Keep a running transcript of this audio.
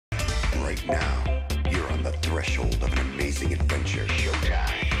Right now, you're on the threshold of an amazing adventure.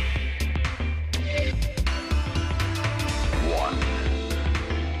 Showtime. One,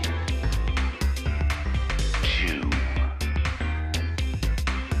 two,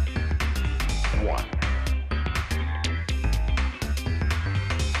 one,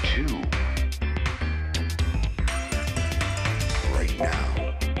 two. Right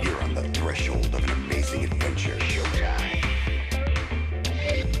now, you're on the threshold of an amazing adventure. Showtime.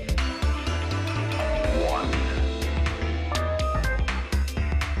 One,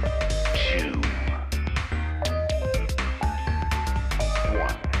 two,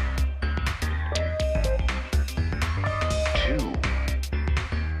 one, two.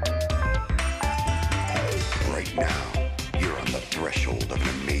 Right now, you're on the threshold of an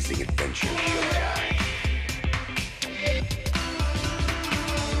amazing adventure. Showtime.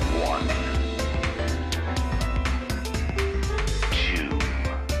 One, two,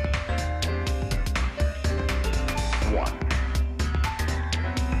 one,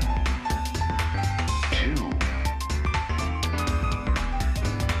 two.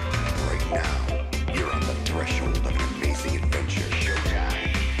 Right now, you're on the threshold of an amazing adventure. Showtime.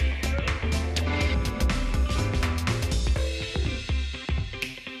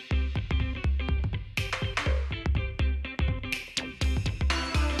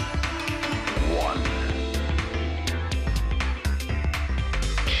 One,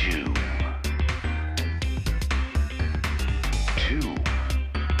 two, two,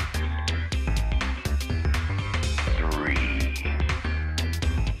 three.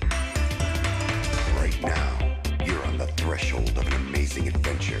 Right now, you're on the threshold of an amazing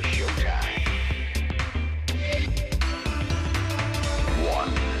adventure. Showtime.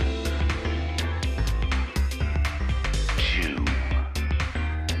 One, two,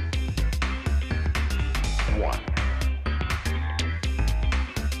 one,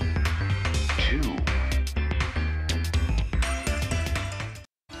 two,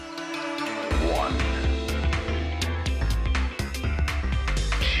 one,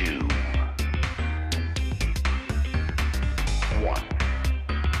 two, one,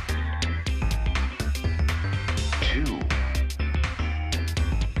 two.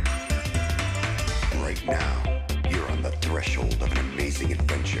 Right now, you're on the threshold of an amazing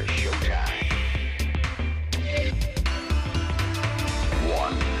adventure. Showtime.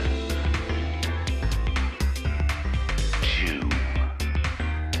 One, two,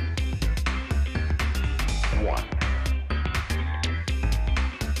 one,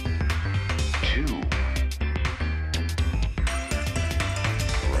 two.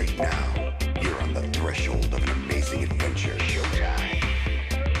 Right now, you're on the threshold of an amazing adventure. Showtime.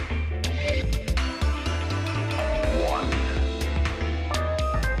 One,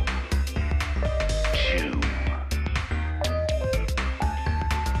 two,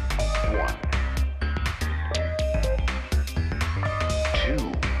 one,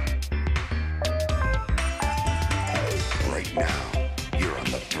 two. Right now, you're on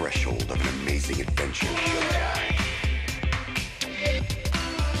the threshold of an amazing adventure. Showtime.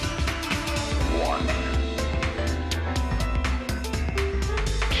 One,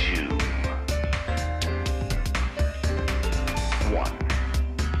 two, one,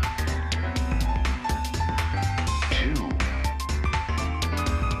 two.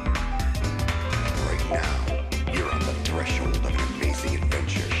 Right now, you're on the threshold of an amazing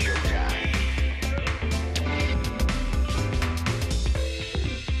adventure. Showtime.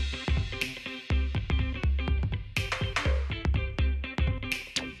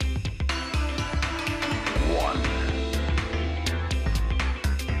 One,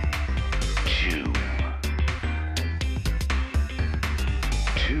 two,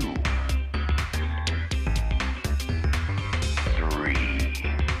 two, three.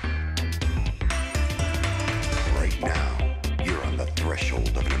 Right now, you're on the threshold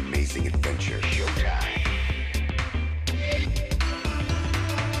of an amazing adventure. Showtime.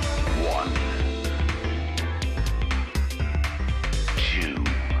 One, two,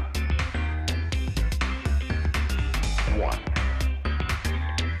 one,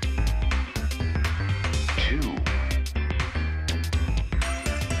 two,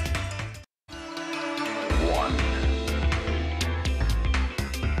 one,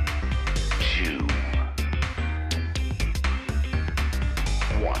 two,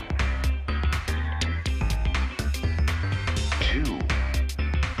 one, two.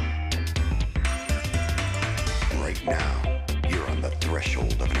 Right now, you're on the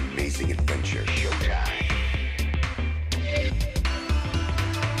threshold of an amazing adventure. Showtime.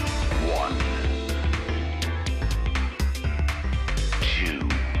 One, two,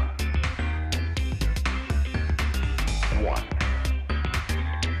 one,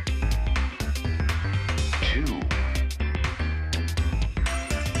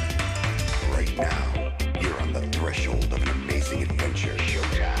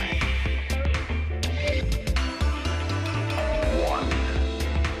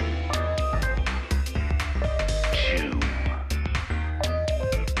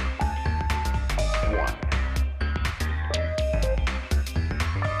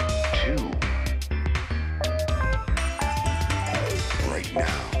 Right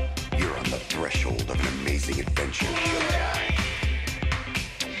now, you're on the threshold of an amazing adventure. Showtime.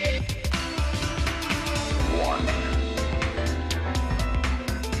 1,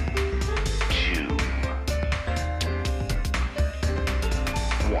 2,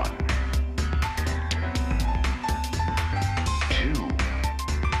 1, 2.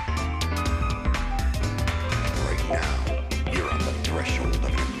 Right now, you're on the threshold of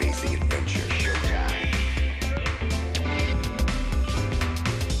an amazing adventure. Showtime.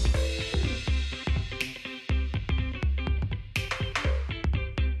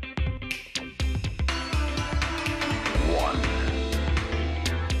 1,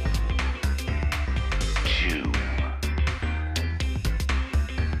 2,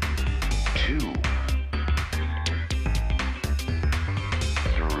 2,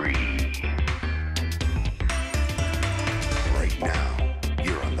 3. Right now,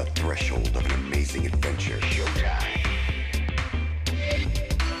 you're on the threshold of an amazing adventure. Showtime.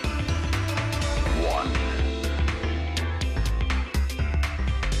 1,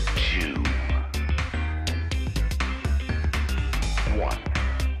 2, 1,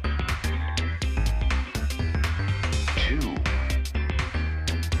 2,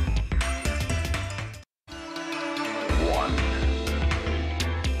 1,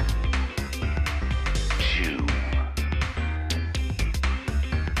 2,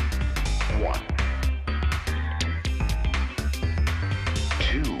 1,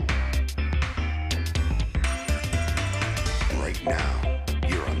 2. Right now,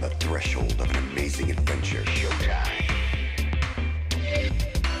 you're on the threshold of an amazing adventure. Showtime.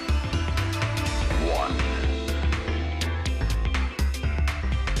 1,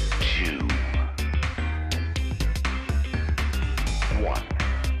 2, 1,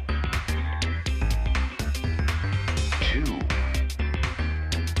 2.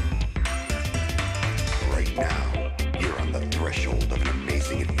 Right now, you're on the threshold of an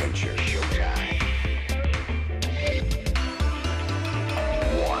amazing adventure. Showtime.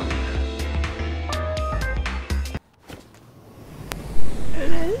 1.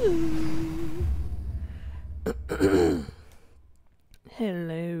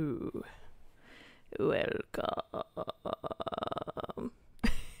 Hello. Welcome.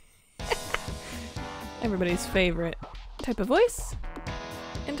 Everybody's favorite type of voice.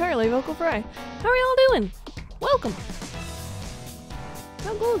 Entirely vocal fry. How are y'all doing? Welcome.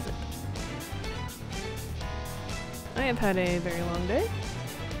 How goes it? I have had a very long day.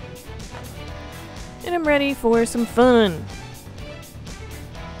 And I'm ready for some fun.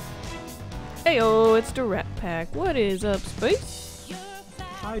 Heyo, it's the Rat Pack. What is up, Space?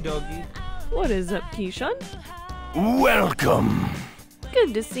 Hi, doggy. What is up, Keyshawn? Welcome.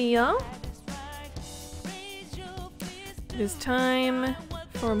 Good to see y'all. It is time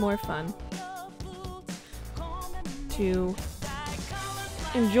for more fun. To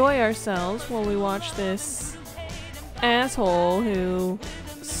enjoy ourselves while we watch this asshole who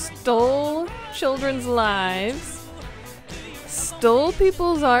stole children's lives, stole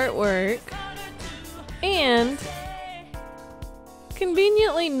people's artwork, and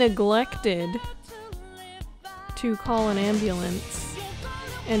conveniently neglected to call an ambulance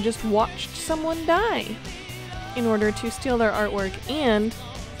and just watched someone die in order to steal their artwork and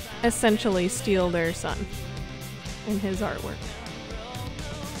essentially steal their son and his artwork.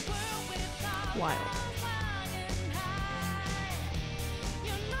 Wild.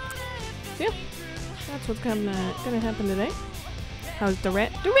 So yeah, that's what's gonna happen today. How's the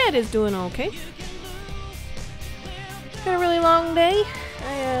rat? The rat is doing okay. Got a really long day.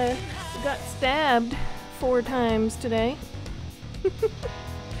 I got stabbed 4 times today.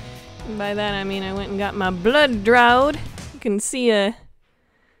 And by that I mean I went and got my blood drawed. You can see a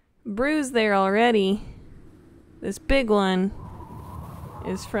bruise there already. This big one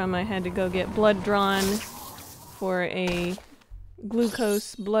is from I had to go get blood drawn for a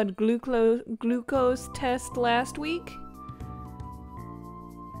blood glucose test last week.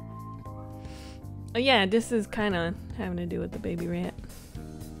 Oh yeah, this is kind of having to do with the baby rat.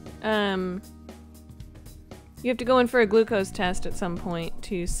 You have to go in for a glucose test at some point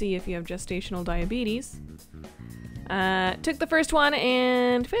to see if you have gestational diabetes. Took the first one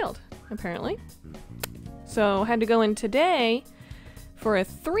and failed, apparently. So had to go in today for a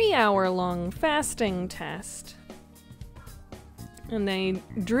 3-hour-long fasting test. And they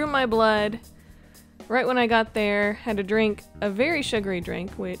drew my blood right when I got there. Had to drink a very sugary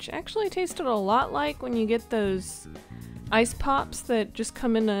drink, which actually tasted a lot like when you get those ice pops that just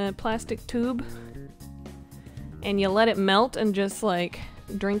come in a plastic tube and you let it melt and just like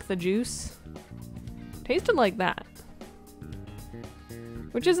drink the juice. Tasted like that.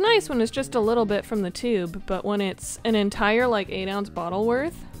 Which is nice when it's just a little bit from the tube, but when it's an entire like 8-ounce bottle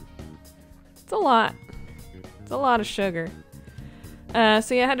worth, it's a lot. It's a lot of sugar.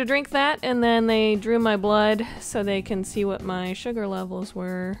 So yeah, I had to drink that, and then they drew my blood so they can see what my sugar levels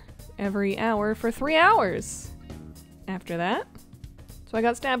were every hour for 3 hours after that. So I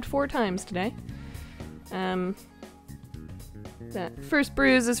got stabbed 4 times today. That first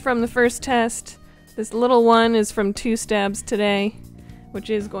bruise is from the first test. This little one is from 2 stabs today, which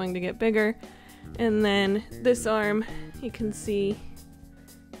is going to get bigger. And then this arm, you can see,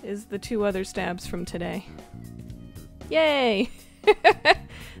 is the 2 other stabs from today. Yay!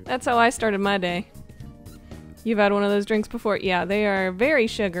 That's how I started my day. You've had one of those drinks before? Yeah, they are very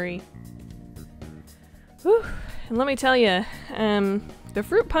sugary. Whew. And let me tell you, the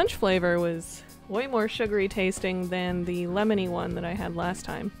fruit punch flavor was way more sugary tasting than the lemony one that I had last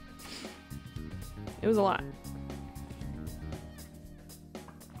time. It was a lot.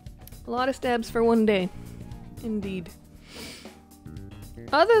 A lot of stabs for one day. Indeed.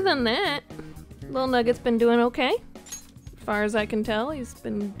 Other than that, Little Nugget's been doing okay. As far as I can tell, he's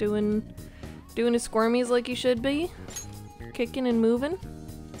been doing his squirmies like he should be. Kicking and moving.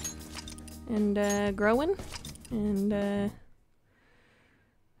 And growing. And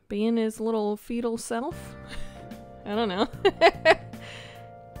being his little fetal self. I don't know.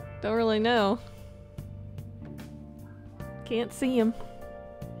 Don't really know. Can't see him.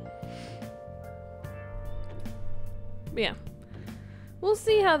 But yeah. We'll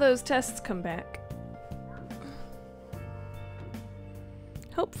see how those tests come back.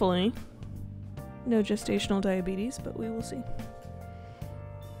 Hopefully, no gestational diabetes, but we will see.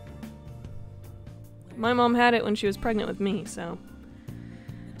 My mom had it when she was pregnant with me, so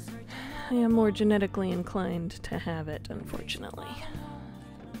I am more genetically inclined to have it, unfortunately.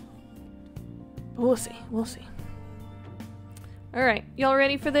 But we'll see, we'll see. Alright, y'all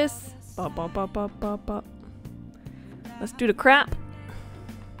ready for this? Bop, bop, bop, bop, bop, bop. Let's do the crap.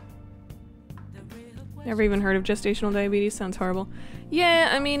 Never even heard of gestational diabetes, sounds horrible. Yeah,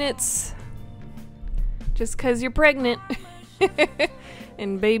 I mean, it's just 'cause you're pregnant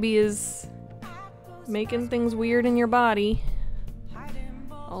and baby is making things weird in your body.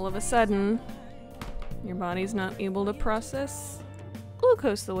 All of a sudden, your body's not able to process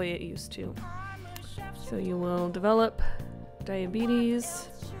glucose the way it used to. So you will develop diabetes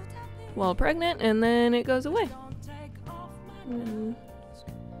while pregnant, and then it goes away. And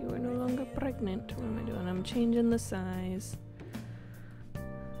you are no longer pregnant. What am I doing? I'm changing the size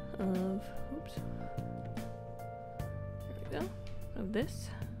of, oops, there we go, of this.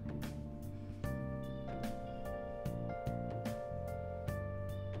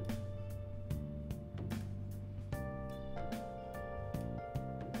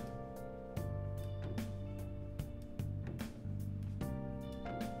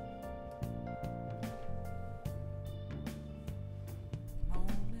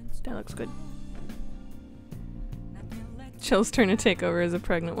 That looks good. Chill's turn to take over as a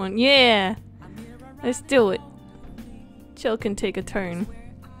pregnant one. Yeah! Let's do it. Chill can take a turn.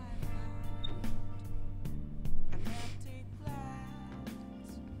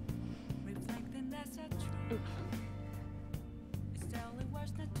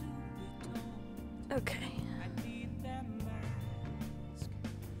 Okay.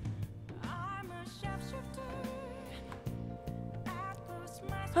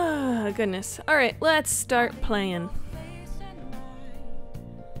 Ah, goodness. Alright, let's start playing.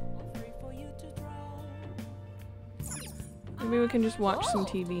 Maybe we can just watch some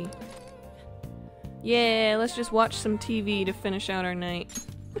TV. Yeah, let's just watch some TV to finish out our night.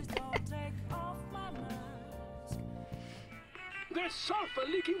 There's sulfur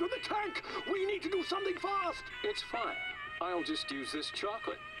leaking from the tank! We need to do something fast! It's fine. I'll just use this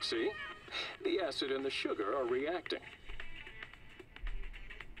chocolate. See? The acid and the sugar are reacting.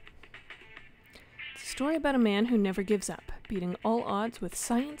 It's a story about a man who never gives up, beating all odds with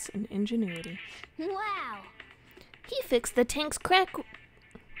science and ingenuity. Wow! He fixed the tank's crack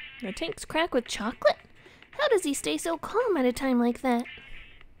with chocolate? How does he stay so calm at a time like that?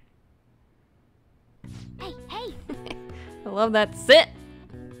 Hey, hey! I love that sit!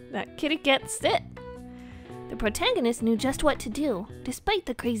 That kitty cat sit! The protagonist knew just what to do, despite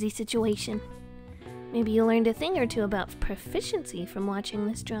the crazy situation. Maybe you learned a thing or two about proficiency from watching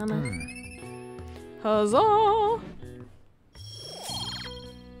this drama. Huzzah!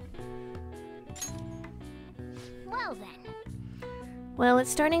 Well then. Well, it's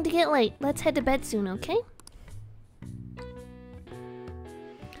starting to get late. Let's head to bed soon, okay?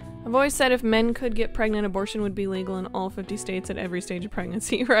 I've always said if men could get pregnant, abortion would be legal in all 50 states at every stage of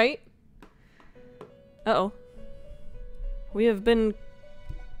pregnancy, right? Uh-oh. We have been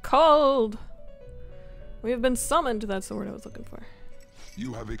called. We have been summoned. That's the word I was looking for.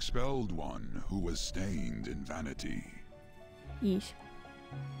 You have expelled one who was stained in vanity. Yeesh.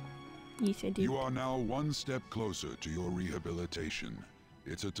 Yeesh, I did. You are now one step closer to your rehabilitation.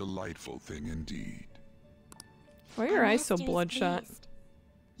 It's a delightful thing indeed. Why are your Our eyes so master is bloodshot? pleased.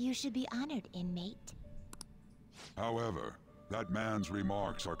 You should be honored, inmate. However, that man's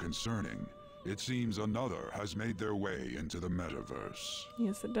remarks are concerning. It seems another has made their way into the metaverse.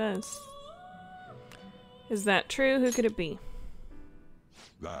 Yes, it does. Is that true? Who could it be?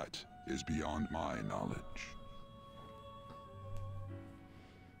 That is beyond my knowledge.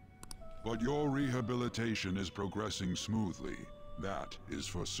 But your rehabilitation is progressing smoothly. That is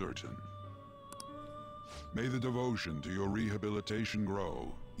for certain. May the devotion to your rehabilitation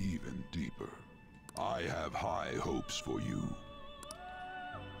grow even deeper. I have high hopes for you.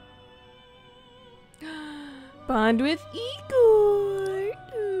 Bond with Igor.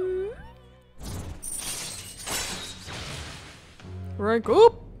 Ooh. Rank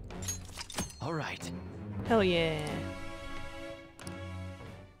up. All right. Hell yeah.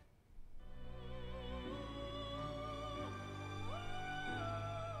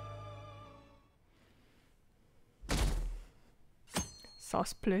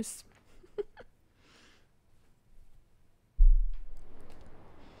 Sauce please.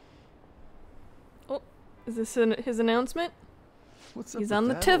 Oh, is this his announcement? What's He's up on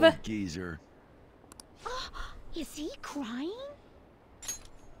with the that tuba. old geezer? Is he crying?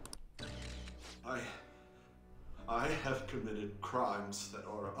 I have committed crimes that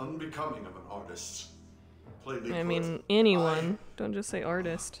are unbecoming of an artist. Plainly I put, mean, anyone. Don't just say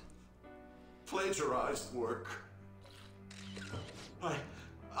artist. Plagiarized work.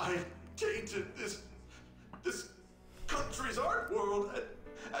 I tainted this country's art world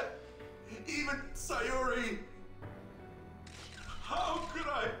and even Sayuri. How could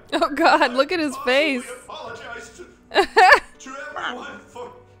I? Oh God, look at his face. Apologize to everyone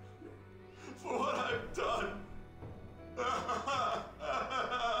for what I've done.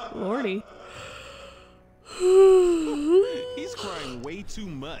 Lordy. He's crying way too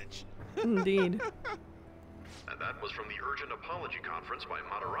much. Indeed. And that was from the urgent apology conference by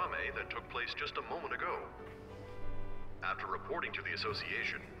Madarame that took place just a moment ago. After reporting to the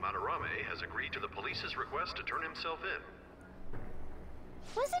association, Madarame has agreed to the police's request to turn himself in.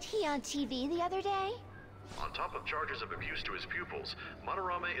 Wasn't he on TV the other day? On top of charges of abuse to his pupils,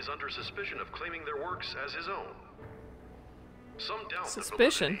 Madarame is under suspicion of claiming their works as his own. Some doubt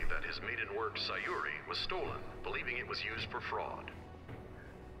Suspicion? the validity that his maiden work, Sayuri, was stolen, believing it was used for fraud.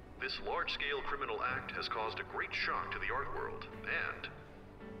 This large-scale criminal act has caused a great shock to the art world, and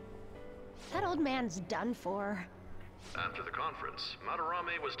That old man's done for. after the conference,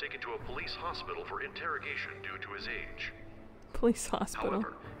 Madarame was taken to a police hospital for interrogation due to his age. Police hospital.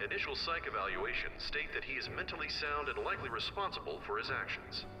 However, initial psych evaluations state that he is mentally sound and likely responsible for his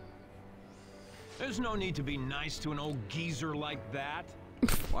actions. There's no need to be nice to an old geezer like that.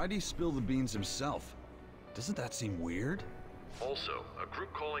 Why'd he spill the beans himself? Doesn't that seem weird? Also, a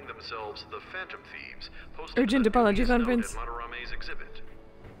group calling themselves the Phantom Thieves posted Urgent a apology dubious note conference. at Madarame's exhibit.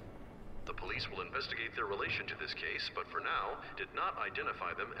 The police will investigate their relation to this case, but for now, did not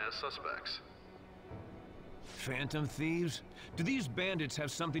identify them as suspects. Phantom thieves? Do these bandits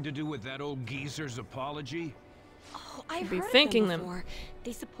have something to do with that old geezer's apology? Oh, I've be heard thanking of them. them before.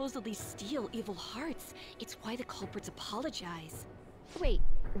 They supposedly steal evil hearts. It's why the culprits apologize. Wait,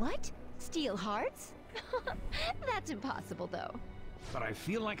 what? Steal hearts? That's impossible, though. But I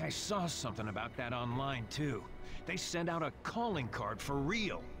feel like I saw something about that online, too. They sent out a calling card for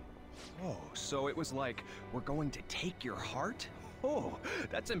real. Oh, so it was like, we're going to take your heart? Oh,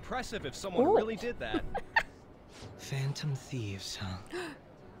 that's impressive if someone Oh. really did that. Phantom thieves, huh?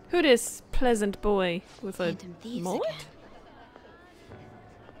 Who this pleasant boy with a Phantom thieves mullet? again.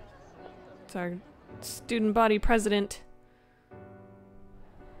 It's our student body president.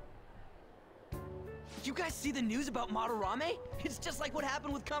 Did you guys see the news about Madarame? It's just like what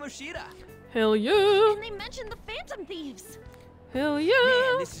happened with Kamoshida. Hell yeah! And they mentioned the Phantom Thieves. Hell yeah!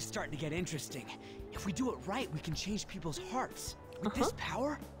 Man, this is starting to get interesting. If we do it right, we can change people's hearts. With this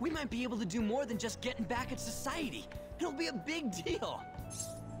power, we might be able to do more than just getting back at society. It'll be a big deal.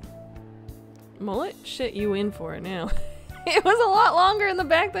 Mullet? Shit, you in for it now. It was a lot longer in the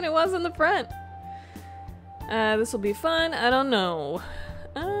back than it was in the front. This will be fun. I don't know.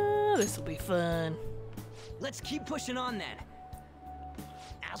 This will be fun. Let's keep pushing on then.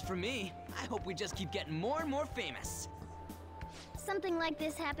 As for me, I hope we just keep getting more and more famous. Something like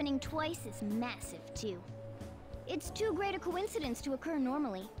this happening twice is massive, too. It's too great a coincidence to occur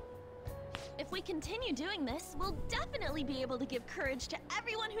normally. If we continue doing this, we'll definitely be able to give courage to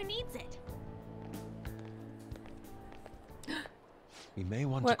everyone who needs it. We may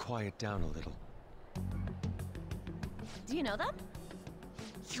want to quiet down a little. Do you know them?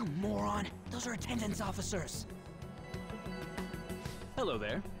 You moron! Those are attendance officers. Hello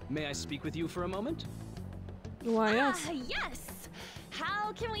there. May I speak with you for a moment? Why, yes. Yes!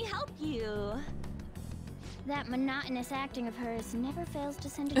 How can we help you? That monotonous acting of hers never fails to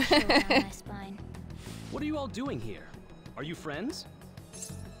send a chill down my spine. What are you all doing here? Are you friends?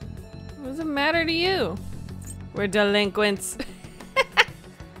 What does it matter to you? We're delinquents.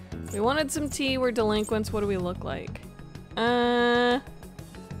 We wanted some tea, we're delinquents. What do we look like? How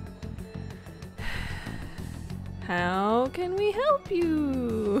can we help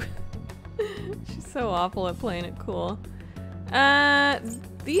you? She's so awful at playing it cool.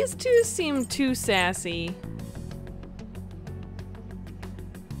 These two seem too sassy.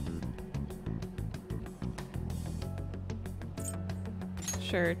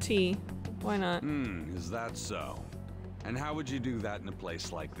 Sure, tea. Why not? Is that so? And how would you do that in a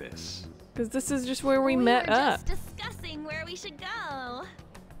place like this? Because this is just where we met up. Just discussing where we should go.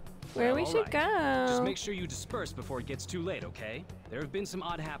 Where we should go. Just make sure you disperse before it gets too late, okay? There have been some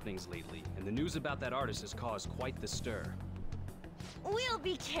odd happenings lately, and the news about that artist has caused quite the stir. We'll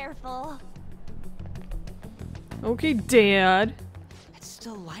be careful. Okay, Dad. It's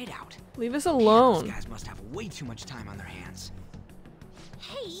still light out. Leave us alone. Those guys must have way too much time on their hands.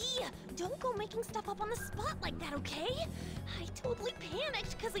 Hey, don't go making stuff up on the spot like that, okay? I totally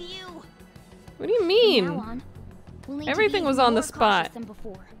panicked because of you. What do you mean? From now on, we'll need Everything to be was on the more spot. cautious than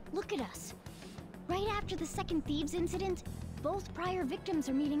before. Look at us. Right after the second thieves incident, both prior victims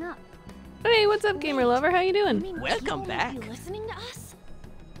are meeting up. Hey, what's up, gamer lover? How you doing? Welcome back. Be listening to us?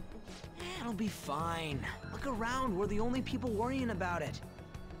 It'll be fine. Look around. We're the only people worrying about it.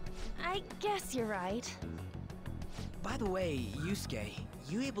 I guess you're right. By the way, Yusuke,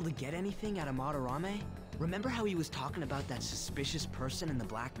 you able to get anything out of Madarame? Remember how he was talking about that suspicious person in the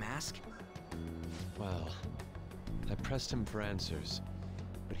black mask? Well, I pressed him for answers,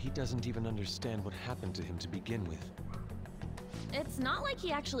 but he doesn't even understand what happened to him to begin with. It's not like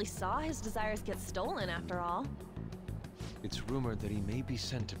he actually saw his desires get stolen after all. It's rumored that he may be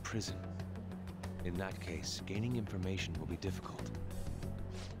sent to prison. In that case, gaining information will be difficult.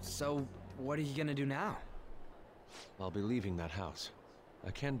 So, what are you gonna do now? I'll be leaving that house.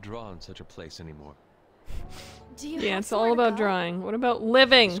 I can't draw in such a place anymore. Do you Yeah, have it's all somewhere to about go? drawing. What about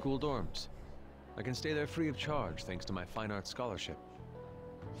living? School dorms. I can stay there free of charge thanks to my fine arts scholarship.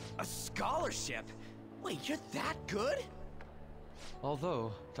 A scholarship? Wait, you're that good?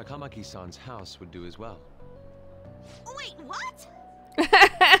 Although, Takamaki-san's house would do as well. Wait, what?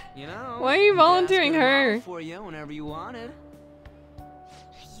 You know, Why are you volunteering could ask her? mom for you whenever you wanted.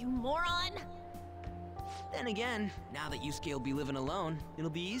 You moron! Then again, now that Yusuke will be living alone, it'll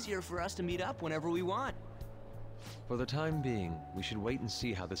be easier for us to meet up whenever we want. For the time being, we should wait and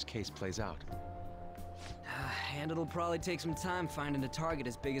see how this case plays out. And it'll probably take some time finding a target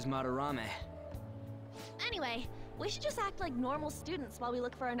as big as Madarame. Anyway, we should just act like normal students while we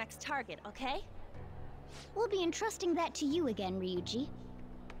look for our next target, okay? We'll be entrusting that to you again, Ryuji.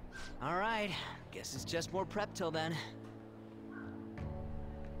 Alright, guess it's just more prep till then.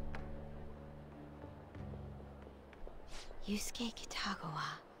 Yusuke Kitagawa.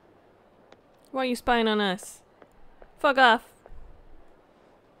 Why are you spying on us? Fuck off.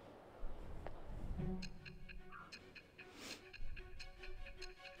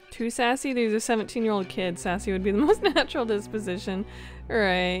 Too sassy? There's a 17-year-old kid. Sassy would be the most natural disposition.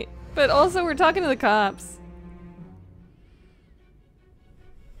 Right. But also, we're talking to the cops.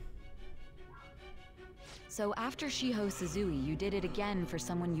 So after Shiho Suzui, you did it again for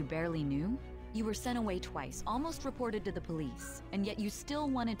someone you barely knew? You were sent away twice, almost reported to the police, and yet you still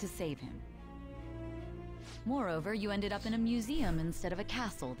wanted to save him. Moreover, you ended up in a museum instead of a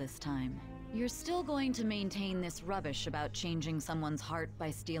castle this time. You're still going to maintain this rubbish about changing someone's heart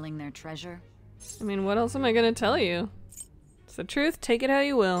by stealing their treasure? I mean, what else am I gonna tell you? It's the truth, take it how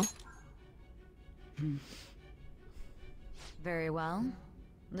you will. Very well.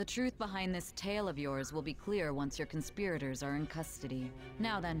 The truth behind this tale of yours will be clear once your conspirators are in custody.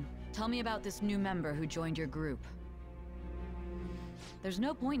 Now then, tell me about this new member who joined your group. There's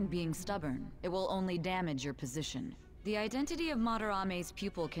no point in being stubborn. It will only damage your position. The identity of Madarame's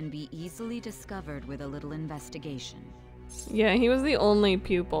pupil can be easily discovered with a little investigation. Yeah, he was the only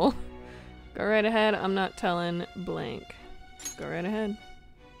pupil. Go right ahead, I'm not telling blank. Go right ahead.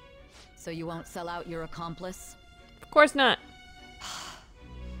 So you won't sell out your accomplice? Of course not.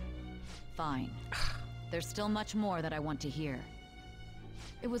 Fine. There's still much more that I want to hear.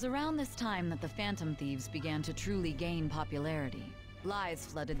 It was around this time that the Phantom Thieves began to truly gain popularity. Lies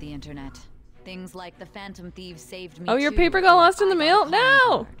flooded the internet. Things like the Phantom Thieves saved me. Oh, your too, paper got or lost in the I got a mail? calling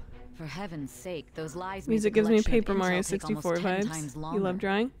No! card. For heaven's sake, those lies Music made the gives me collection of Paper Mario intel take almost 64 10 vibes. times You longer. love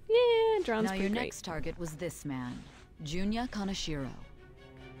drawing? Yeah, drawing's Now pretty your great. next target was this man, Junya Kaneshiro.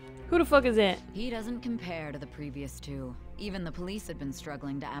 Who the fuck is that? He doesn't compare to the previous two. Even the police had been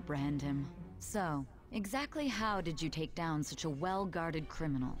struggling to apprehend him. So, exactly how did you take down such a well-guarded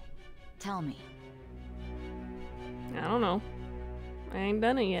criminal? Tell me. I don't know. I ain't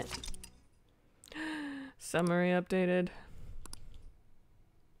done it yet. Summary updated.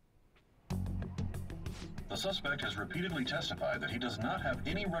 The suspect has repeatedly testified that he does not have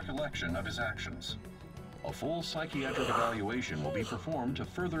any recollection of his actions. A full psychiatric evaluation will be performed to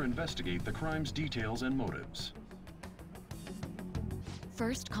further investigate the crime's details and motives.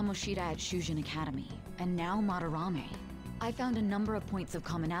 First Kamoshida at Shujin Academy, and now Madarame. I found a number of points of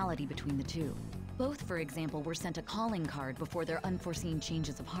commonality between the two. Both, for example, were sent a calling card before their unforeseen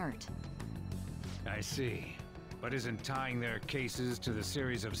changes of heart. I see. But isn't tying their cases to the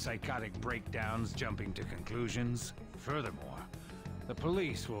series of psychotic breakdowns jumping to conclusions? Furthermore, the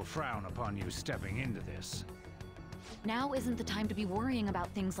police will frown upon you stepping into this. Now isn't the time to be worrying about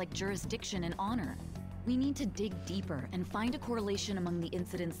things like jurisdiction and honor. We need to dig deeper and find a correlation among the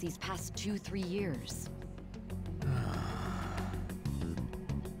incidents these past 2-3 years.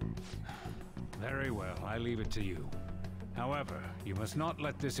 Very well, I leave it to you. However, you must not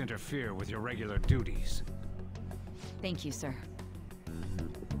let this interfere with your regular duties. Thank you, sir.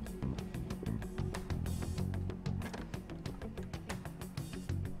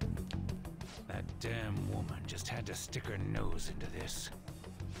 That damn woman just had to stick her nose into this.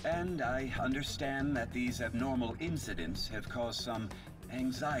 And I understand that these abnormal incidents have caused some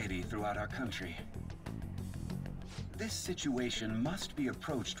anxiety throughout our country. This situation must be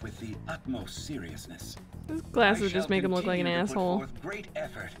approached with the utmost seriousness. His glasses just make him look like an asshole. Put forth great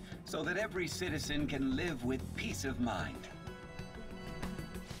effort so that every citizen can live with peace of mind.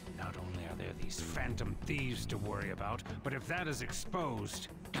 Not only are there these phantom thieves to worry about, but if that is exposed...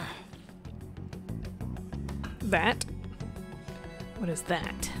 That? What is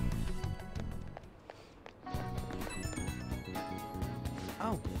that?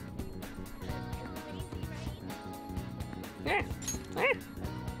 Oh.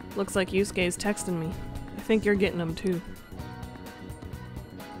 Looks like Yusuke's texting me. I think you're getting them too.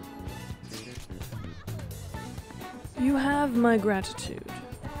 You have my gratitude.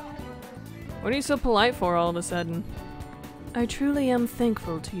 What are you so polite for all of a sudden? I truly am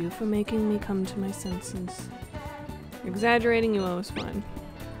thankful to you for making me come to my senses. Exaggerating, you always fine.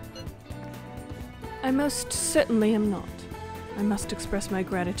 I most certainly am not. I must express my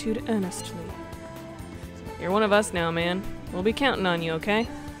gratitude earnestly. You're one of us now, man. We'll be counting on you, okay?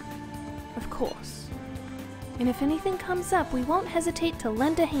 Of course. And if anything comes up, we won't hesitate to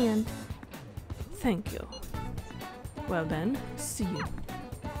lend a hand. Thank you. Well then, see you.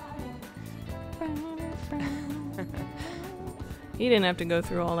 He didn't have to go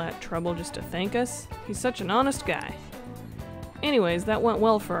through all that trouble just to thank us. He's such an honest guy. Anyways, that went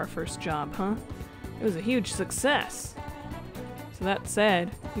well for our first job, huh? It was a huge success. So that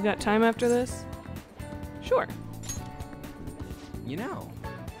said, you got time after this? Sure. You know.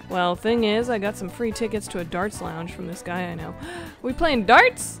 Well, thing is, I got some free tickets to a darts lounge from this guy I know. We playing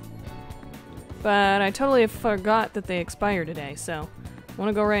darts? But I totally forgot that they expire today, so...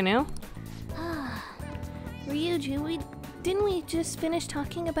 Wanna go right now? Ryuji, didn't we just finish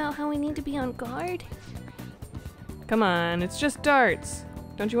talking about how we need to be on guard? Come on, it's just darts.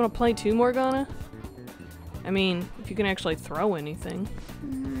 Don't you want to play too, Morgana? I mean, if you can actually throw anything.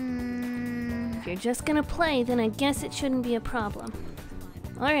 If you're just gonna play, then I guess it shouldn't be a problem.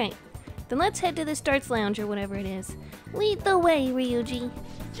 Alright, then let's head to this darts lounge or whatever it is. Lead the way, Ryuji.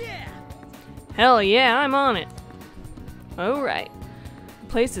 Yeah! Hell yeah, I'm on it. Alright. The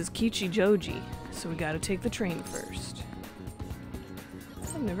place is Kichijoji, so we gotta take the train first.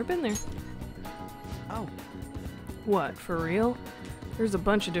 I've never been there. Oh. What, for real? There's a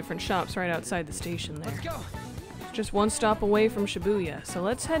bunch of different shops right outside the station there. Let's go! It's just one stop away from Shibuya, so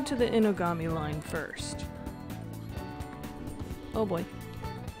let's head to the Inogami line first. Oh boy.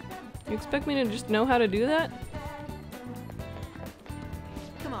 You expect me to just know how to do that?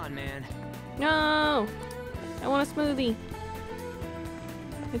 Come on, man. No! I want a smoothie.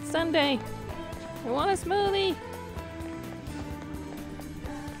 It's Sunday. I want a smoothie.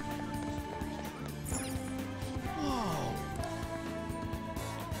 Whoa.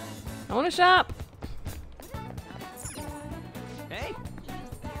 I want to shop. Hey.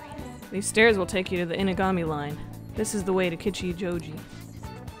 These stairs will take you to the Inogami line. This is the way to Kichijoji.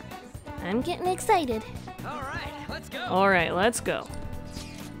 I'm getting excited. Alright, let's go.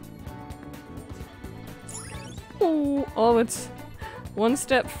 Oh, it's one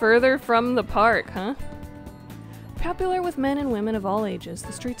step further from the park, huh? Popular with men and women of all ages,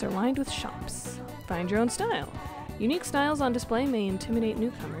 the streets are lined with shops. Find your own style. Unique styles on display may intimidate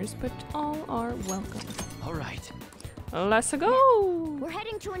newcomers, but all are welcome. Alright. Let's go! We're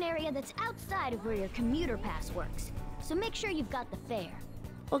heading to an area that's outside of where your commuter pass works, so make sure you've got the fare.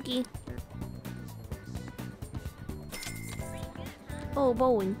 Okay. Oh,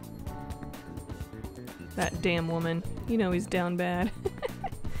 boy. That damn woman. You know he's down bad.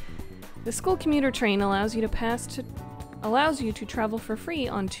 The school commuter train allows you to travel for free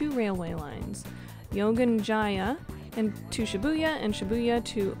on 2 railway lines. Yoganjaya and to Shibuya and Shibuya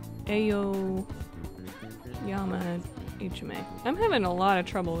to Aoyama HMA. I'm having a lot of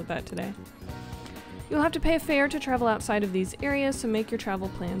trouble with that today. You'll have to pay a fare to travel outside of these areas, so make your travel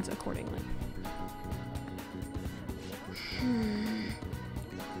plans accordingly.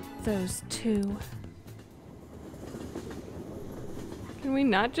 Those 2. Can we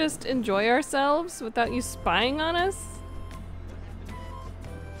not just enjoy ourselves without you spying on us?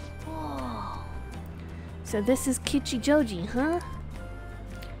 Oh. So this is Kichijoji, huh?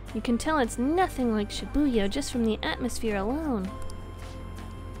 You can tell it's nothing like Shibuya just from the atmosphere alone.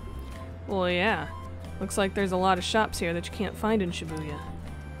 Well, yeah. Looks like there's a lot of shops here that you can't find in Shibuya.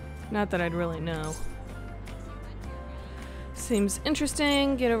 Not that I'd really know. Seems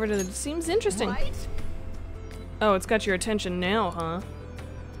interesting. Get over to the... Seems interesting. Right? Oh, it's got your attention now, huh?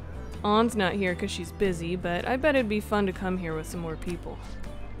 Ann's not here because she's busy, but I bet it'd be fun to come here with some more people.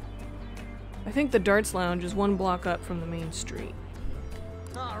 I think the Darts Lounge is 1 block up from the main street.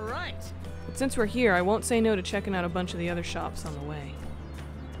 Alright. But since we're here, I won't say no to checking out a bunch of the other shops on the way.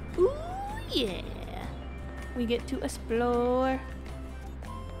 Ooh, yeah. We get to explore.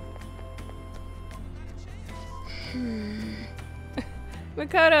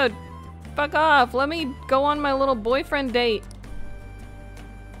 Makoto, fuck off. Let me go on my little boyfriend date.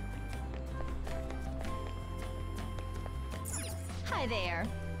 Hi there.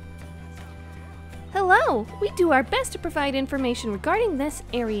 Hello! We do our best to provide information regarding this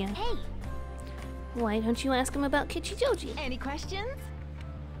area. Hey. Why don't you ask him about Kichijoji? Any questions?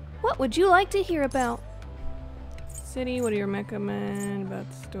 What would you like to hear about? City, what do you recommend? About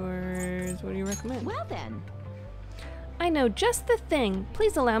the stores, what do you recommend? Well then. I know just the thing.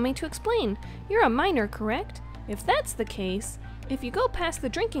 Please allow me to explain. You're a minor, correct? If that's the case, if you go past the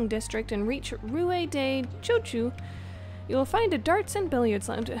drinking district and reach Rue de Chochu, you'll find a darts and billiards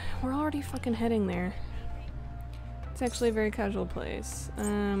lounge. We're already fucking heading there. It's actually a very casual place.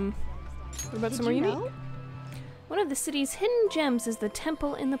 What about somewhere unique? One of the city's hidden gems is the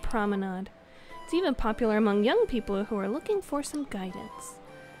temple in the promenade. It's even popular among young people who are looking for some guidance.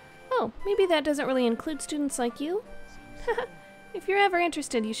 Oh, maybe that doesn't really include students like you? If you're ever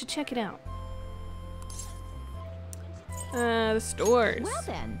interested, you should check it out. The stores. Well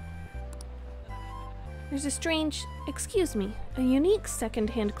then. There's a strange, excuse me, a unique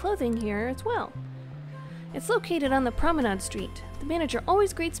second-hand clothing here as well. It's located on the Promenade Street. The manager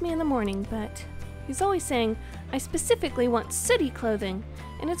always greets me in the morning, but he's always saying, I specifically want city clothing,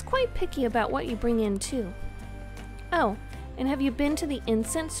 and it's quite picky about what you bring in too. Oh, and have you been to the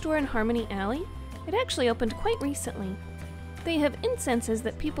incense store in Harmony Alley? It actually opened quite recently. They have incenses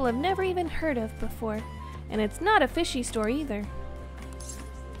that people have never even heard of before, and it's not a fishy store either.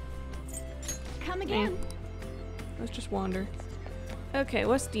 Come again. Let's just wander. Okay,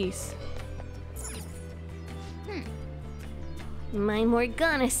 what's these? My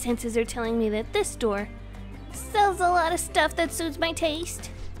Morgana senses are telling me that this store sells a lot of stuff that suits my taste.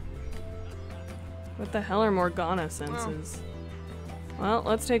 What the hell are Morgana senses? Well,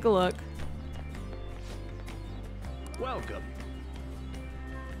 let's take a look. Welcome.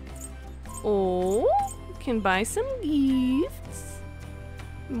 Oh, can buy some gifts.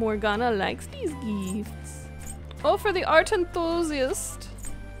 Morgana likes these gifts. Oh, for the art enthusiast.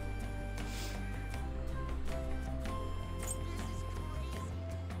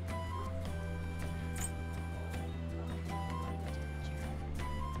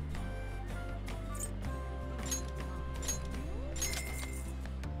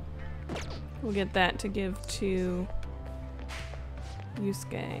 We'll get that to give to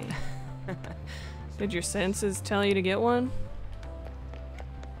Yusuke. Did your senses tell you to get one?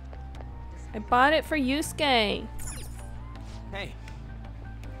 I bought it for Yusuke. Hey.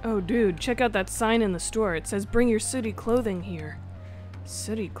 Oh dude, check out that sign in the store. It says bring your city clothing here.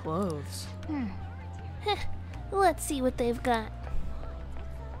 City clothes. Let's see what they've got.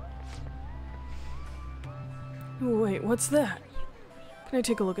 Wait, what's that? Can I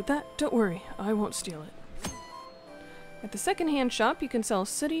take a look at that? Don't worry, I won't steal it. At the second-hand shop, you can sell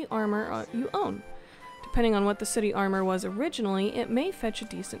city armor you own. Depending on what the city armor was originally, it may fetch a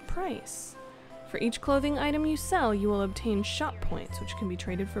decent price. For each clothing item you sell, you will obtain shop points, which can be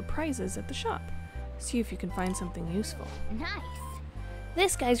traded for prizes at the shop. See if you can find something useful. Nice.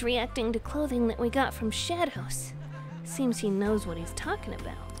 This guy's reacting to clothing that we got from Shadows. Seems he knows what he's talking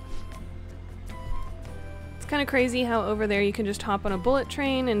about. It's kind of crazy how over there you can just hop on a bullet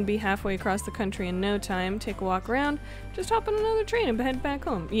train and be halfway across the country in no time, take a walk around, just hop on another train and head back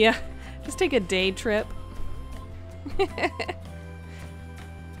home. Yeah, just take a day trip.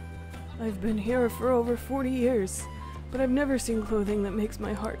 I've been here for over 40 years, but I've never seen clothing that makes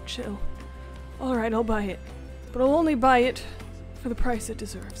my heart chill. Alright, I'll buy it, but I'll only buy it for the price it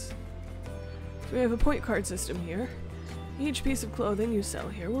deserves. We have a point card system here. Each piece of clothing you sell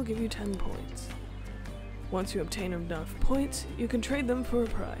here will give you 10 points. Once you obtain enough points, you can trade them for a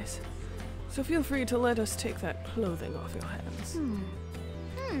prize. So feel free to let us take that clothing off your hands.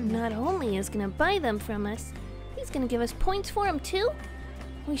 Not only is gonna buy them from us, he's gonna give us points for them too?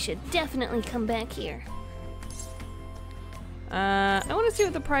 We should definitely come back here. I want to see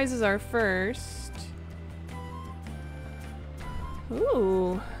what the prizes are first.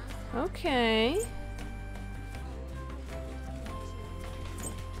 Ooh, okay.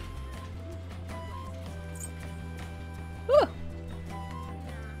 Ooh.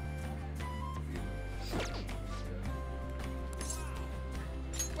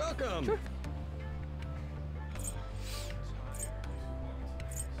 Welcome. Sure.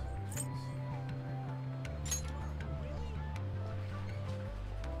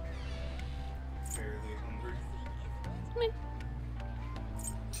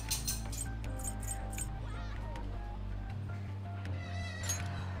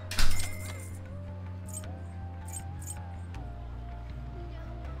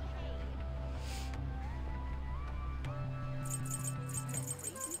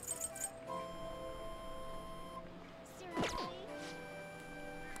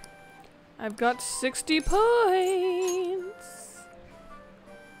 I've got 60 points.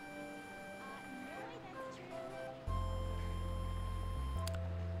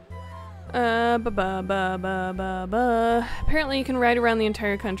 Apparently you can ride around the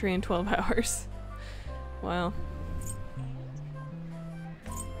entire country in 12 hours. Wow.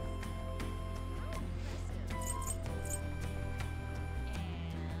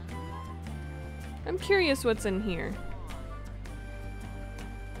 I'm curious what's in here.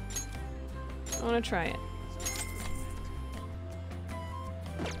 I want to try it.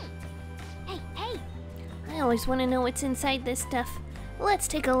 Hey! I always want to know what's inside this stuff. Let's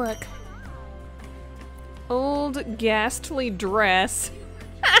take a look. Old ghastly dress.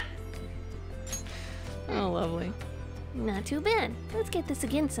 Oh, lovely. Not too bad. Let's get this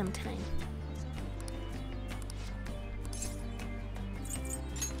again sometime.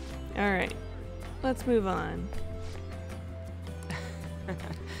 Alright. Let's move on.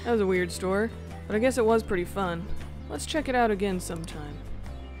 That was a weird store, but I guess it was pretty fun. Let's check it out again sometime.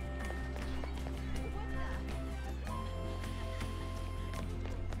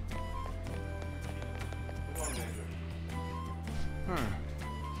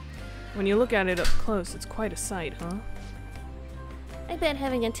 When you look at it up close, it's quite a sight, huh? I bet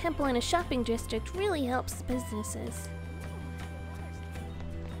having a temple in a shopping district really helps businesses.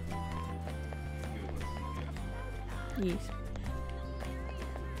 Yes.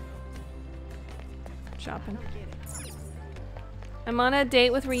 Shopping. I'm on a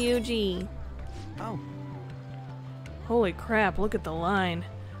date with Ryuji. Oh. Holy crap, look at the line.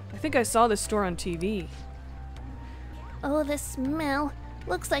 I think I saw this store on TV. Oh, the smell.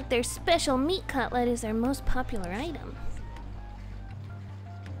 Looks like their special meat cutlet is their most popular item.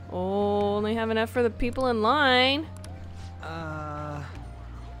 Oh, only have enough for the people in line.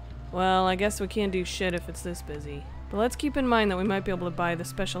 Well, I guess we can't do shit if it's this busy. But let's keep in mind that we might be able to buy the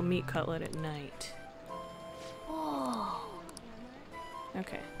special meat cutlet at night. Oh.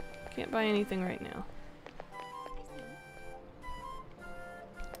 Okay. Can't buy anything right now.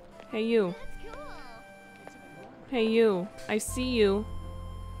 Hey, you. Hey, you. I see you.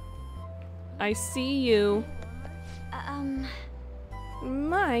 I see you.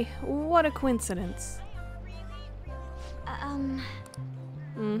 My, what a coincidence.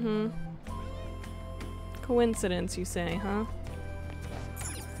 Mm-hmm. Coincidence, you say, huh?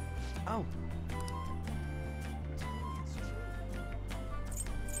 Oh.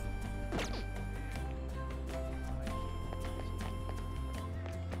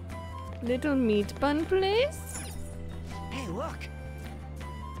 Little meat bun place? Hey, look.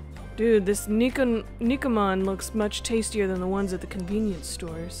 Dude, this Nikomon looks much tastier than the ones at the convenience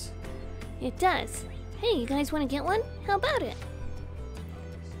stores. It does. Hey, you guys want to get one? How about it?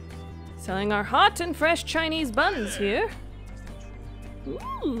 Selling our hot and fresh Chinese buns here.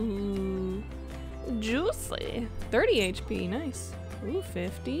 Ooh, juicy. 30 HP, nice. Ooh,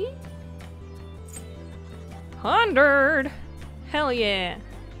 50. 100. Hell yeah.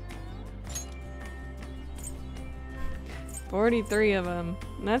 43 of them.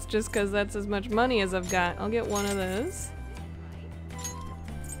 And that's just because that's as much money as I've got. I'll get one of those.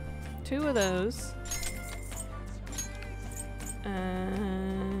 2 of those.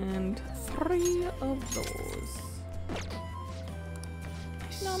 And 3 of those.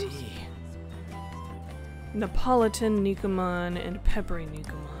 Nums. Neapolitan Nikomon and peppery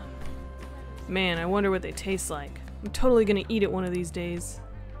Nikomon. Man, I wonder what they taste like. I'm totally gonna eat it one of these days.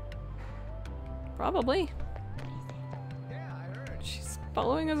 Probably. She's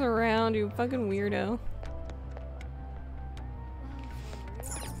following us around, you fucking weirdo.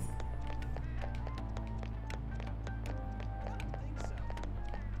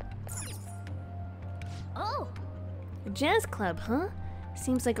 Oh! A jazz club, huh?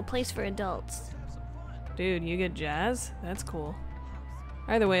 Seems like a place for adults. Dude, you get jazz? That's cool.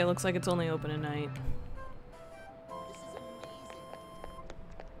 Either way, it looks like it's only open at night.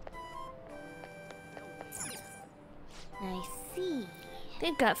 I see.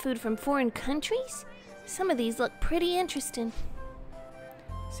 They've got food from foreign countries? Some of these look pretty interesting.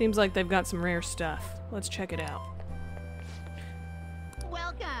 Seems like they've got some rare stuff. Let's check it out.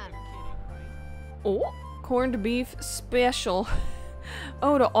 Welcome. Oh, corned beef special.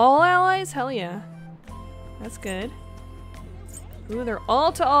 Oh, to all allies? Hell yeah. That's good. Ooh, they're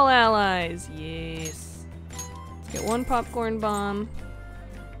all to all allies. Yes. Let's get 1 popcorn bomb.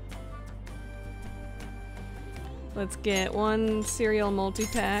 Let's get 1 cereal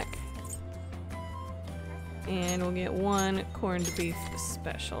multi-pack. And we'll get 1 corned beef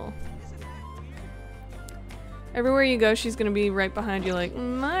special. Everywhere you go, she's gonna be right behind you like,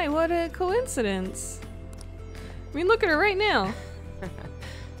 my, what a coincidence. I mean, look at her right now.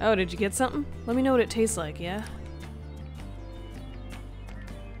 Oh, did you get something? Let me know what it tastes like, yeah?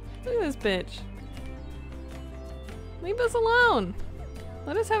 Look at this bitch. Leave us alone.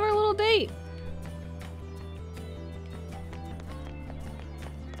 Let us have our little date.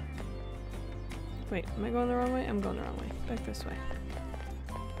 Wait, am I going the wrong way? I'm going the wrong way. Back this way.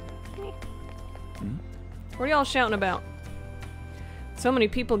 What are y'all shouting about? So many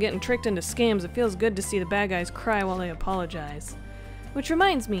people getting tricked into scams, it feels good to see the bad guys cry while they apologize. Which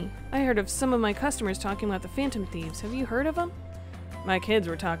reminds me, I heard of some of my customers talking about the Phantom Thieves. Have you heard of them? My kids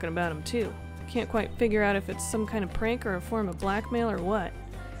were talking about them too. Can't quite figure out if it's some kind of prank or a form of blackmail or what.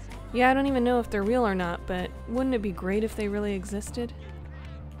 Yeah, I don't even know if they're real or not, but wouldn't it be great if they really existed?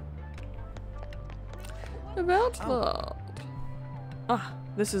 About that. Ah,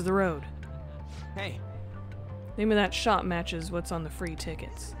 this is the road. Hey. Name of that shop matches what's on the free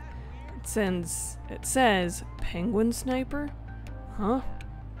tickets. It says Penguin Sniper? Huh?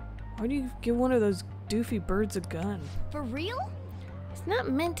 Why do you give one of those doofy birds a gun? For real? It's not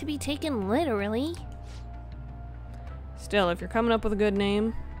meant to be taken literally. Still, if you're coming up with a good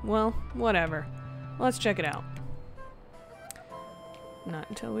name, well, whatever. Let's check it out. Not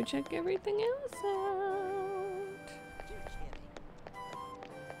until we check everything else out.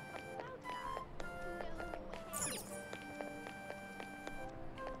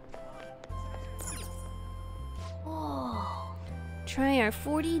 Try our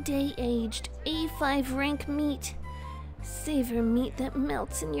 40-day aged A5 rank meat. Savor meat that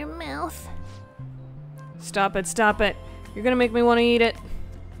melts in your mouth. Stop it, stop it. You're gonna make me want to eat it.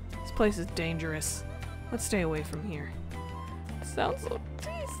 This place is dangerous. Let's stay away from here. It sounds so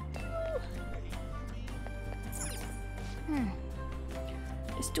tasty.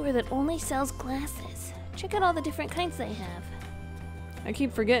 A store that only sells glasses. Check out all the different kinds they have. I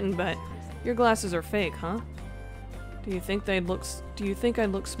keep forgetting, but your glasses are fake, huh? Do you think I'd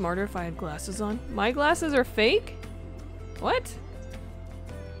look smarter if I had glasses on? My glasses are fake? What?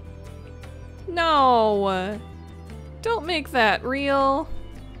 No! Don't make that real.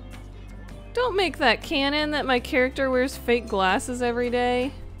 Don't make that canon that my character wears fake glasses every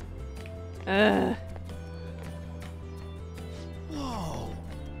day. Ugh. Whoa.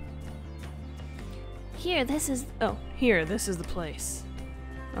 Here, this is the place.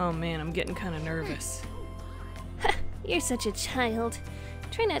 Oh man, I'm getting kind of nervous. You're such a child.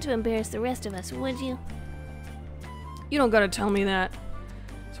 Try not to embarrass the rest of us, would you? You don't gotta tell me that.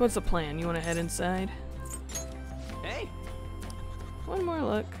 So what's the plan? You wanna head inside? Hey! One more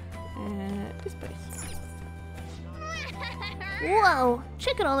look at this place. Whoa,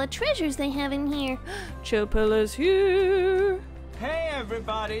 check out all the treasures they have in here. Chopilla's here. Hey,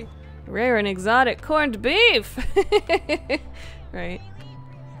 everybody. Rare and exotic corned beef. Right.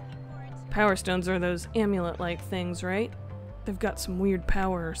 Power stones are those amulet-like things, right? They've got some weird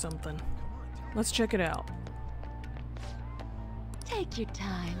power or something. Let's check it out. Take your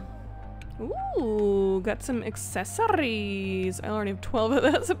time. Ooh, got some accessories. I already have 12 of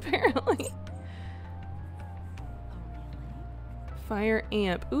those apparently. Fire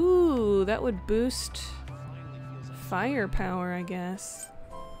amp. Ooh, that would boost firepower, I guess.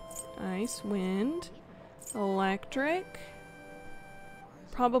 Ice, wind, electric,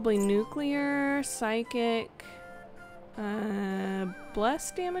 probably nuclear, psychic,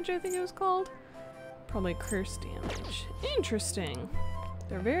 bless damage, I think it was called. Probably curse damage. Interesting.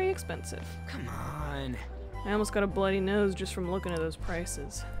 They're very expensive. Come on. I almost got a bloody nose just from looking at those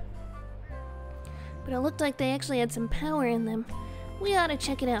prices. But it looked like they actually had some power in them. We ought to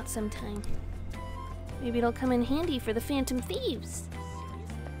check it out sometime. Maybe it'll come in handy for the Phantom Thieves.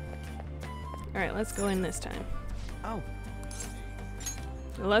 Alright, let's go in this time. Oh.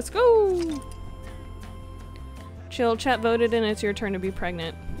 Let's go! Chill chat voted and it's your turn to be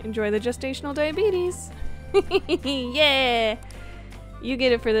pregnant. Enjoy the gestational diabetes! Yeah! You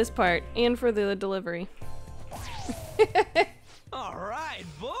get it for this part, and for the delivery. Alright,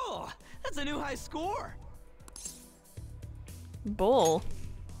 Bull! That's a new high score! Bull?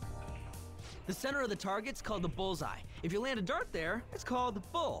 The center of the target's called the bullseye. If you land a dart there, it's called the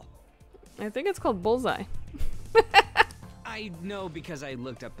bull. I think it's called bullseye. I know because I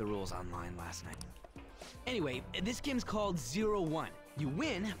looked up the rules online last night. Anyway, this game's called 0-1. You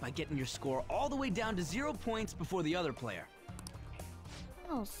win by getting your score all the way down to 0 points before the other player.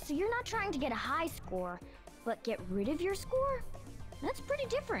 Oh, so you're not trying to get a high score, but get rid of your score? That's pretty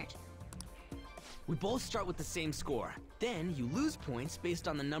different. We both start with the same score. Then you lose points based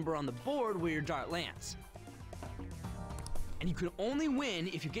on the number on the board where your dart lands. And you can only win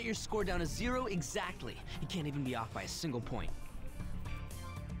if you get your score down to 0 exactly. You can't even be off by a single point.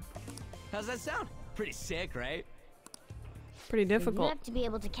 How's that sound? Pretty sick, right? Pretty So difficult. you have to be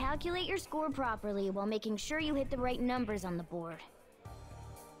able to calculate your score properly while making sure you hit the right numbers on the board.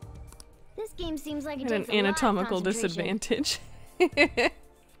 This game seems like it At an takes a lot of anatomical concentration. disadvantage.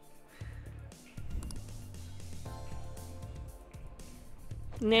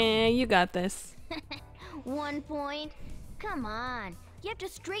 Nah, you got this. 1 point? Come on. You have to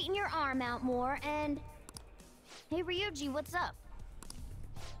straighten your arm out more and... Hey Ryuji, what's up?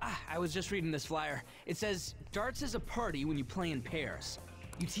 I was just reading this flyer. It says, darts is a party when you play in pairs.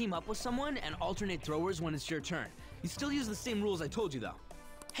 You team up with someone and alternate throwers when it's your turn. You still use the same rules I told you though.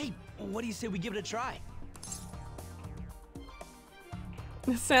 Hey, what do you say we give it a try?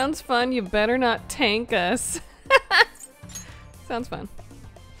 This sounds fun. You better not tank us. Sounds fun.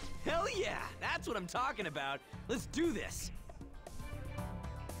 Hell yeah, that's what I'm talking about. Let's do this.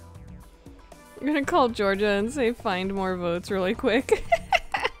 I'm gonna call Georgia and say find more votes really quick.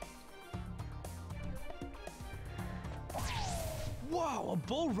 Whoa, a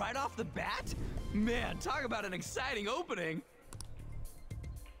bull right off the bat? Man, talk about an exciting opening.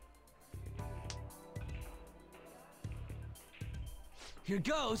 Here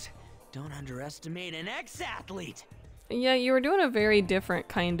goes. Don't underestimate an ex-athlete. Yeah, you were doing a very different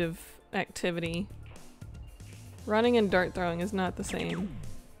kind of activity. Running and dart throwing is not the same.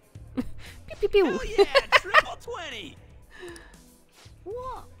 Pew, pew, pew. Hell yeah, triple 20.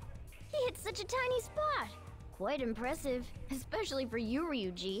 Whoa! He hit such a tiny spot. Quite impressive, especially for you,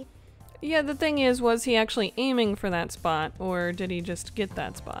 Ryuji. Yeah, the thing is, was he actually aiming for that spot, or did he just get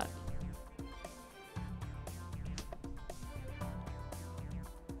that spot?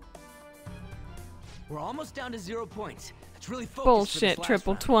 We're almost down to 0 points. It's really focused. Bullshit,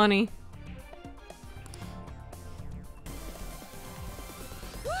 triple 20.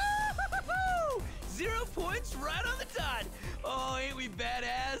 Woo-hoo-hoo-hoo! 0 points right on the dot. Oh, ain't we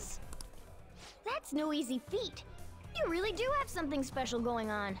badass? That's no easy feat. You really do have something special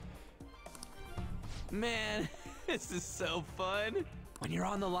going on. Man, this is so fun. When you're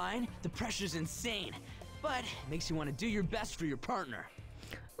on the line, the pressure's insane, but it makes you want to do your best for your partner.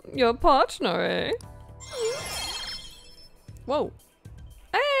 Your partner, eh? Whoa.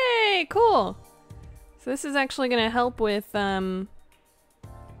 Hey, cool. So this is actually gonna help with baton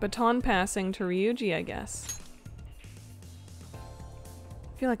passing to Ryuji, I guess.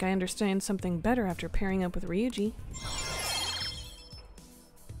 I feel like I understand something better after pairing up with Ryuji.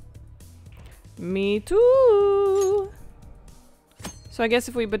 Me too. So I guess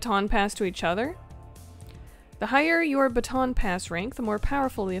if we baton pass to each other, the higher your baton pass rank, the more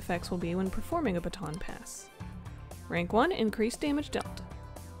powerful the effects will be when performing a baton pass. Rank 1, increased damage dealt.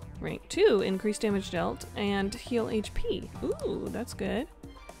 Rank 2, increased damage dealt and heal HP. Ooh, that's good.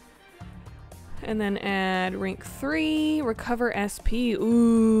 And then add rank 3, recover SP.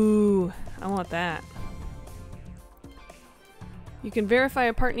 Ooh, I want that. You can verify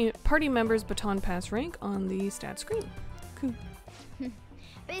a party member's baton pass rank on the stat screen. Cool.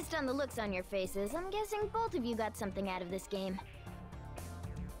 Based on the looks on your faces, I'm guessing both of you got something out of this game.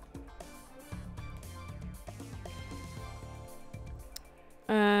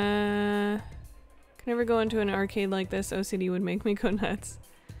 Can never go into an arcade like this. OCD would make me go nuts.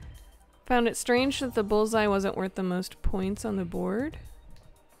 Found it strange that the bullseye wasn't worth the most points on the board.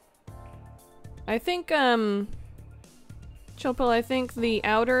 I think, Chilpill, I think the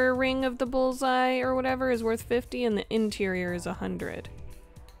outer ring of the bullseye or whatever is worth 50 and the interior is 100.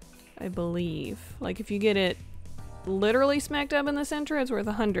 I believe. Like, if you get it literally smack dab in the center, it's worth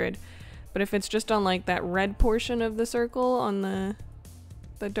 100. But if it's just on, like, that red portion of the circle on the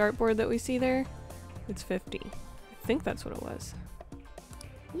dartboard that we see there, it's 50. I think that's what it was.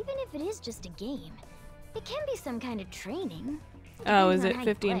 Even if it is just a game, it can be some kind of training. Oh, is Depends it on how you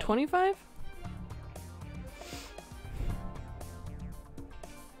 50 and play. 25?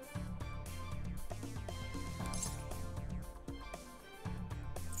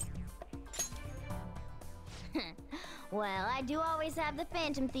 Well, I do always have the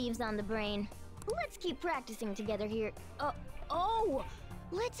Phantom Thieves on the brain. Let's keep practicing together here. Oh!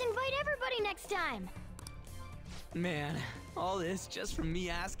 Let's invite everybody next time! Man, all this just from me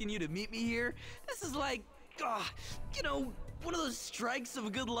asking you to meet me here? This is like, you know, one of those strikes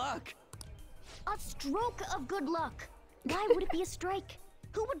of good luck. A stroke of good luck. Why would it be a strike?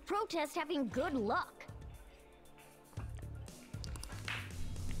 Who would protest having good luck?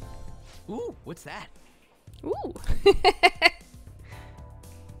 Ooh, what's that? Ooh.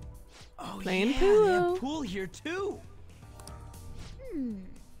 Oh, Playing yeah, pool. they have pool here too.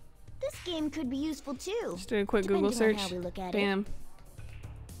 This game could be useful too. Just did a quick depending Google on search. how we look at Damn.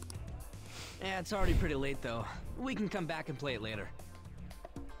 Yeah, it's already pretty late though. We can come back and play it later.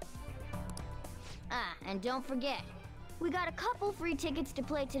 Ah, and don't forget, we got a couple free tickets to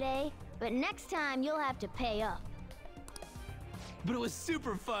play today, but next time you'll have to pay up. But it was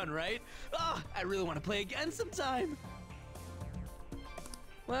super fun, right? I really want to play again sometime.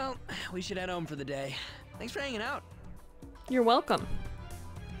 Well, we should head home for the day. Thanks for hanging out. You're welcome.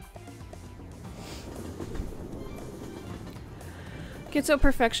 Get so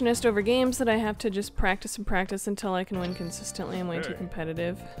perfectionist over games that I have to just practice and practice until I can win consistently. I'm way too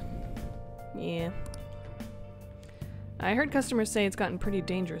competitive. Yeah. I heard customers say it's gotten pretty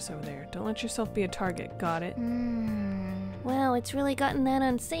dangerous over there. Don't let yourself be a target. Got it? Wow, it's really gotten that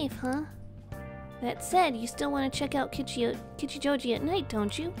unsafe, huh? That said, you still want to check out Kichijoji at night,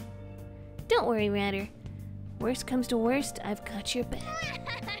 don't you? Don't worry, Ratter. Worst comes to worst, I've got your back.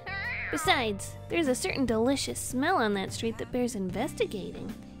 Besides, there's a certain delicious smell on that street that bears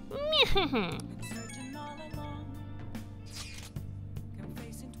investigating.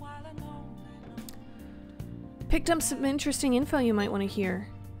 Picked up some interesting info you might want to hear.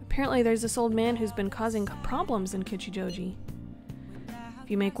 Apparently there's this old man who's been causing problems in Kichijoji.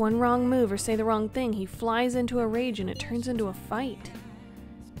 If you make one wrong move or say the wrong thing, he flies into a rage and it turns into a fight.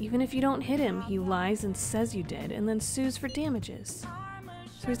 Even if you don't hit him, he lies and says you did, and then sues for damages.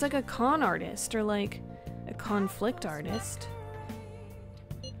 So he's like a con artist, or like a conflict artist.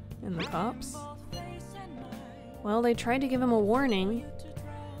 And the cops? Well, they tried to give him a warning,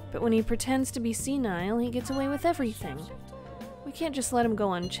 but when he pretends to be senile, he gets away with everything. We can't just let him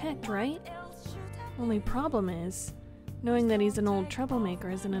go unchecked, right? Only problem is, knowing that he's an old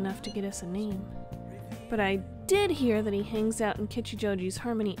troublemaker isn't enough to get us a name. But I did hear that he hangs out in Kichijoji's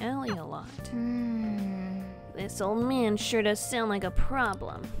Harmony Alley a lot. This old man sure does sound like a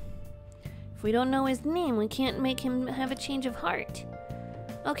problem. If we don't know his name, we can't make him have a change of heart.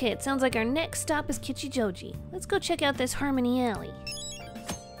 Okay, it sounds like our next stop is Kichijoji. Let's go check out this Harmony Alley.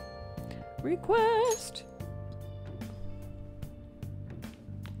 Request!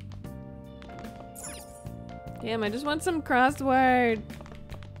 Damn, I just want some crossword.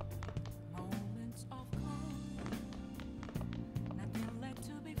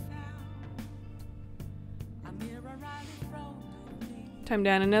 Time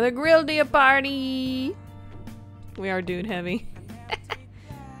down another grill dia party. We are dude heavy. I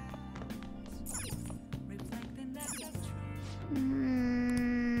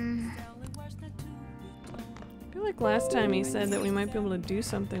feel like last time he said that we might be able to do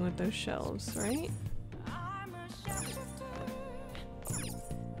something with those shelves, right?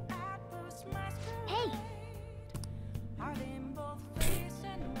 Hey!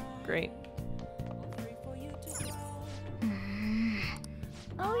 Great.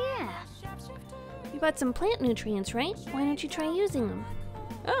 Oh yeah. You bought some plant nutrients, right? Why don't you try using them?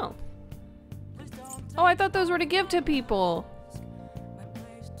 Oh. Oh, I thought those were to give to people.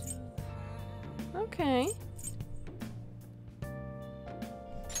 Okay.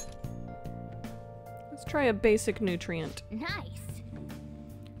 Let's try a basic nutrient. Nice.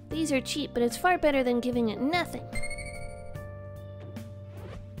 These are cheap, but it's far better than giving it nothing.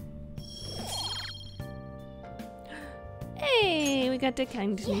 Hey, we got the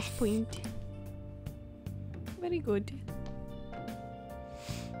kindness point. Very good.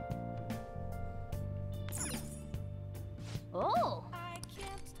 Oh.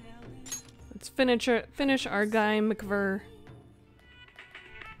 Let's finish our guy McVer.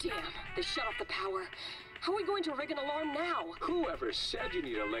 Damn, they shut off the power. How are we going to rig an alarm now? Whoever said you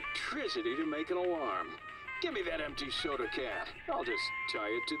need electricity to make an alarm? Give me that empty soda can. I'll just tie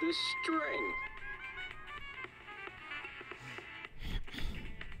it to this string.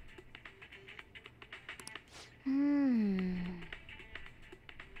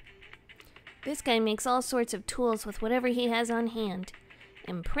 This guy makes all sorts of tools with whatever he has on hand.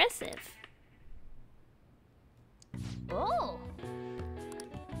 Impressive. Oh.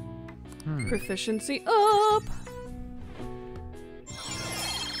 Proficiency up!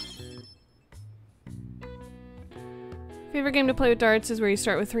 Favorite game to play with darts is where you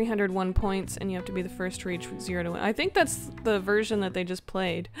start with 301 points and you have to be the first to reach 0 to 1. I think that's the version that they just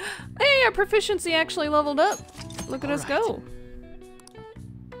played. Hey, our proficiency actually leveled up. Look at us go.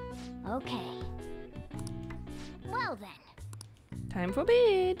 Okay. Well then. Time for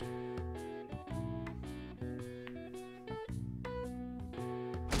bed.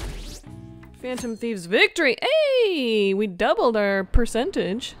 Phantom Thieves victory! Hey! We doubled our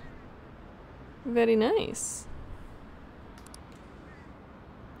percentage. Very nice.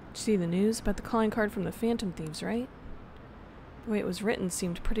 Did you see the news about the calling card from the Phantom Thieves, right? The way it was written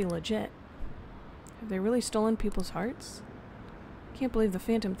seemed pretty legit. Have they really stolen people's hearts? Can't believe the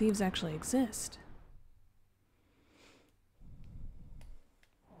Phantom Thieves actually exist.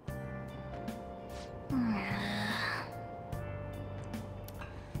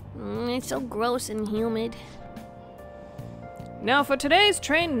 It's so gross and humid. Now for today's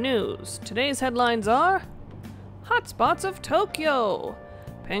train news. Today's headlines are: Hotspots of Tokyo.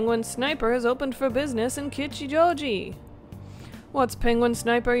 Penguin Sniper has opened for business in Kichijoji. What's Penguin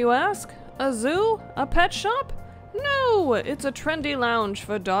Sniper, you ask? A zoo? A pet shop? No, it's a trendy lounge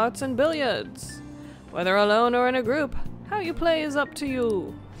for darts and billiards. Whether alone or in a group, how you play is up to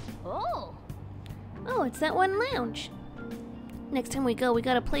you. Oh. Oh, it's that one lounge. Next time we go, we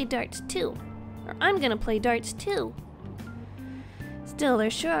gotta play darts too. Or I'm gonna play darts too. Still, there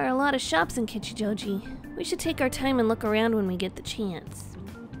sure are a lot of shops in Kichijoji. We should take our time and look around when we get the chance.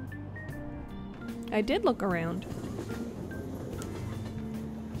 I did look around.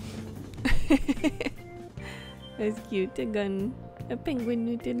 That's cute, a gun. A penguin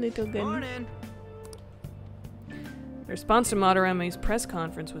with a little gun. Morning. The response to Madarame's press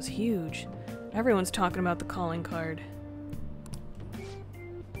conference was huge. Everyone's talking about the calling card.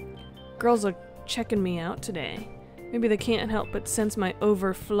 Girls are checking me out today. Maybe they can't help but sense my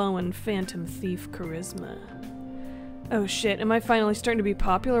overflowing Phantom Thief charisma. Oh shit, am I finally starting to be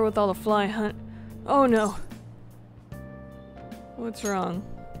popular with all the fly hunt? Oh no. What's wrong?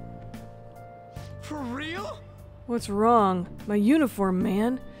 For real? What's wrong? My uniform,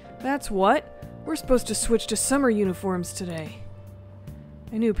 man. That's what. We're supposed to switch to summer uniforms today.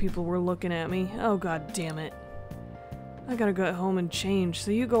 I knew people were looking at me. Oh god damn it. I gotta go home and change,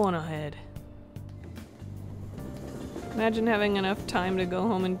 so you go on ahead. Imagine having enough time to go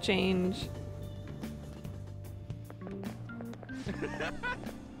home and change. Let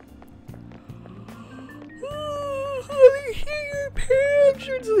me hear your pants.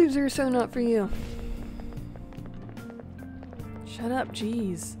 Shirt sleeves are so not for you. Shut up,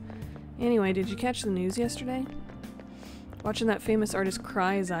 jeez. Anyway, did you catch the news yesterday? Watching that famous artist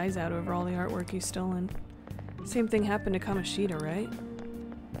cry his eyes out over all the artwork he's stolen. Same thing happened to Kamoshida, right?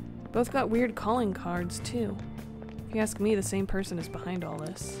 Both got weird calling cards, too. If you ask me, the same person is behind all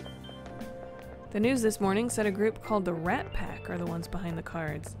this. The news this morning said a group called the Rat Pack are the ones behind the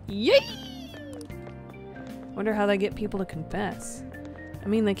cards. Yay! Wonder how they get people to confess. I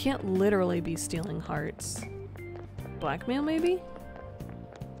mean, they can't literally be stealing hearts. Blackmail, maybe?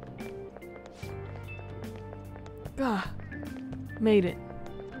 Ah, made it.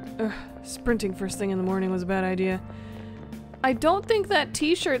 Ugh, sprinting first thing in the morning was a bad idea. I don't think that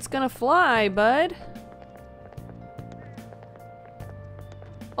t-shirt's gonna fly, bud.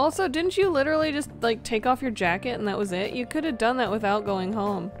 Also, didn't you literally just, like, take off your jacket and that was it? You could have done that without going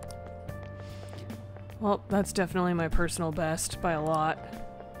home. Well, that's definitely my personal best, by a lot.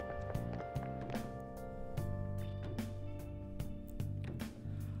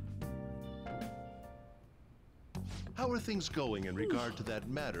 How are things going in regard to that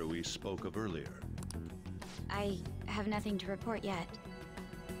matter we spoke of earlier? I have nothing to report yet.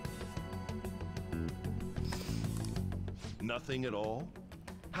 Nothing at all?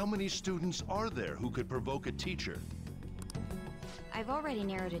 How many students are there who could provoke a teacher? I've already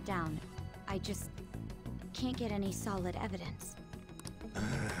narrowed it down. I just can't get any solid evidence.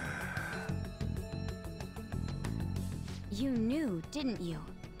 You knew, didn't you?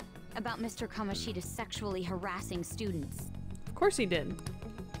 About Mr. Kamoshida sexually harassing students. Of course he did.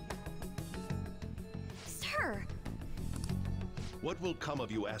 Sir! What will come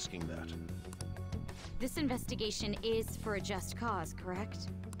of you asking that? This investigation is for a just cause, correct?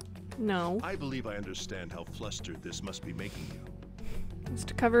 No. I believe I understand how flustered this must be making you. It's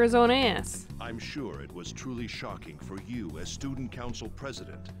to cover his own ass. I'm sure it was truly shocking for you as student council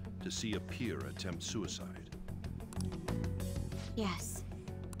president to see a peer attempt suicide. Yes.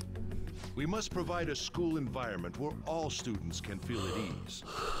 We must provide a school environment where all students can feel at ease.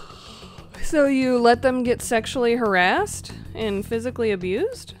 So you let them get sexually harassed and physically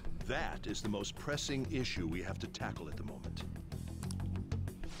abused? That is the most pressing issue we have to tackle at the moment.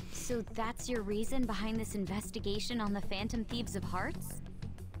 So that's your reason behind this investigation on the Phantom Thieves of Hearts?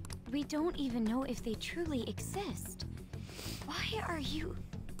 We don't even know if they truly exist. Why are you...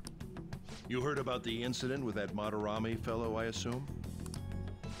 You heard about the incident with that Madarame fellow, I assume?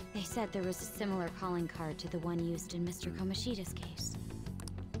 They said there was a similar calling card to the one used in Mr. Kamoshida's case.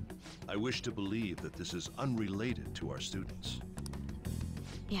 I wish to believe that this is unrelated to our students.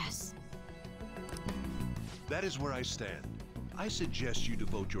 Yes. That is where I stand. I suggest you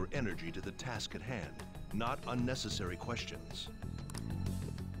devote your energy to the task at hand, not unnecessary questions.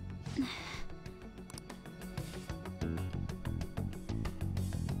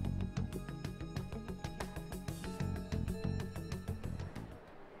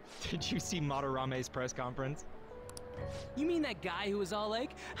 Did you see Madarame's press conference? You mean that guy who was all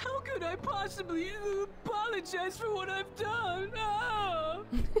like, "How could I possibly apologize for what I've done?" Oh.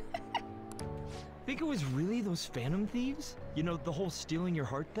 Think it was really those Phantom Thieves? You know, the whole stealing your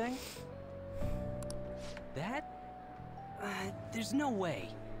heart thing? That? There's no way.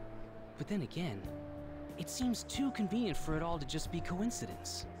 But then again, it seems too convenient for it all to just be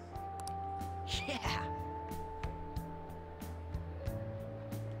coincidence. Yeah.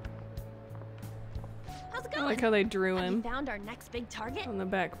 How's it I going? like how they drew Have you him found our next big target? on the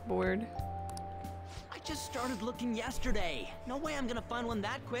backboard. I just started looking yesterday. No way I'm gonna find one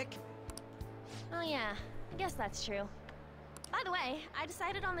that quick. Oh yeah, I guess that's true. By the way, I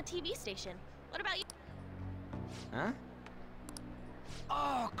decided on the TV station. What about you? Huh?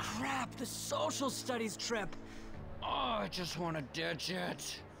 Oh crap, the social studies trip. Oh, I just want to ditch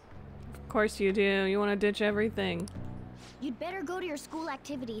it. Of course you do. You want to ditch everything. You'd better go to your school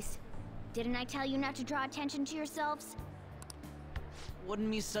activities. Didn't I tell you not to draw attention to yourselves? Wouldn't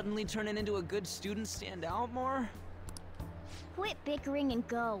me suddenly turning into a good student stand out more? Quit bickering and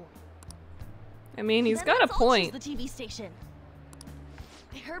go. I mean, he's Then got a let's all point. choose the TV station.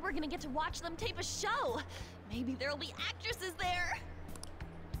 I heard we're gonna get to watch them tape a show. Maybe there'll be actresses there.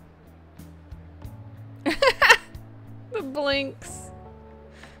 The blinks.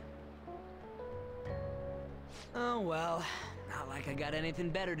 Oh well, not like I got anything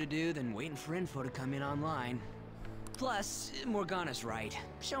better to do than waiting for info to come in online. Plus, Morgana's right.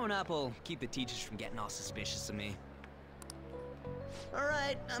 Showing up will keep the teachers from getting all suspicious of me.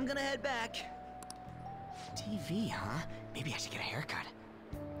 Alright, I'm gonna head back. TV, huh? Maybe I should get a haircut.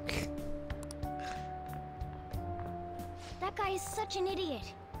 That guy is such an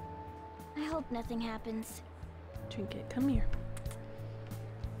idiot. I hope nothing happens. Trinket, come here.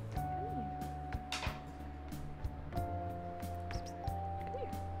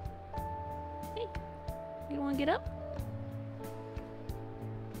 Hey, you don't want to get up?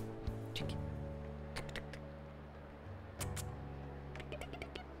 Trinket.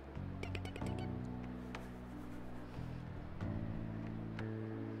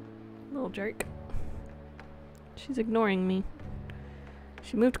 Little jerk. She's ignoring me.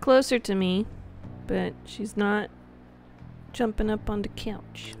 She moved closer to me, but she's not jumping up on the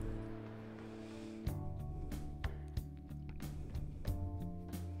couch.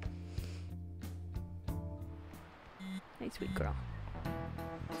 Hey, sweet girl.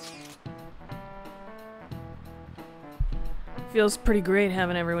 Feels pretty great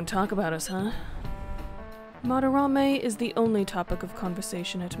having everyone talk about us, huh? Madarame is the only topic of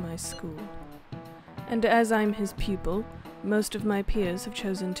conversation at my school. And as I'm his pupil, most of my peers have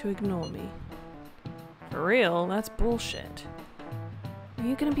chosen to ignore me. For real, that's bullshit. Are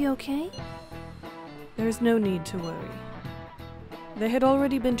you gonna be okay? There is no need to worry. They had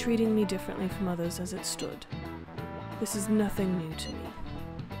already been treating me differently from others as it stood. This is nothing new to me.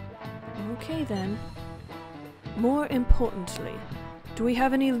 Okay then. More importantly, do we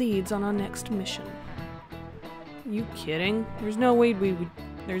have any leads on our next mission? Are you kidding? There's no way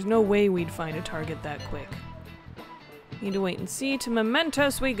we'd find a target that quick. Need to wait and see. To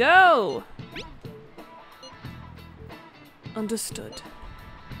Mementos we go! Understood.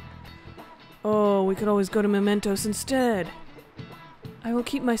 Oh, we could always go to Mementos instead. I will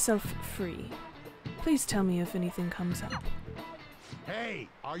keep myself free. Please tell me if anything comes up. Hey,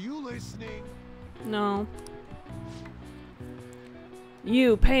 are you listening? No.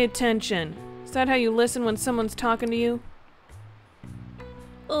 You, pay attention. Is that how you listen when someone's talking to you?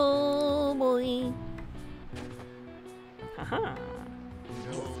 Oh boy. Haha.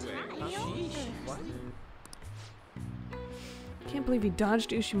 Can't believe he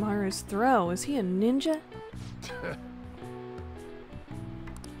dodged Ushimaru's throw. Is he a ninja?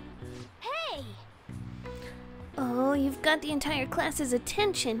 Hey! Oh, you've got the entire class's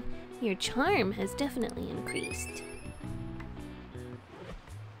attention. Your charm has definitely increased.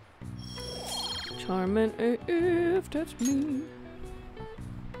 Charming AF, that's me.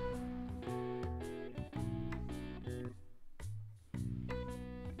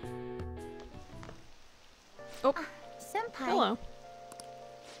 Oh, Senpai. hello.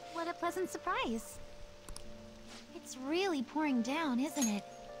 What a pleasant surprise. It's really pouring down, isn't it?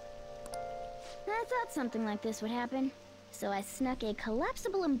 I thought something like this would happen, so I snuck a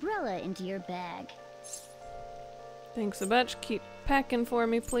collapsible umbrella into your bag. Thanks a bunch. Keep packing for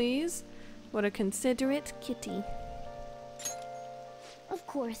me, please. What a considerate kitty. Of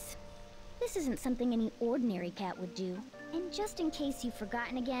course. This isn't something any ordinary cat would do. And just in case you've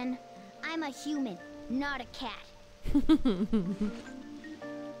forgotten again, I'm a human, not a cat.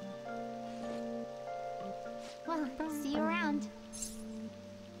 Well, see you around.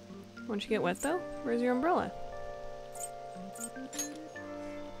 Won't you get wet though? Where's your umbrella?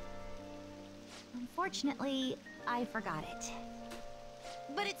 Unfortunately, I forgot it.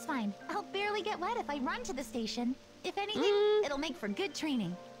 But it's fine. I'll barely get wet if I run to the station. If anything, it'll make for good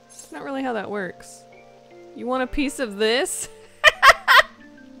training. That's not really how that works. You want a piece of this?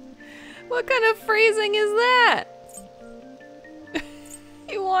 What kind of phrasing is that?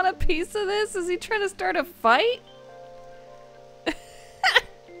 You want a piece of this? Is he trying to start a fight?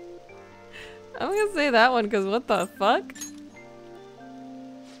 I'm gonna say that one because what the fuck?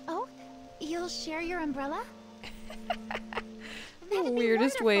 Oh, you'll share your umbrella? The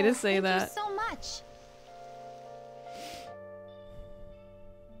weirdest way to say that. Thank you so much.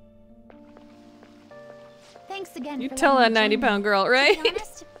 Thanks again. You for tell that letting me 90-pound girl, right? To be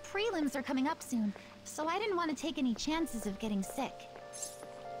honest, prelims are coming up soon, so I didn't want to take any chances of getting sick.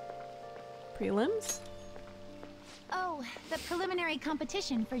 Prelims? Oh, the preliminary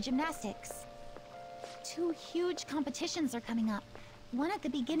competition for gymnastics. 2 huge competitions are coming up. One at the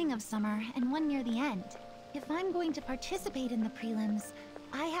beginning of summer and one near the end. If I'm going to participate in the prelims,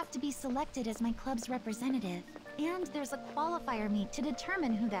 I have to be selected as my club's representative. And there's a qualifier meet to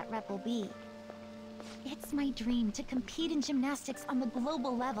determine who that rep will be. It's my dream to compete in gymnastics on the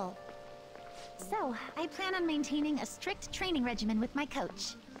global level. So, I plan on maintaining a strict training regimen with my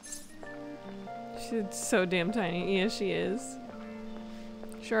coach. She's so damn tiny. Yeah, she is.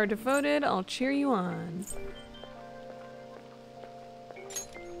 Sure, devoted. I'll cheer you on.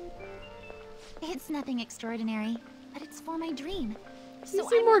 It's nothing extraordinary, but it's for my dream. You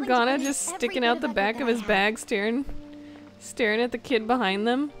see Morgana just sticking out the back of his bag, staring at the kid behind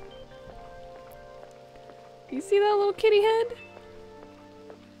them? You see that little kitty head?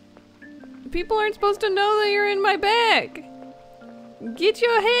 People aren't supposed to know that you're in my bag. Get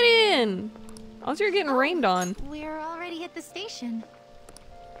your head in. Also, you're getting rained on. We're already at the station.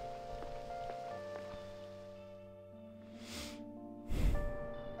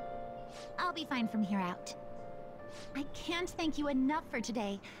 I'll be fine from here out. I can't thank you enough for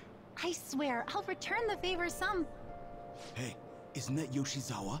today. I swear, I'll return the favor some. Hey, isn't that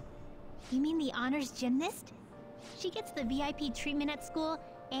Yoshizawa? You mean the honors gymnast? She gets the VIP treatment at school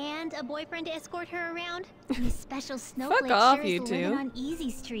and a boyfriend to escort her around? And the special snowflake Fuck off, sure you is two. living on Easy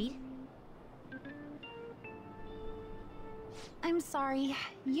Street. I'm sorry.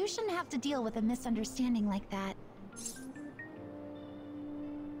 You shouldn't have to deal with a misunderstanding like that.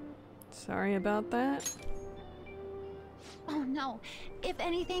 Sorry about that. Oh no. If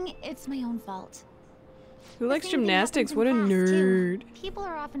anything, it's my own fault. Who likes same thing gymnastics? happens What a in class, too. nerd. People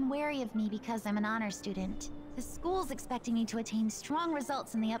are often wary of me because I'm an honor student. The school's expecting me to attain strong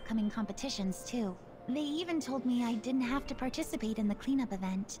results in the upcoming competitions, too. They even told me I didn't have to participate in the cleanup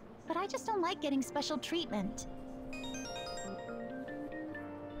event. But I just don't like getting special treatment.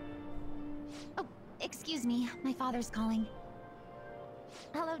 Oh, Excuse me, my father's calling.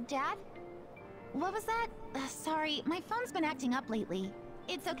 Hello, Dad? What was that? Sorry, my phone's been acting up lately.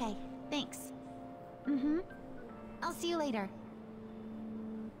 It's okay, thanks. I'll see you later.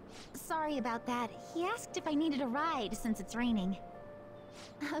 Sorry about that. He asked if I needed a ride since it's raining.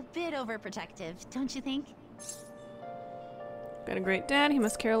 A bit overprotective, don't you think? Got a great dad, he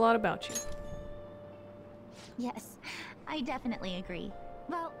must care a lot about you. Yes, I definitely agree.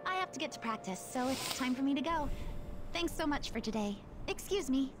 Well, I have to get to practice, so it's time for me to go. Thanks so much for today. Excuse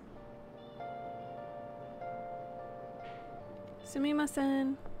me.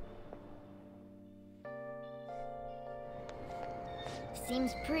 Sumimasen.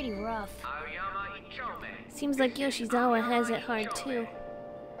 Seems pretty rough. Seems like Yoshizawa has it hard too.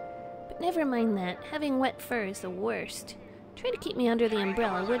 But never mind that. Having wet fur is the worst. Try to keep me under the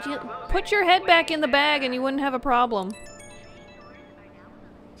umbrella, would you? Put your head back in the bag and you wouldn't have a problem.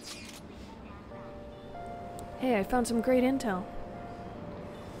 Hey, I found some great intel.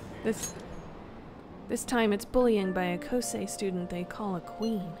 This time it's bullying by a Kosei student they call a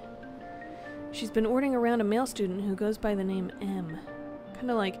queen. She's been ordering around a male student who goes by the name M.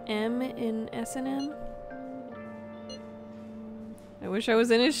 Kinda like M in S&M. I wish I was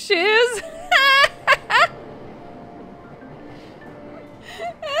in his shoes!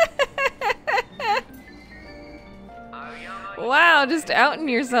 Wow, just outing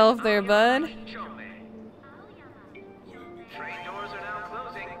yourself there, bud.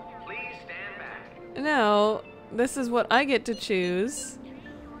 No, this is what I get to choose.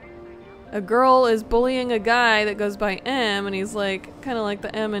 A girl is bullying a guy that goes by M, and he's like, kind of like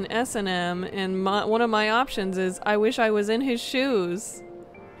the M in S&M, and one of my options is, I wish I was in his shoes.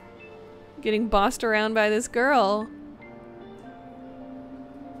 Getting bossed around by this girl.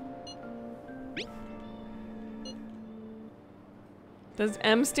 Does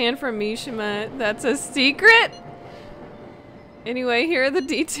M stand for Mishima? That's a secret? Anyway, here are the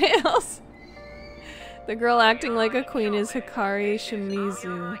details. The girl acting like a queen is Hikari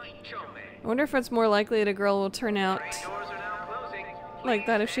Shimizu. I wonder if it's more likely that a girl will turn out like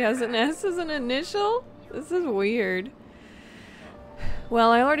that if she has an S as an initial? This is weird. Well,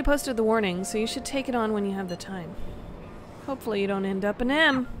 I already posted the warning, so you should take it on when you have the time. Hopefully you don't end up an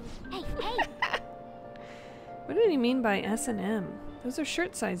M. Hey, hey! What did he mean by S and M? Those are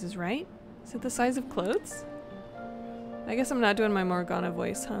shirt sizes, right? Is it the size of clothes? I guess I'm not doing my Morgana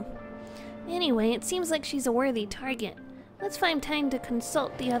voice, huh? Anyway, it seems like she's a worthy target. Let's find time to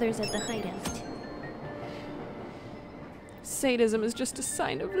consult the others at the hideout. Sadism is just a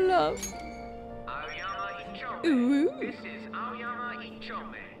sign of love. Ooh. This is Aoyama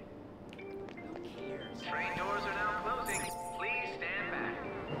Ichome. Train doors are now closing. Please stand back.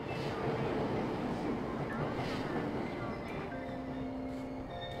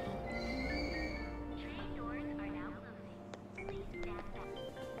 Train doors are now closing. Please stand back.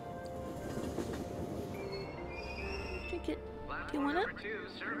 Drink it. Do you want it? Number 2,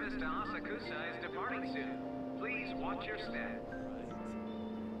 service to Asakusa is departing soon. Please watch your step.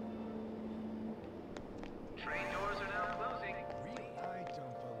 Train doors are now closing. Really? I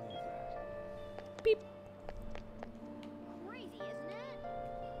don't believe that. Beep. Crazy, isn't it?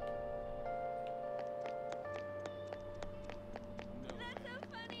 That's so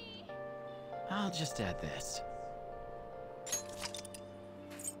funny. I'll just add this.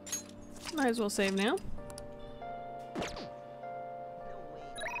 Might as well save now.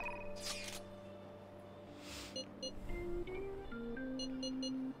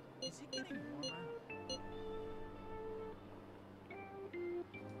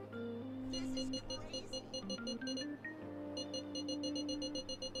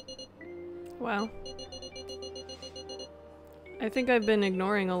 Wow. I think I've been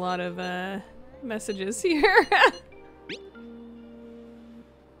ignoring a lot of messages here.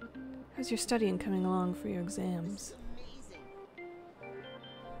 How's your studying coming along for your exams?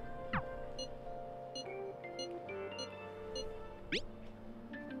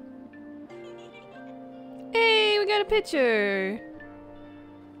 Hey, we got a picture!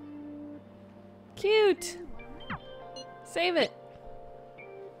 Cute! Save it!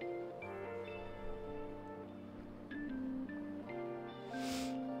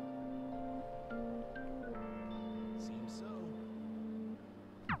 Seems so.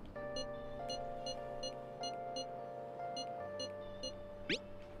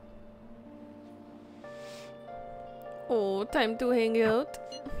 Oh, time to hang out.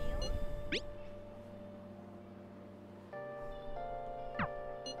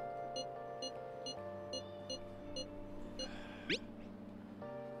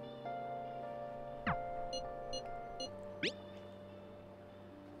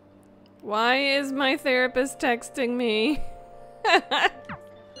 Why is my therapist texting me?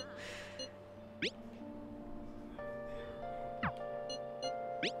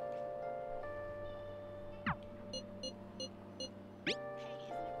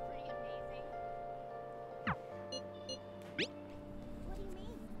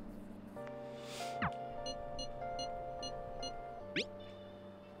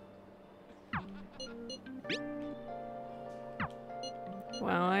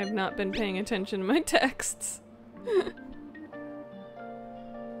 Wow, I have not been paying attention to my texts.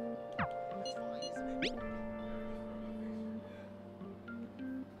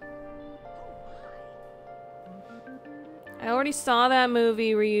 I already saw that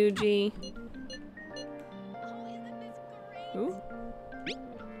movie, Ryuji. Ooh.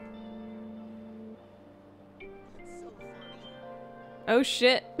 Oh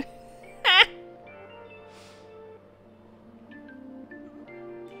shit.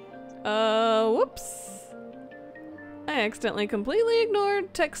 Whoops. I accidentally completely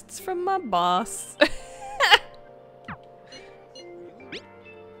ignored texts from my boss.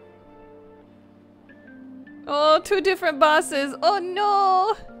 Oh, 2 different bosses. Oh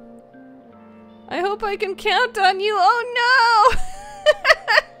no. I hope I can count on you. Oh no.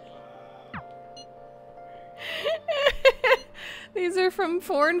 These are from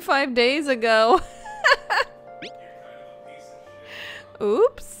 4 and 5 days ago.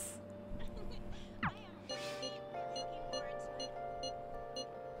 Oops.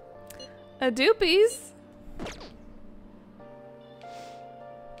 A doopies.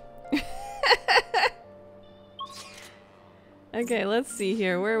 Okay, let's see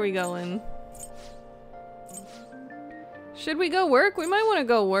here. Where are we going? Should we go work? We might want to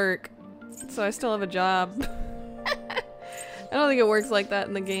go work. So I still have a job. I don't think it works like that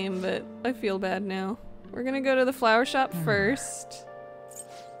in the game, but I feel bad now. We're gonna go to the flower shop first.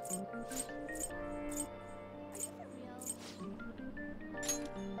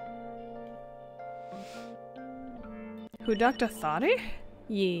 Who, Dr. Thotty?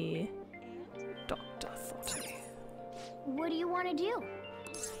 Yeah. Dr. Thotty. What do you want to do?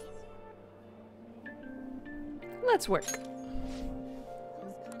 Let's work.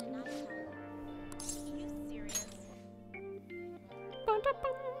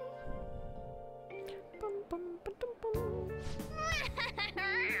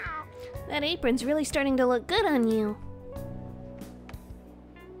 That apron's really starting to look good on you.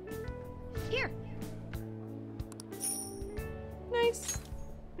 Here. Nice.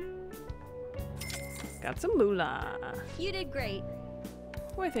 Got some moolah. You did great.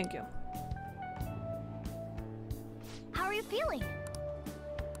 Why, thank you. How are you feeling?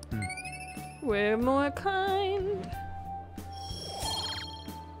 We're more kind.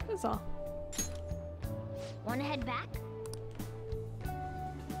 That's all. Want to head back?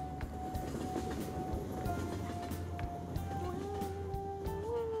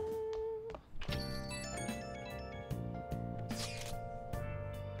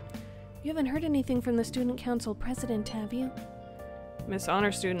 You haven't heard anything from the student council president, have you? Miss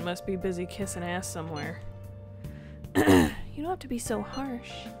Honor Student must be busy kissing ass somewhere. You don't have to be so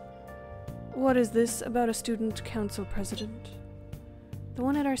harsh. What is this about a student council president? The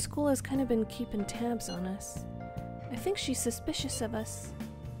one at our school has kind of been keeping tabs on us. I think she's suspicious of us.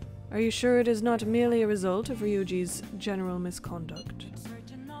 Are you sure it is not merely a result of Ryuji's general misconduct?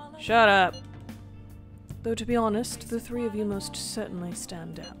 Shut up! Though to be honest, the 3 of you most certainly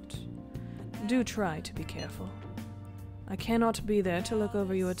stand out. Do try to be careful. I cannot be there to look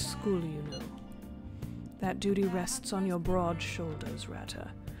over you at school, you know. That duty rests on your broad shoulders,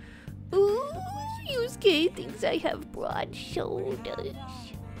 Rata. Ooh, Yusuke thinks I have broad shoulders.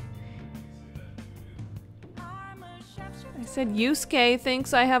 I said Yusuke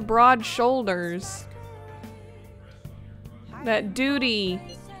thinks I have broad shoulders. That duty.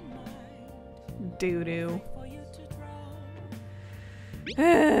 Doo-doo.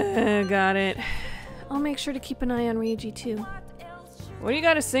 Got it. I'll make sure to keep an eye on Ryuji too. What do you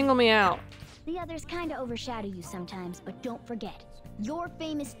gotta single me out? The others kinda overshadow you sometimes, but don't forget, you're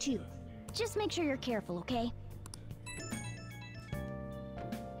famous too. Just make sure you're careful, okay?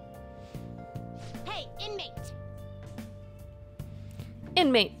 Hey, inmate!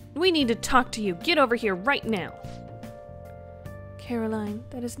 Inmate, we need to talk to you. Get over here right now. Caroline,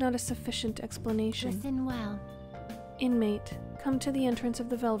 that is not a sufficient explanation. Listen well. Inmate, come to the entrance of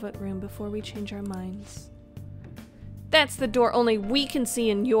the Velvet Room before we change our minds. That's the door only we can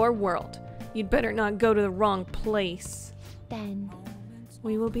see in your world. You'd better not go to the wrong place. Then.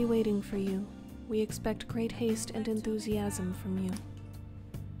 We will be waiting for you. We expect great haste and enthusiasm from you.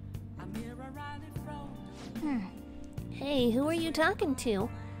 Hey, who are you talking to?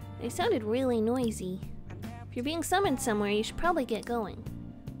 They sounded really noisy. If you're being summoned somewhere, you should probably get going.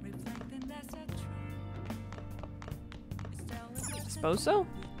 Suppose so.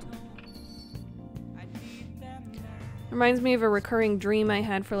 Reminds me of a recurring dream I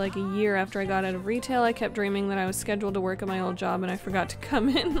had for like a year after I got out of retail. I kept dreaming that I was scheduled to work at my old job and I forgot to come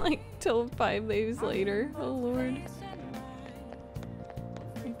in like till 5 days later. Oh lord.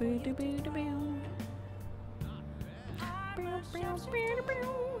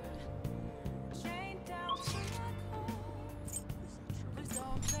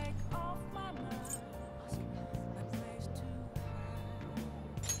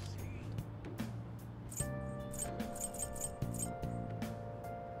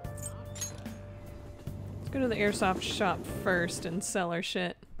 Go to the airsoft shop first and sell our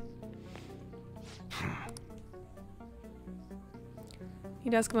shit.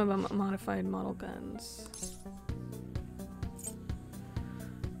 He'd ask him about modified model guns.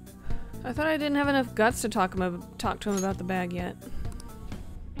 I thought I didn't have enough guts to talk to him about the bag yet.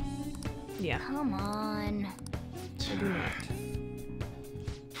 Yeah. Come on. I do not.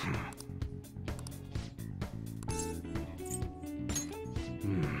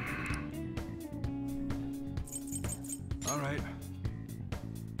 All right.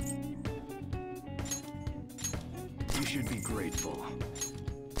 You should be grateful.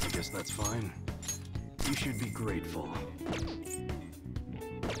 I guess that's fine. You should be grateful.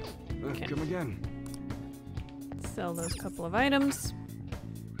 Okay. Come again. Sell those couple of items.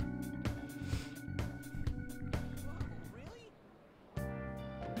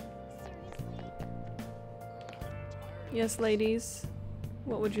 Yes, ladies.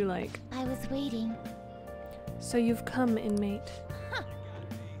 What would you like? I was waiting. So you've come, inmate. Huh.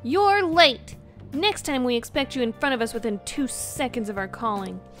 You're late! Next time we expect you in front of us within 2 seconds of our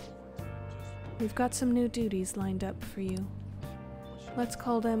calling. We've got some new duties lined up for you. Let's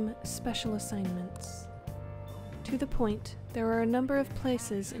call them special assignments. To the point, there are a number of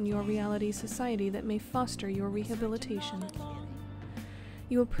places in your reality society that may foster your rehabilitation.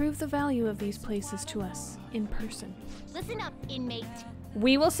 You will prove the value of these places to us in person. Listen up, inmate.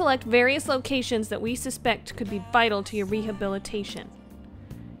 We will select various locations that we suspect could be vital to your rehabilitation.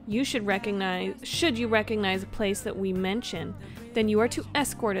 Should you recognize a place that we mention, then you are to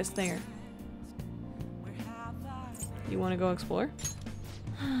escort us there. You want to go explore?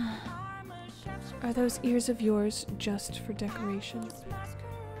 Are those ears of yours just for decoration?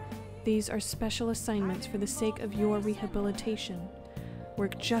 These are special assignments for the sake of your rehabilitation.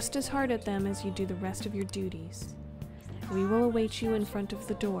 Work just as hard at them as you do the rest of your duties. We will await you in front of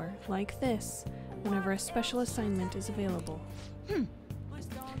the door, like this, whenever a special assignment is available.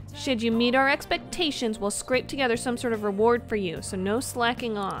 Should you meet our expectations, we'll scrape together some sort of reward for you, so no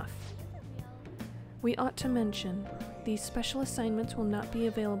slacking off. We ought to mention, these special assignments will not be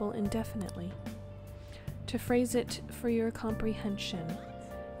available indefinitely. To phrase it for your comprehension,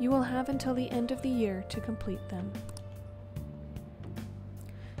 you will have until the end of the year to complete them.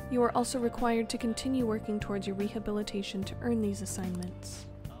 You are also required to continue working towards your rehabilitation to earn these assignments.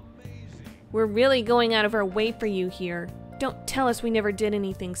 We're really going out of our way for you here. Don't tell us we never did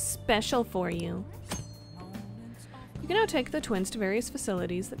anything special for you. You can now take the twins to various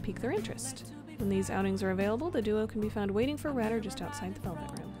facilities that pique their interest. When these outings are available, the duo can be found waiting for Ratter just outside the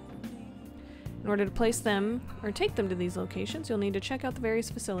Velvet Room. In order to place them, or take them to these locations, you'll need to check out the various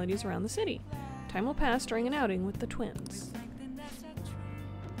facilities around the city. Time will pass during an outing with the twins.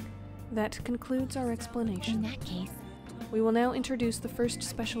 That concludes our explanation. In that case, we will now introduce the first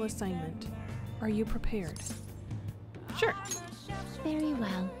special assignment. Are you prepared? Sure. very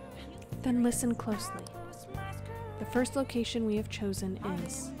well. Then listen closely. The first location we have chosen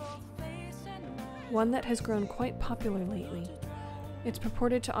is one that has grown quite popular lately. It's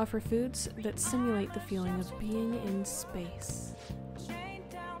purported to offer foods that simulate the feeling of being in space.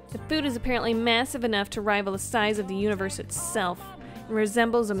 The food is apparently massive enough to rival the size of the universe itself and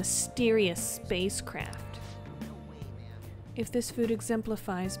resembles a mysterious spacecraft. If this food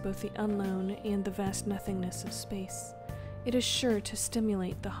exemplifies both the unknown and the vast nothingness of space, it is sure to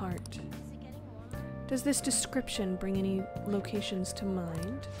stimulate the heart. Does this description bring any locations to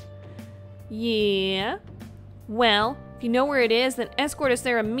mind? Yeah. Well, if you know where it is, then escort us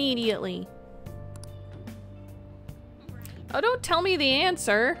there immediately. Oh, don't tell me the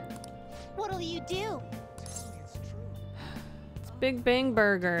answer. What'll you do? It's Big Bang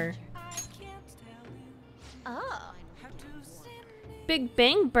Burger. Oh. Big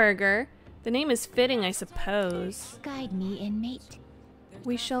Bang Burger? The name is fitting, I suppose. Guide me, inmate.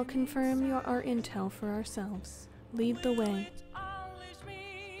 We shall confirm our intel for ourselves. Lead the way.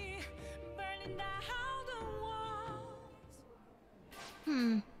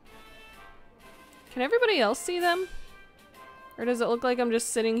 Can everybody else see them? Or does it look like I'm just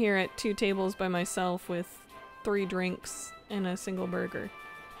sitting here at 2 tables by myself with 3 drinks and a single burger?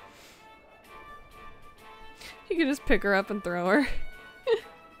 You could just pick her up and throw her.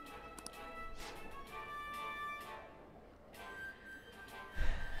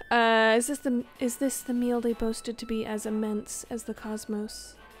 Is this the meal they boasted to be as immense as the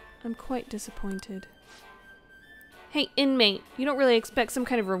cosmos? I'm quite disappointed. Hey, inmate, you don't really expect some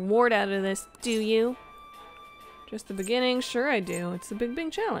kind of reward out of this, do you? Just the beginning? Sure I do. It's the Big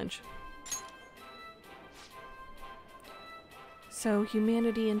Bang Challenge. So,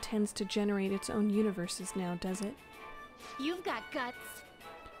 humanity intends to generate its own universes now, does it? You've got guts.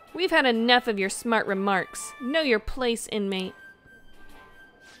 We've had enough of your smart remarks. Know your place, inmate.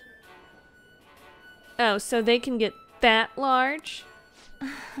 Oh, so they can get that large?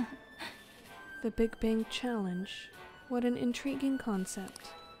 The Big Bang Challenge. What an intriguing concept.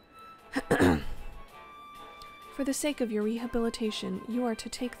 For the sake of your rehabilitation, you are to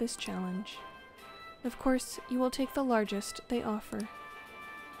take this challenge. Of course, you will take the largest they offer.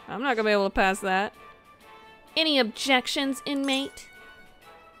 I'm not gonna be able to pass that. Any objections, inmate?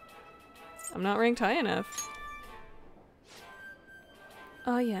 I'm not ranked high enough.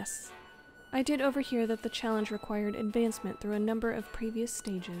 Ah, yes. I did overhear that the challenge required advancement through a number of previous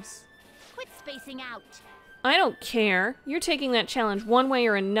stages. Quit spacing out. I don't care. You're taking that challenge one way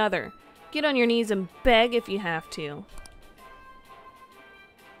or another. Get on your knees and beg if you have to.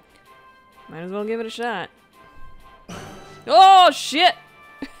 Might as well give it a shot. Oh, shit!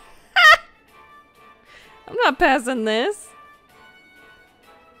 I'm not passing this.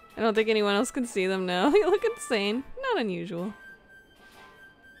 I don't think anyone else can see them now. They look insane. Not unusual.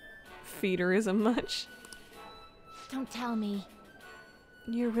 Feederism much. Don't tell me.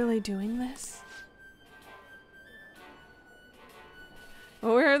 You're really doing this?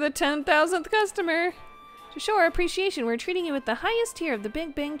 Well, we're the 10,000th customer. To show our appreciation, we're treating you with the highest tier of the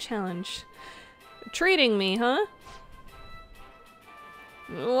Big Bang Challenge. Treating me, huh?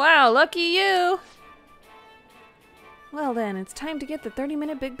 Wow, lucky you! Well then, it's time to get the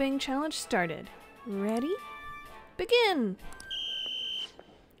 30-minute Big Bang Challenge started. Ready? Begin!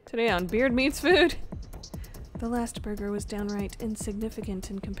 Today on Beard Meets Food. The last burger was downright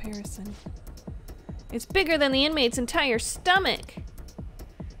insignificant in comparison. It's bigger than the inmate's entire stomach!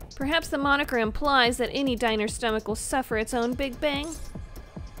 Perhaps the moniker implies that any diner's stomach will suffer its own Big Bang?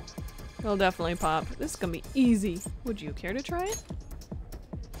 It'll definitely pop. This is gonna be easy. Would you care to try it?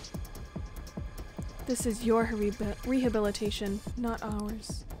 This is your rehabilitation, not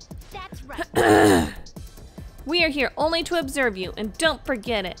ours. That's right. We are here only to observe you, and don't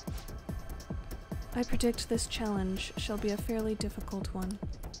forget it. I predict this challenge shall be a fairly difficult one.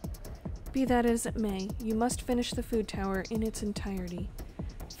 Be that as it may, you must finish the food tower in its entirety.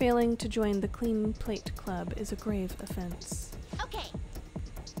 Failing to join the Clean Plate Club is a grave offense. Okay.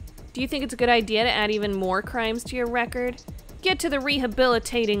 Do you think it's a good idea to add even more crimes to your record? Get to the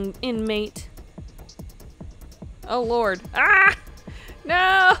rehabilitating, inmate. Oh lord. Ah!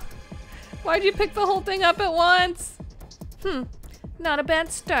 No! Why'd you pick the whole thing up at once? Not a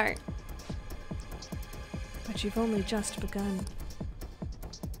bad start. But you've only just begun.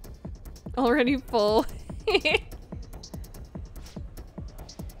 Already full.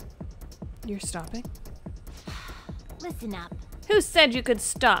 You're stopping? Listen up. Who said you could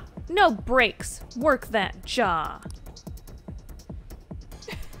stop? No brakes. Work that jaw.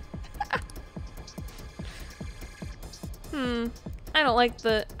 I don't like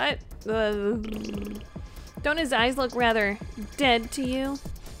the... Don't his eyes look rather dead to you?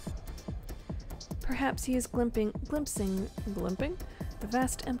 Perhaps he is glimpsing the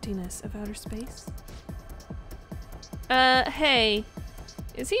vast emptiness of outer space? Hey.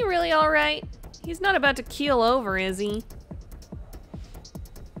 Is he really alright? He's not about to keel over, is he?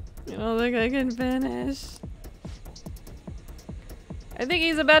 I don't think I can finish. I think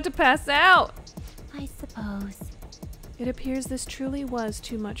he's about to pass out. I suppose. It appears this truly was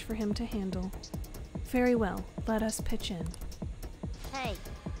too much for him to handle. Very well, let us pitch in. Hey.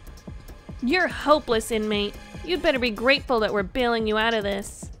 You're hopeless, inmate. You'd better be grateful that we're bailing you out of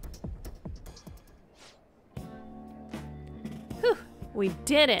this. Whew, we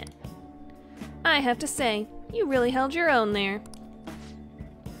did it. I have to say, you really held your own there.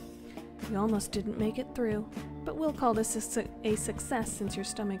 You almost didn't make it through, but we'll call this a success since your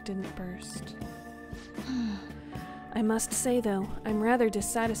stomach didn't burst. I must say, though, I'm rather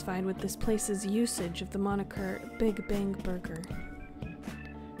dissatisfied with this place's usage of the moniker Big Bang Burger.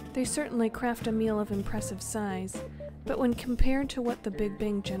 They certainly craft a meal of impressive size, but when compared to what the Big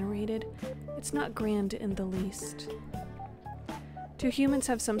Bang generated, it's not grand in the least. Do humans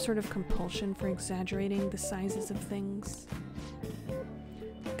have some sort of compulsion for exaggerating the sizes of things?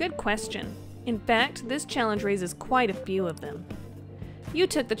 Good question. In fact, this challenge raises quite a few of them. You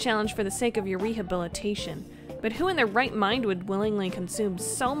took the challenge for the sake of your rehabilitation, but who in their right mind would willingly consume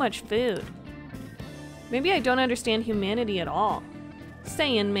so much food? Maybe I don't understand humanity at all.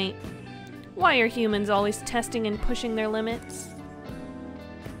 Say, inmate, why are humans always testing and pushing their limits?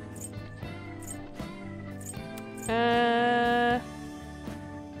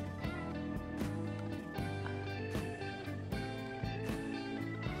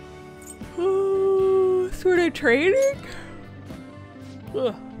 Sort of training?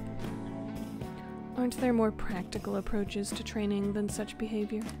 Ugh. Aren't there more practical approaches to training than such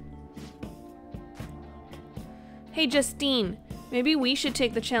behavior? Hey, Justine, maybe we should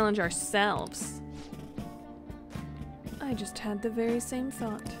take the challenge ourselves. I just had the very same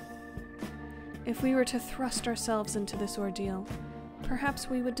thought. If we were to thrust ourselves into this ordeal, perhaps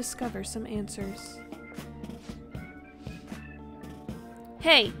we would discover some answers.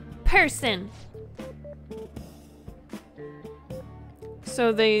 Hey, person!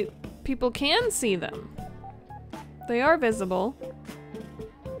 So people can see them. They are visible.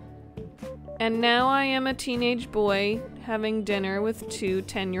 And now I am a teenage boy having dinner with two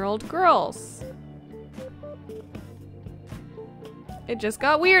 10-year-old girls. It just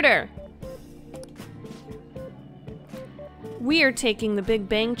got weirder. We're taking the Big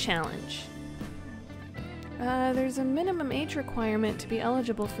Bang Challenge. There's a minimum age requirement to be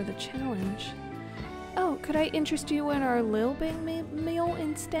eligible for the challenge. Oh, could I interest you in our Lil Bang meal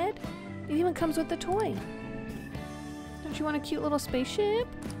instead? It even comes with the toy. Don't you want a cute little spaceship?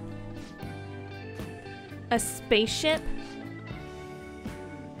 A spaceship?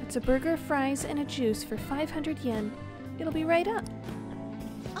 It's a burger, fries, and a juice for 500 yen. It'll be right up.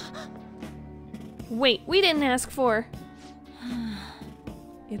 Wait, we didn't ask for...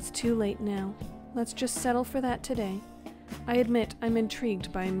 It's too late now. Let's just settle for that today. I admit I'm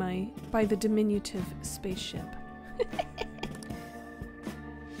intrigued by the diminutive spaceship.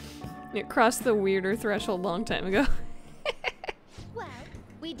 It crossed the weirder threshold long time ago. Well,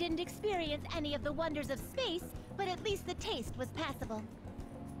 we didn't experience any of the wonders of space, but at least the taste was passable.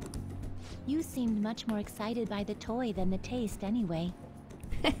 You seemed much more excited by the toy than the taste anyway.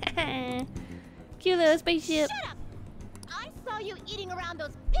 Cute little spaceship. Shut up! I saw you eating around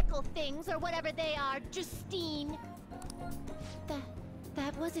those pickle things or whatever they are, Justine.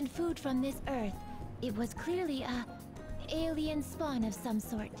 That wasn't food from this Earth. It was clearly a alien spawn of some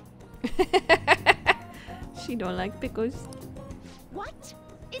sort. She don't like pickles. What?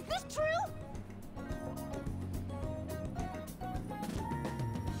 Is this true?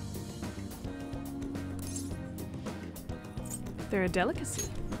 They're a delicacy.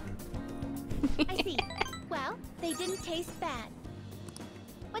 I see. Well, they didn't taste bad.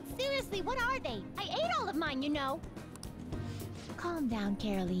 But seriously, what are they? I ate all of mine, you know. Calm down,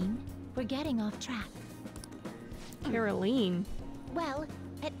 Caroline. We're getting off track. Caroline? Well,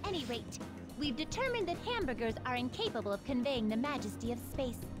 at any rate, we've determined that hamburgers are incapable of conveying the majesty of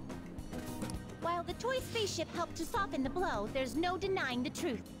space. While the toy spaceship helped to soften the blow, there's no denying the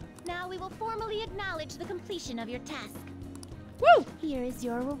truth. Now we will formally acknowledge the completion of your task. Woo! Here is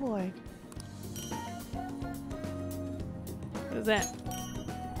your reward. What is that?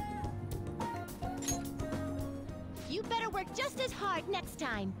 You better work just as hard next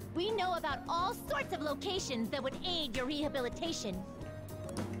time. We know about all sorts of locations that would aid your rehabilitation.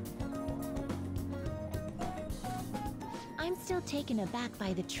 I'm still taken aback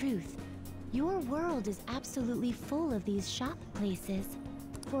by the truth. Your world is absolutely full of these shop places.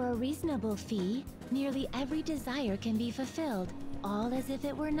 For a reasonable fee, nearly every desire can be fulfilled, all as if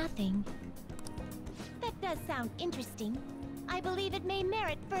it were nothing. That does sound interesting. I believe it may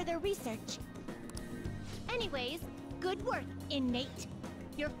merit further research. Anyways, good work, inmate.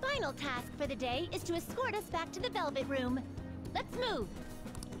 Your final task for the day is to escort us back to the Velvet Room. Let's move.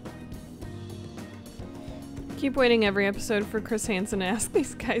 Keep waiting every episode for Chris Hansen to ask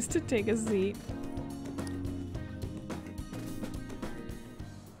these guys to take a seat.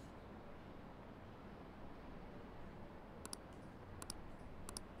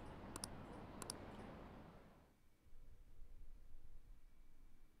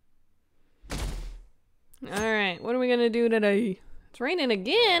 Alright, what are we gonna do today? It's raining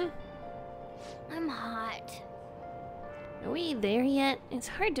again. I'm hot. Are we there yet? It's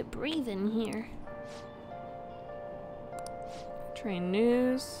hard to breathe in here. Train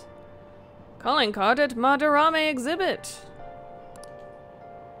news. Calling card at Madarame exhibit.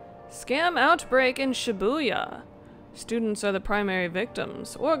 Scam outbreak in Shibuya. Students are the primary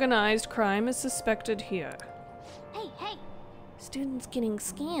victims. Organized crime is suspected here. Hey, hey! Students getting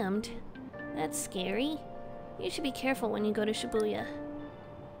scammed? That's scary. You should be careful when you go to Shibuya.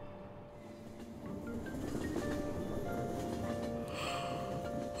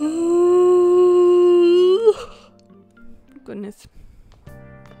 Goodness.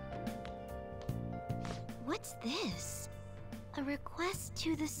 What's this? A request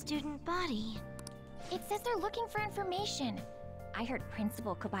to the student body. It says they're looking for information. I heard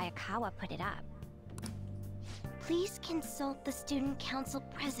Principal Kobayakawa put it up. Please consult the student council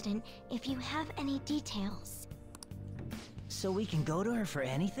president if you have any details. So we can go to her for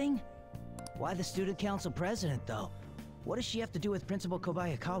anything? Why the student council president, though? What does she have to do with Principal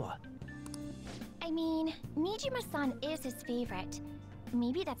Kobayakawa? I mean, Nijima-san is his favorite.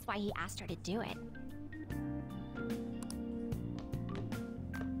 Maybe that's why he asked her to do it.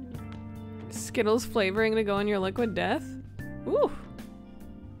 Skittles flavoring to go in your liquid death? Ooh.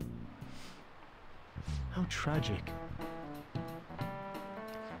 How tragic.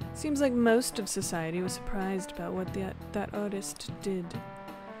 Seems like most of society was surprised about what that artist did.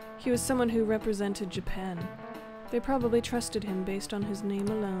 He was someone who represented Japan. They probably trusted him based on his name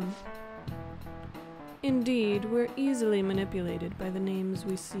alone. Indeed, we're easily manipulated by the names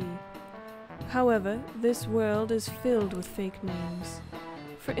we see. However, this world is filled with fake names.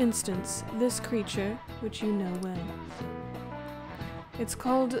 For instance, this creature, which you know well. It's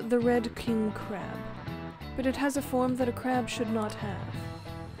called the Red King Crab, but it has a form that a crab should not have.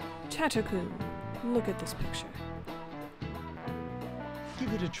 Tatter-kun, look at this picture.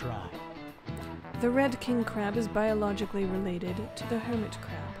 Give it a try. The Red King Crab is biologically related to the hermit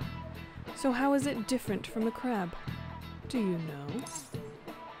crab. So how is it different from a crab? Do you know?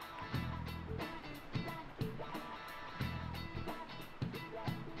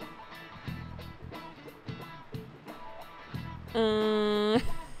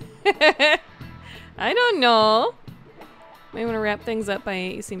 I don't know. Might want to wrap things up by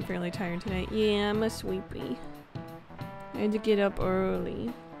 8. You seem fairly tired today. Yeah, I'm a sleepy. I had to get up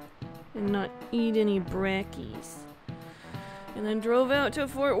early and not eat any brackies. And then drove out to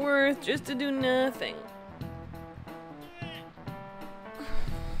Fort Worth just to do nothing.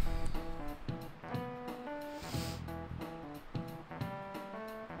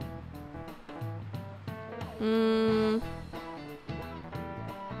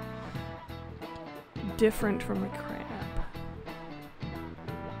 Different from a crab.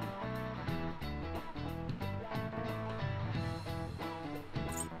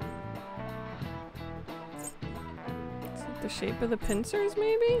 Is it the shape of the pincers,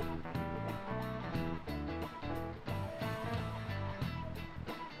 maybe?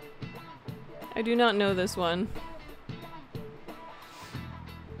 I do not know this one.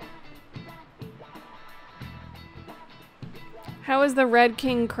 How is the Red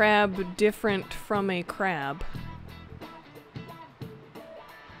King Crab different from a crab?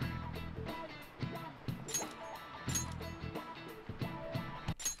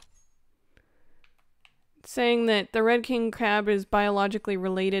 It's saying that the Red King Crab is biologically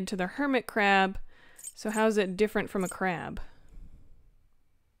related to the hermit crab, so how is it different from a crab?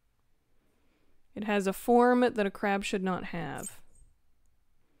 It has a form that a crab should not have.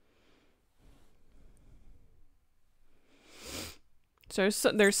 So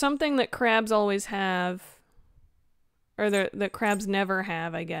there's something that crabs always have, or that crabs never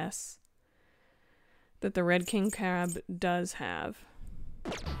have, I guess, that the Red King Crab does have.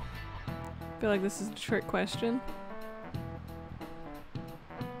 I feel like this is a trick question.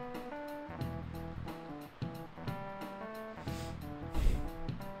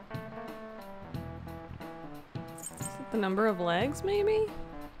 Is it the number of legs, maybe?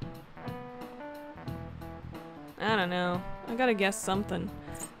 I don't know. I gotta guess something.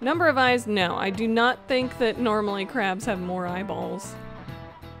 Number of eyes, no. I do not think that normally crabs have more eyeballs.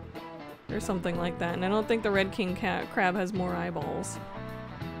 Or something like that. And I don't think the Red King Crab has more eyeballs.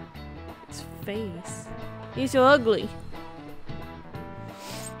 Its face. He's so ugly.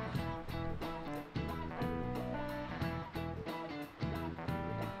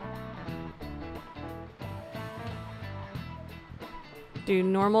 Do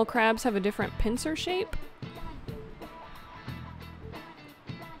normal crabs have a different pincer shape?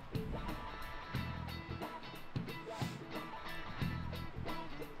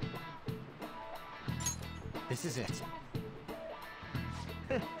 This is it.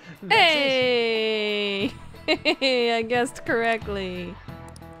 Hey! I guessed correctly.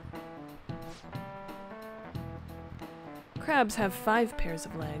 Crabs have 5 pairs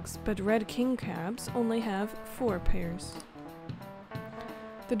of legs, but Red King crabs only have 4 pairs.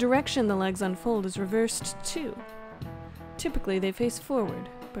 The direction the legs unfold is reversed too. Typically they face forward,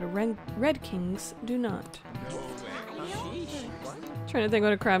 but Red Kings do not. Trying to think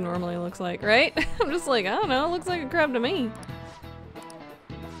what a crab normally looks like, right? I'm just like, I don't know, it looks like a crab to me.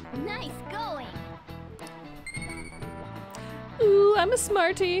 Nice going. Ooh, I'm a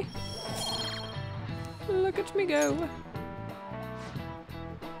smarty. Look at me go.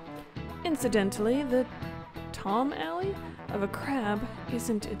 Incidentally, the Tom Alley of a crab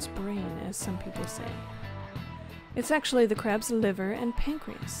isn't its brain, as some people say. It's actually the crab's liver and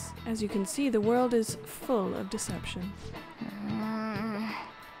pancreas. As you can see, the world is full of deception.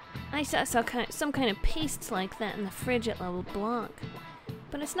 I saw some kind of paste like that in the fridge at La Blanc,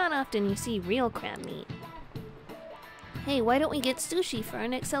 but it's not often you see real crab meat. Hey, why don't we get sushi for our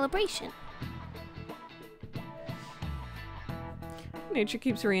next celebration? Nature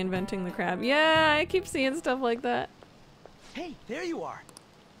keeps reinventing the crab. Yeah, I keep seeing stuff like that. Hey, there you are.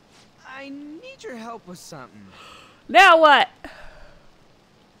 I need your help with something. Now what?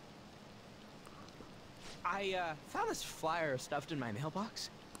 I found this flyer stuffed in my mailbox.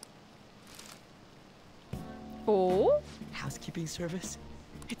 Oh? Housekeeping service.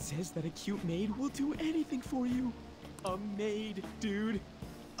 It says that a cute maid will do anything for you. A maid, dude.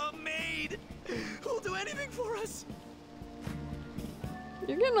 A maid! Who'll do anything for us?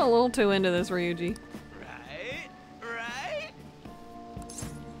 You're getting a little too into this, Ryuji. Right? Right?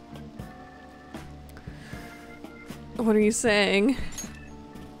 What are you saying?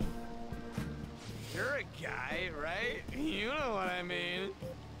 You're a guy, right? You know what I mean.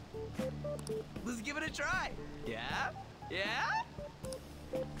 Let's give it a try. Yeah? Yeah?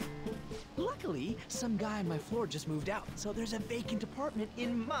 Luckily, some guy on my floor just moved out, so there's a vacant apartment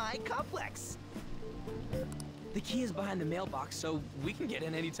in my complex. The key is behind the mailbox, so we can get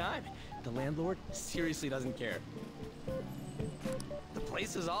in anytime. The landlord seriously doesn't care. The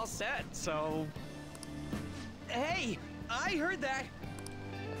place is all set, so... Hey! I heard that!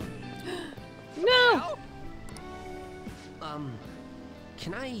 No!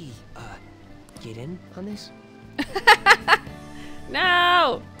 Can I, get in on this?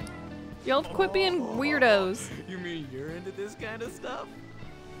 No! Y'all quit being weirdos. You mean you're into this kind of stuff?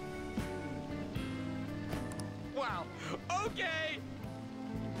 Wow. Okay.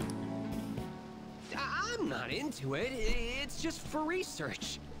 I'm not into it. It's just for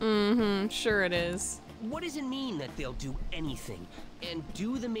research. Mm-hmm. Sure it is. What does it mean that they'll do anything? And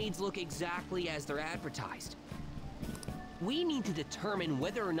do the maids look exactly as they're advertised? We need to determine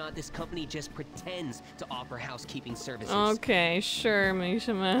whether or not this company just pretends to offer housekeeping services. Okay, sure,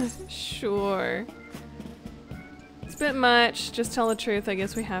 Mishima. Sure. It's a bit much. Just tell the truth. I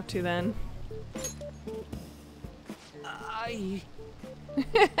guess we have to then. I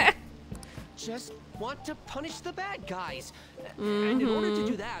just want to punish the bad guys. And in order to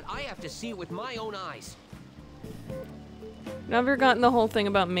do that, I have to see it with my own eyes. Never gotten the whole thing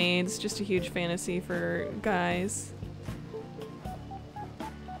about maids. Just a huge fantasy for guys.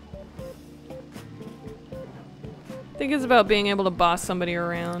 I think it's about being able to boss somebody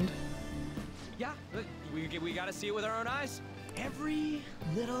around. Yeah, we gotta see it with our own eyes. Every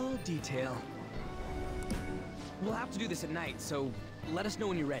little detail. We'll have to do this at night, so let us know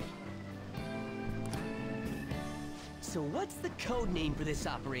when you're ready. So what's the code name for this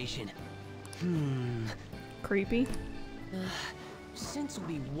operation? Creepy. Since we'll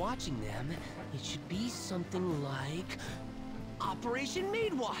be watching them, it should be something like Operation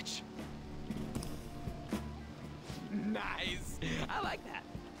Maid Watch. Nice. I like that.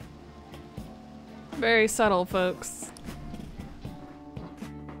 Very subtle, folks.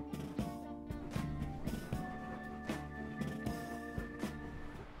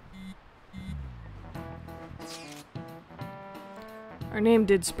 Our name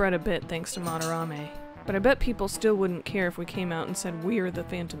did spread a bit thanks to Madarame, but I bet people still wouldn't care if we came out and said we're the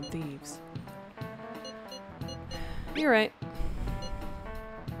Phantom Thieves. You're right.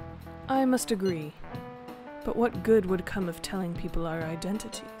 I must agree. But what good would come of telling people our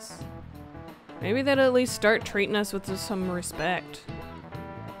identities? Maybe they'd at least start treating us with some respect.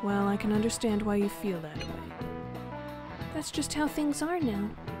 Well, I can understand why you feel that way. That's just how things are now.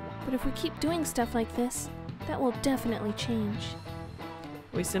 But if we keep doing stuff like this, that will definitely change.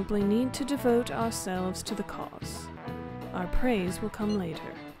 We simply need to devote ourselves to the cause. Our praise will come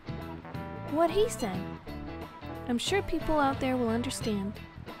later. What he said. I'm sure people out there will understand.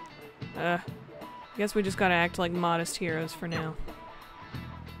 Guess we just gotta act like modest heroes for now.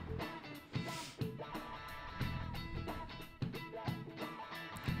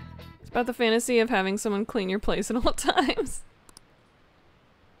 It's about the fantasy of having someone clean your place at all times.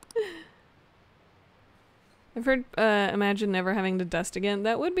 I've heard, imagine never having to dust again.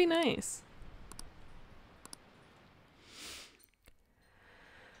 That would be nice.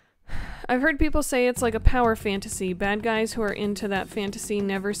 I've heard people say it's like a power fantasy. Bad guys who are into that fantasy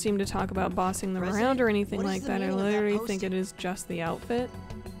never seem to talk about bossing them around or anything like that. I literally think it is just the outfit.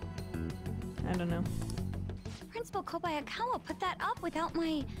 I don't know. Principal Kobayakawa put that up without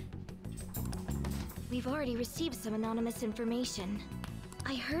my... We've already received some anonymous information.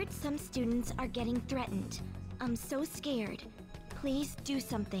 I heard some students are getting threatened. I'm so scared. Please do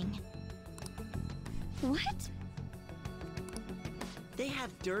something. What? They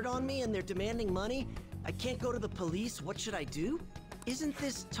have dirt on me and they're demanding money? I can't go to the police, what should I do? Isn't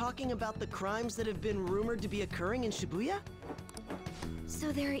this talking about the crimes that have been rumored to be occurring in Shibuya?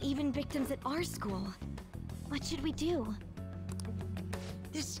 So there are even victims at our school. What should we do?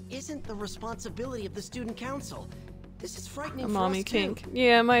 This isn't the responsibility of the student council. This is frightening A for mommy us kink. too.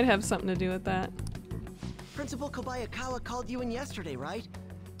 Yeah, it might have something to do with that. Principal Kobayakawa called you in yesterday, right?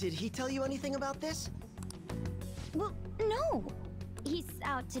 Did he tell you anything about this? Well, no. He's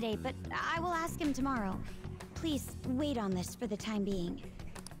out today, but I will ask him tomorrow. Please wait on this for the time being.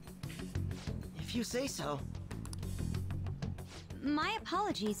 If you say so. My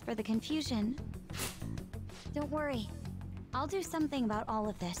apologies for the confusion. Don't worry. I'll do something about all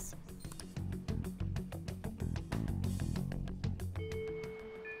of this.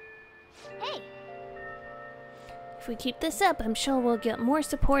 Hey! If we keep this up, I'm sure we'll get more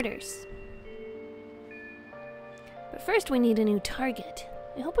supporters. But first we need a new target.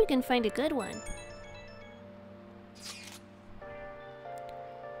 I hope we can find a good one.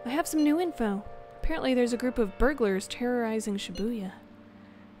 I have some new info. Apparently there's a group of burglars terrorizing Shibuya.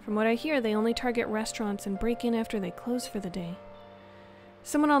 From what I hear, they only target restaurants and break in after they close for the day.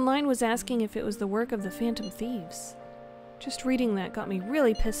 Someone online was asking if it was the work of the Phantom Thieves. Just reading that got me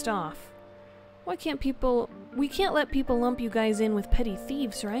really pissed off. Why can't we can't let people lump you guys in with petty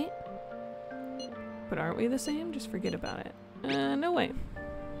thieves, right? But aren't we the same? Just forget about it. No way.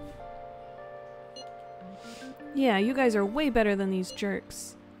 Yeah, you guys are way better than these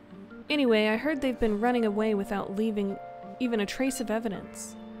jerks. Anyway, I heard they've been running away without leaving even a trace of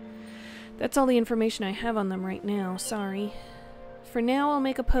evidence. That's all the information I have on them right now, sorry. For now, I'll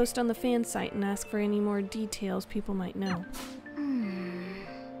make a post on the fan site and ask for any more details people might know.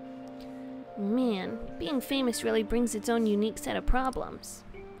 Man, being famous really brings its own unique set of problems.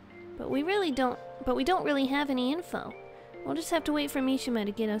 But we don't really have any info. We'll just have to wait for Mishima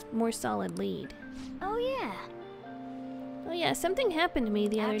to get a more solid lead. Oh yeah. Oh yeah, something happened to me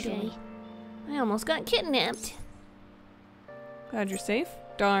the other day. I almost got kidnapped. Glad you're safe?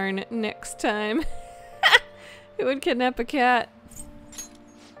 Darn, next time. Who would kidnap a cat?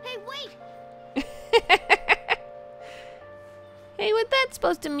 Hey, wait! Hey, what's that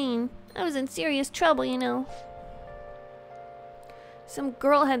supposed to mean? I was in serious trouble, you know. Some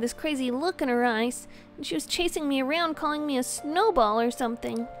girl had this crazy look in her eyes, and she was chasing me around calling me a snowball or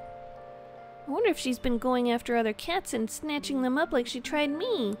something. I wonder if she's been going after other cats and snatching them up like she tried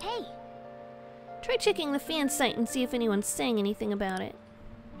me. Hey! Try checking the fan site and see if anyone's saying anything about it.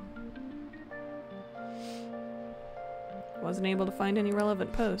 Wasn't able to find any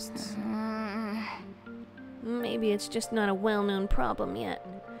relevant posts. Maybe it's just not a well-known problem yet.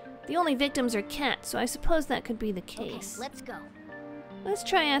 The only victims are cats, so I suppose that could be the case. Okay, let's go. Let's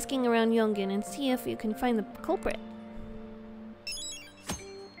try asking around Yongen and see if you can find the culprit.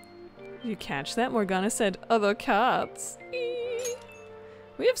 Did you catch that? Morgana said, other cats. Eee.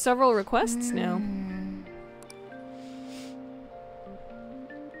 We have several requests now.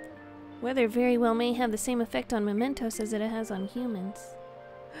 Weather very well may have the same effect on mementos as it has on humans.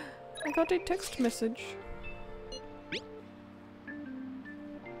 I got a text message.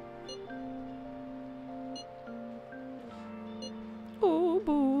 Oh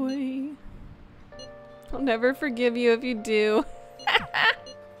boy. I'll never forgive you if you do.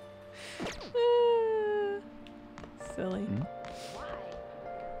 Silly.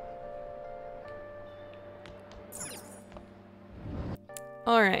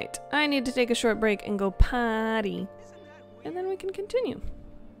 Alright, I need to take a short break and go potty. And then we can continue.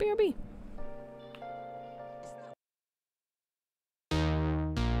 BRB.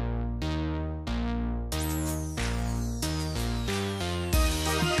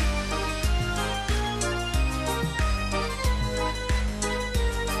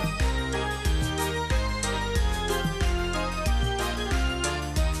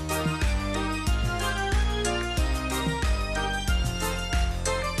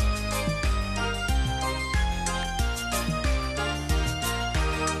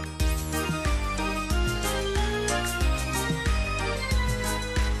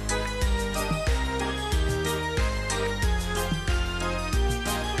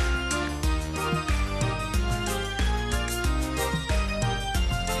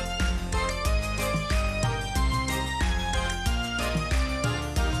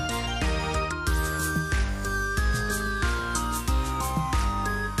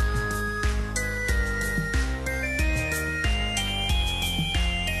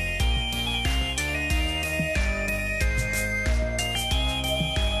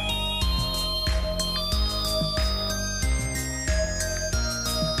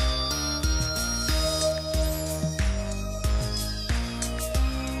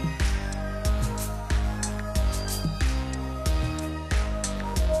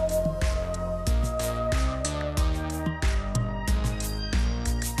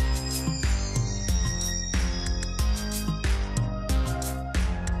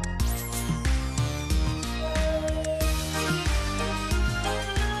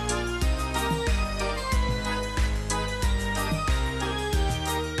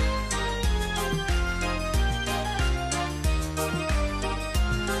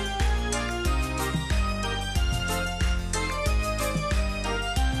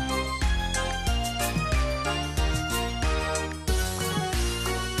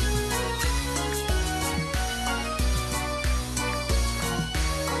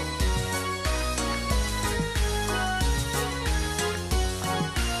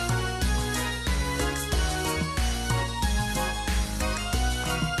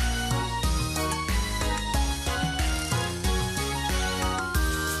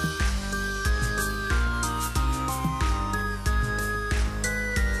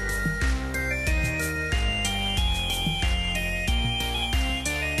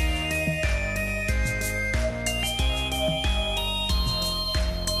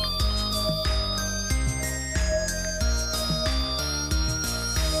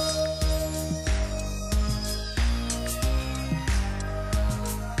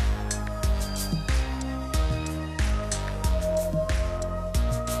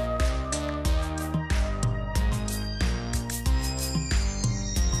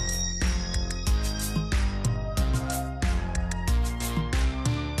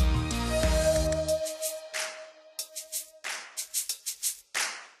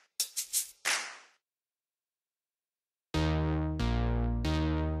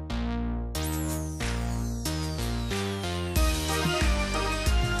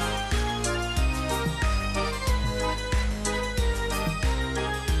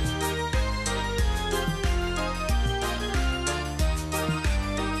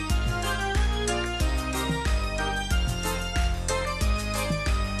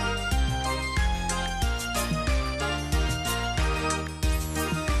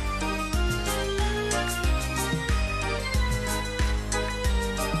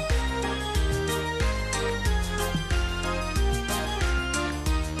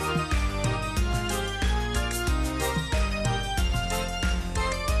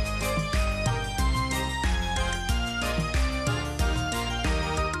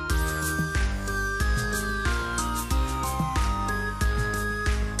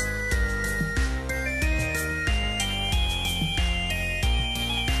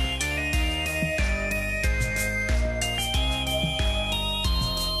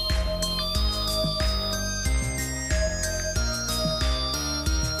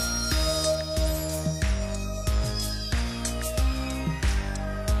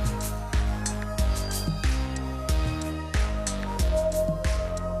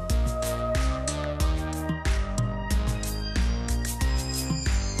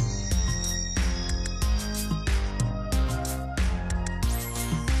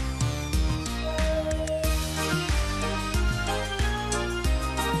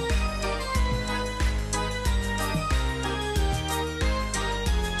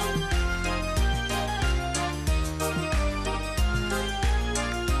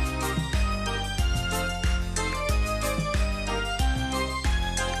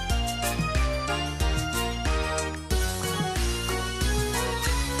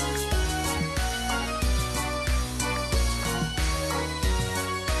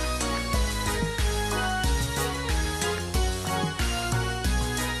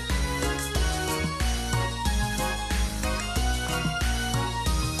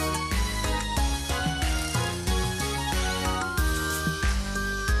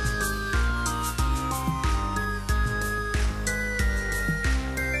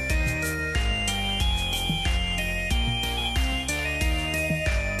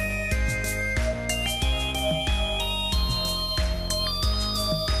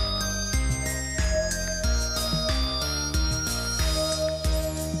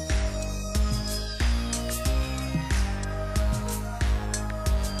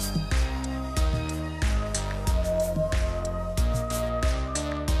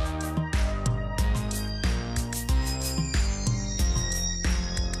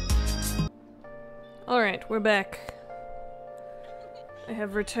 Alright, we're back. I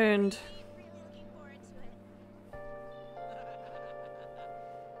have returned.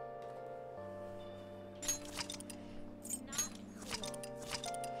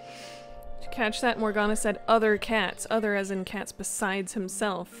 Did you catch that? Morgana said other cats. Other as in cats besides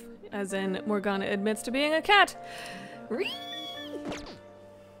himself. As in Morgana admits to being a cat.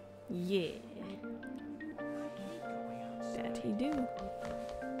 Yeah. That he do.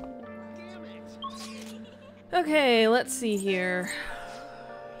 Okay, let's see here.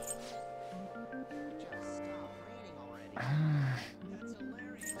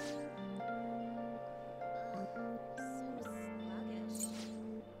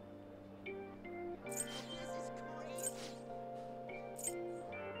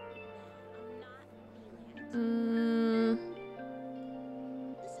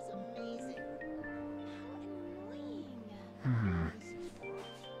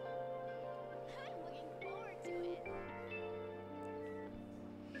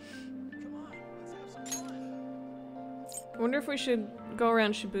 I wonder if we should go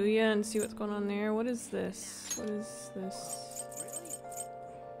around Shibuya and see what's going on there. What is this? What is this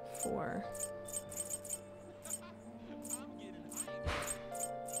for?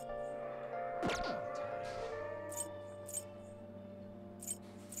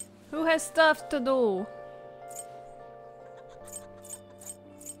 Who has stuff to do?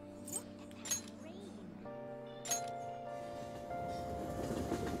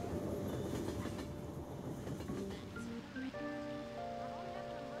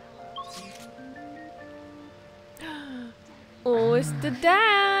 Oh, it's the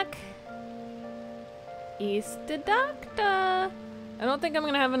doc. It's the doctor. I don't think I'm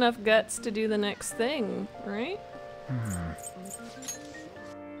gonna have enough guts to do the next thing, right?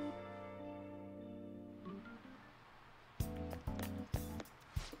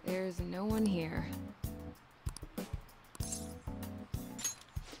 There's no one here.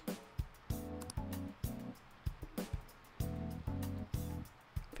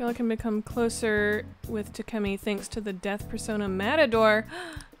 I feel like I can become closer with Takemi thanks to the death persona Matador.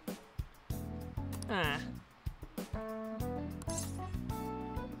 Ah.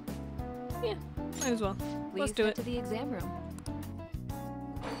 Yeah, might as well. Let's do it. To the exam room.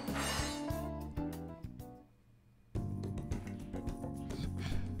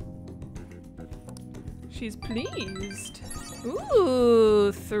 She's pleased.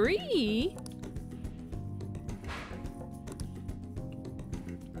 Ooh, 3.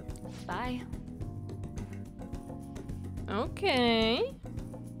 Bye. Okay.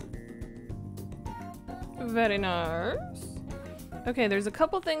 Very nice. Okay, there's a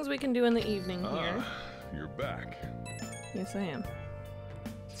couple things we can do in the evening here. You're back. Yes, I am.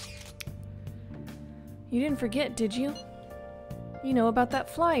 You didn't forget, did you? You know about that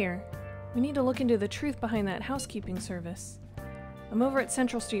flyer. We need to look into the truth behind that housekeeping service. I'm over at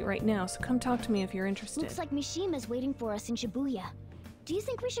Central Street right now, so come talk to me if you're interested. Looks like Mishima's waiting for us in Shibuya. Do you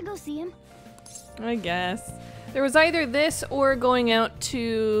think we should go see him? I guess. There was either this or going out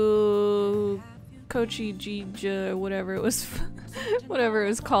to Kochijija, whatever it was, whatever it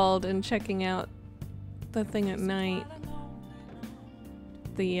was called, and checking out the thing at night.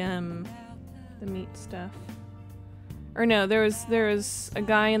 The meat stuff. Or no, there was a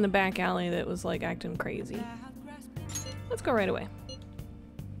guy in the back alley that was like acting crazy. Let's go right away.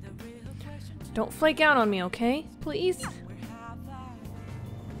 Don't flake out on me, okay? Please?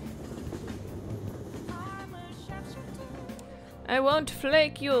 I won't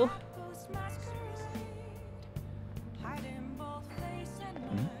flake you.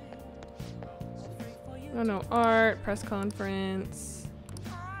 Oh no, art, press conference.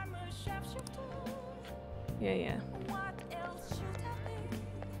 Yeah.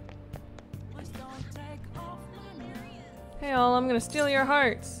 Hey all, I'm gonna steal your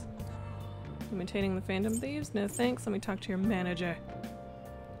hearts. Imitating the Phantom Thieves? No thanks, let me talk to your manager.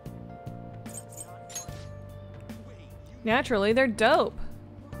 Naturally, they're dope.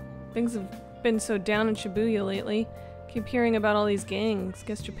 Things have been so down in Shibuya lately. Keep hearing about all these gangs.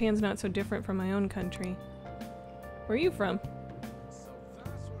 Guess Japan's not so different from my own country. Where are you from?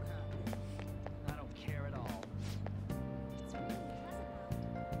 I don't care at all.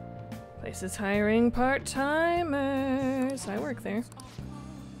 Place is hiring part-timers. I work there.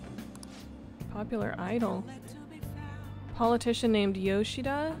 Popular idol. Politician named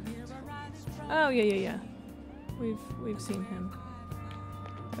Yoshida? Oh, yeah. We've seen him.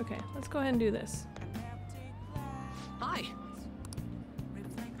 Okay, let's go ahead and do this. Hi.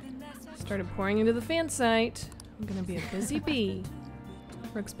 Started pouring into the fan site. I'm gonna be a busy bee.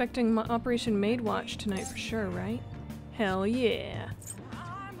 We're expecting Operation Maid Watch tonight for sure, right? Hell yeah.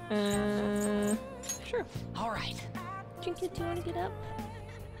 Sure. All right. Trinket, do you want to get up?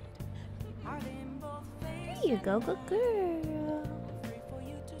 There you go, good girl.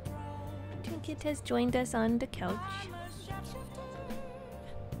 Trinket has joined us on the couch.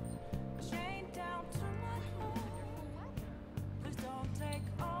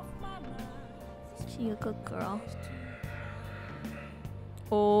 She a good girl.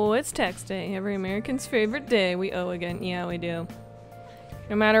 Oh, it's tax day. Every American's favorite day. We owe again. Yeah, we do.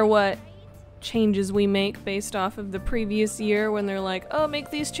 No matter what changes we make based off of the previous year, when they're like, oh, make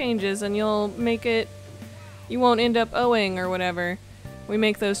these changes and you'll make it, you won't end up owing or whatever. We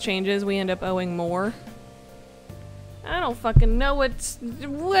make those changes, we end up owing more. I don't fucking know what's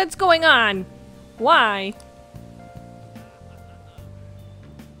going on. Why?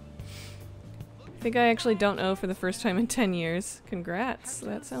 I think I actually don't owe for the first time in 10 years. Congrats.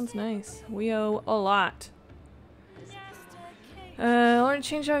 That sounds nice. We owe a lot. I want to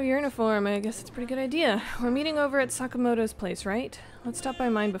change out your uniform. I guess it's a pretty good idea. We're meeting over at Sakamoto's place, right? Let's stop by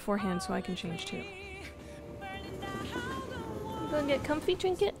mine beforehand so I can change too. You gonna get comfy,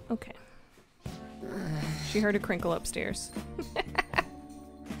 Trinket? Okay. She heard a crinkle upstairs.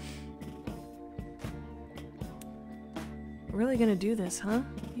 Really gonna do this, huh?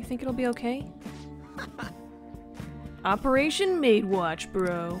 You think it'll be okay? Operation Maid Watch,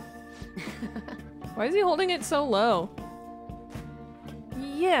 bro. Why is he holding it so low?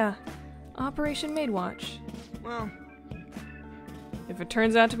 Yeah, Operation Maid Watch. Well, if it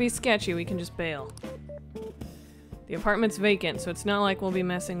turns out to be sketchy, we can just bail. The apartment's vacant, so it's not like we'll be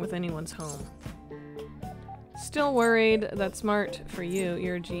messing with anyone's home. Still worried. That's smart for you.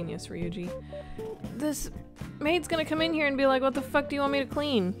 You're a genius, Ryuji. This maid's gonna come in here and be like, what the fuck do you want me to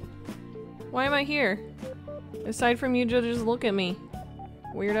clean? Why am I here? Aside from you just look at me.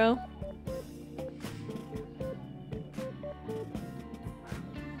 Weirdo.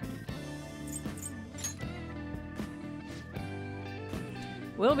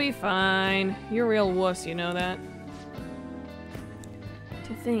 We'll be fine. You're a real wuss, you know that?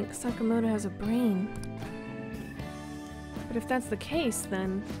 To think Sakamoto has a brain. But if that's the case,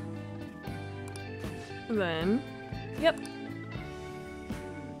 then... Yep.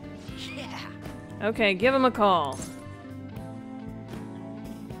 Yeah. Okay, give him a call.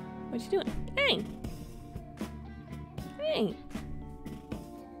 What you doing? Hey! Hey!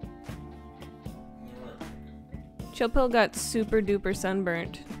 Chillpill got super duper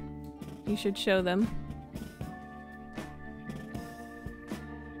sunburnt. You should show them.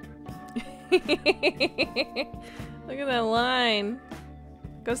 Look at that line.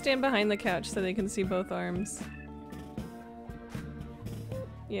 Go stand behind the couch so they can see both arms.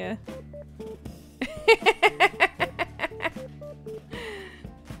 Yeah.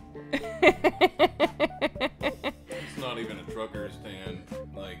 It's not even a trucker's tan.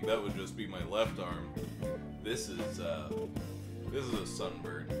 Like, that would just be my left arm. This is a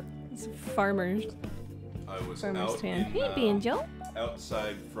sunburn. It's farmers. I was Farmer's out tan. in, Hey, Banjo.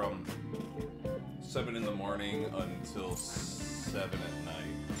 outside from 7 in the morning until 7 at night.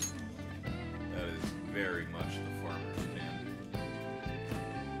 That is very much the farmer's tan.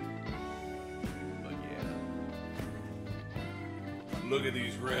 But yeah. Look at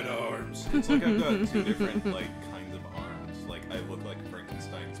these red arms. It's like I've got two different kinds of arms. Like I look like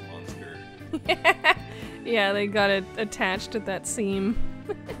Frankenstein's monster. Yeah, they got it attached at that seam.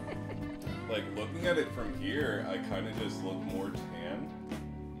 Like looking at it from here, I kind of just look more tan.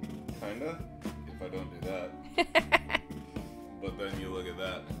 Kinda. If I don't do that. But then you look at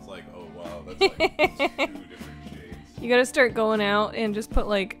that and it's like, oh wow, that's like two different shades. You gotta start going out and just put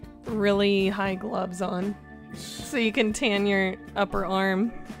like really high gloves on so you can tan your upper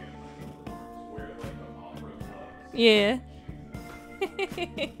arm. Yeah.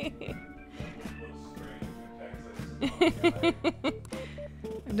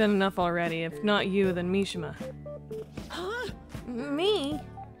 I've done enough already. If not you, then Mishima. Huh? Me?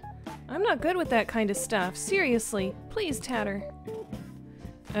 I'm not good with that kind of stuff. Seriously. Please, Tatter.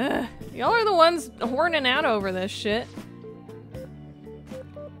 Y'all are the ones horning out over this shit.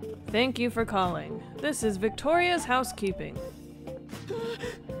 Thank you for calling. This is Victoria's housekeeping.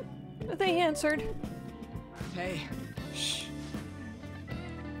 They answered. Hey. Shh.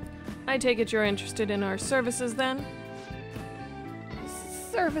 I take it you're interested in our services then?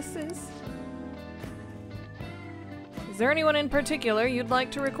 Services? Is there anyone in particular you'd like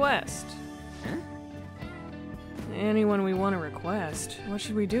to request? Huh? Anyone we want to request. What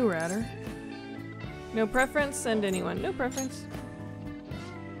should we do, Ratter? No preference? Send anyone. No preference.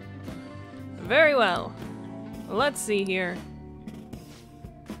 Very well. Let's see here.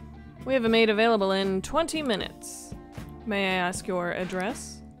 We have a maid available in 20 minutes. May I ask your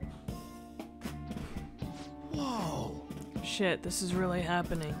address? shit, this is really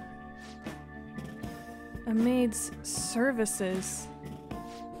happening. A maid's services.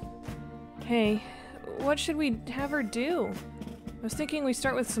 Hey, what should we have her do? I was thinking we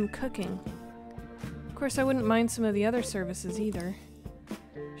start with some cooking. Of course, I wouldn't mind some of the other services either.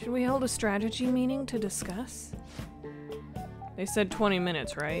 Should we hold a strategy meeting to discuss? They said 20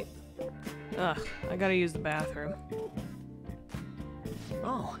 minutes, right? Ugh, I gotta use the bathroom.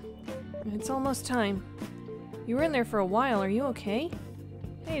 Oh. It's almost time. You were in there for a while, are you okay?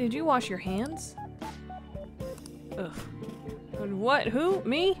 Hey, did you wash your hands? Ugh. What? Who?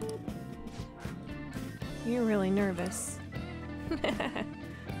 Me? You're really nervous.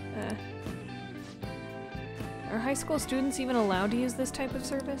 Are high school students even allowed to use this type of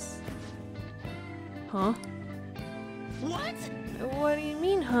service? Huh? What? What do you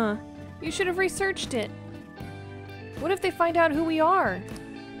mean, huh? You should have researched it. What if they find out who we are?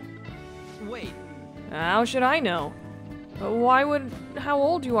 Wait. How should I know? Why would how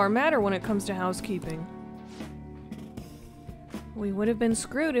old you are matter when it comes to housekeeping? We would have been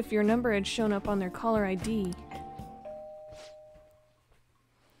screwed if your number had shown up on their caller ID.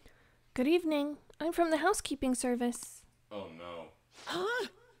 Good evening. I'm from the housekeeping service. Oh no. Huh?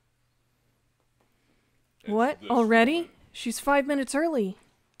 What? Already? She's 5 minutes early.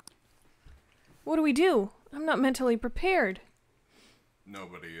 What do we do? I'm not mentally prepared.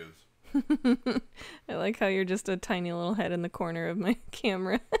 Nobody is. I like how you're just a tiny little head in the corner of my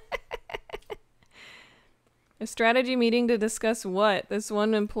camera. A strategy meeting to discuss what this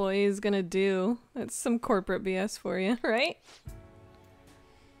one employee is gonna do. That's some corporate BS for you, right?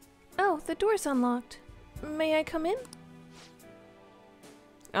 Oh, the door's unlocked. May I come in?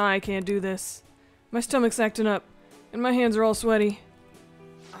 I can't do this. My stomach's acting up, and my hands are all sweaty.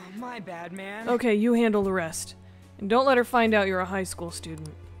 Oh, my bad, man. Okay, you handle the rest. And don't let her find out you're a high school student.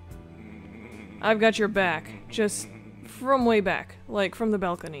 I've got your back. Just from way back. Like, from the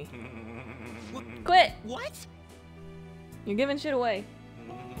balcony. Quit! What? You're giving shit away.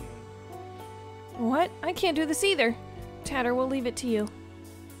 What? I can't do this either. Tatter, we'll leave it to you.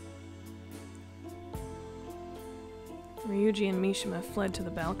 Ryuji and Mishima fled to the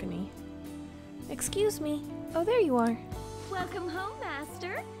balcony. Excuse me. Oh, there you are. Welcome home,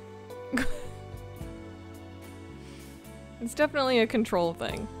 Master. It's definitely a control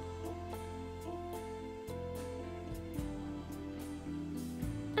thing.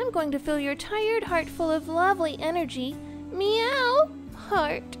 I'm going to fill your tired heart full of lovely energy. Meow,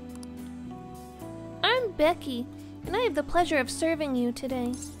 heart. I'm Becky, and I have the pleasure of serving you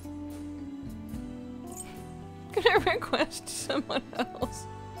today. Can I request someone else?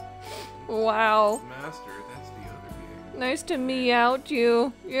 Wow. Master, that's the other game. Nice to meow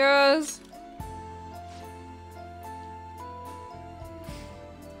you. Yes.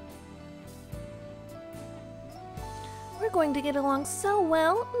 We're going to get along so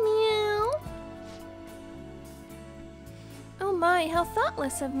well. Meow. Oh my, how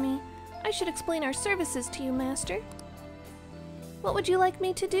thoughtless of me. I should explain our services to you, Master. What would you like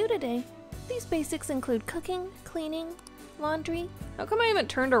me to do today? These basics include cooking, cleaning, laundry. How come I haven't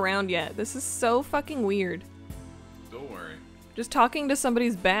turned around yet? This is so fucking weird. Don't worry. Just talking to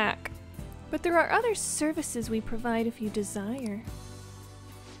somebody's back. But there are other services we provide if you desire.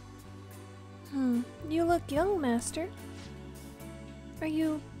 You look young, Master. Are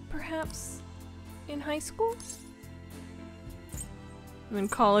you, perhaps, in high school? I'm in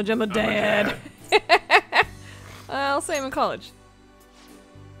college, I'm a dad. I'll say I'm in college.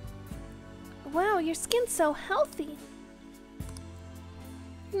 Wow, your skin's so healthy.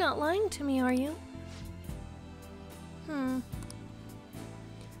 You're not lying to me, are you?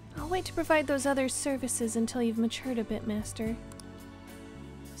 I'll wait to provide those other services until you've matured a bit, Master.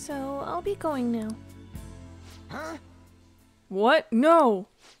 So, I'll be going now. Huh? What? No!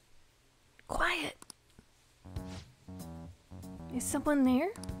 Quiet! Is someone there?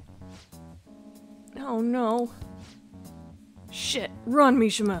 Oh no. Shit, run,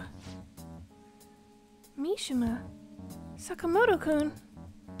 Mishima! Mishima? Sakamoto-kun?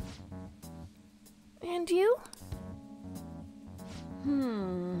 And you?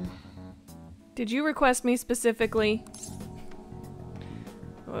 Did you request me specifically?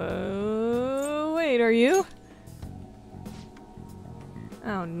 Wait, are you?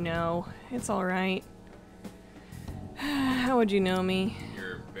 Oh no, it's alright. How would you know me?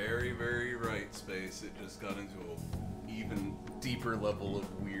 You're very, very right, Space. It just got into an even deeper level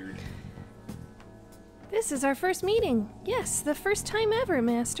of weird. This is our first meeting. Yes, the first time ever,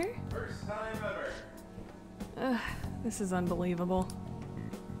 Master. First time ever. This is unbelievable.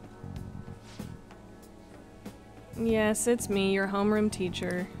 Yes, it's me, your homeroom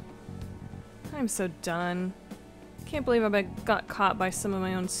teacher. I'm so done. Can't believe I got caught by some of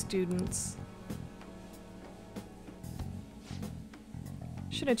my own students.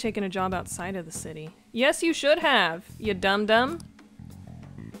 Should have taken a job outside of the city. Yes, you should have, you dum-dum.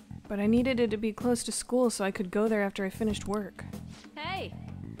 But I needed it to be close to school so I could go there after I finished work. Hey!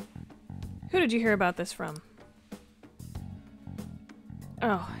 Who did you hear about this from?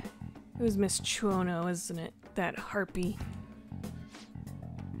 Oh, it was Miss Chuono, isn't it? That harpy.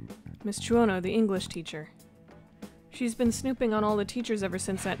 Miss Chuono, the English teacher. She's been snooping on all the teachers ever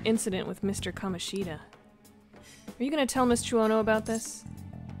since that incident with Mr. Kamishita. Are you gonna tell Miss Chuono about this?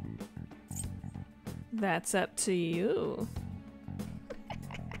 That's up to you.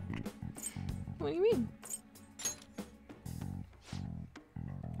 What do you mean?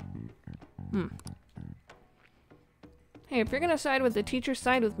 Hey, if you're gonna side with the teacher,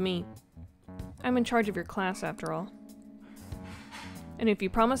 side with me. I'm in charge of your class, after all. And if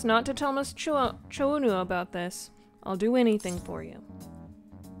you promise not to tell Miss Chuono about this, I'll do anything for you.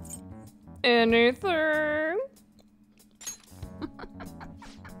 Anything?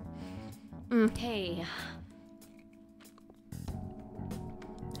 Hey.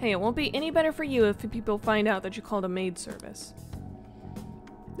 Hey, it won't be any better for you if people find out that you called a maid service.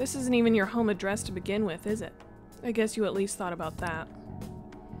 This isn't even your home address to begin with, is it? I guess you at least thought about that.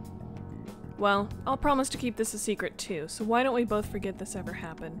 Well, I'll promise to keep this a secret too, so why don't we both forget this ever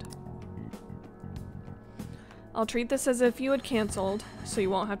happened? I'll treat this as if you had canceled, so you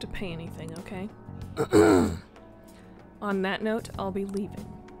won't have to pay anything, okay? On that note, I'll be leaving.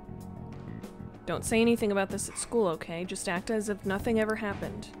 Don't say anything about this at school, okay? Just act as if nothing ever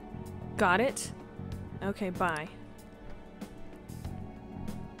happened. Got it? Okay, bye.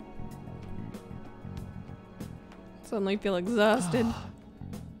 Suddenly feel exhausted.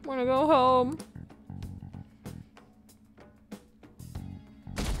 Wanna go home.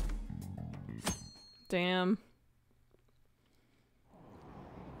 Damn.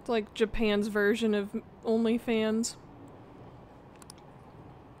 It's like Japan's version of OnlyFans.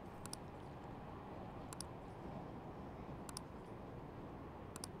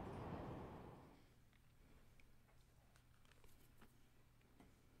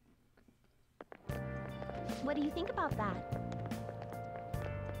 What do you think about that?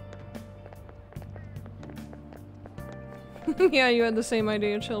 Yeah, you had the same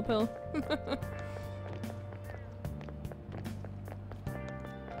idea, Chill Pill.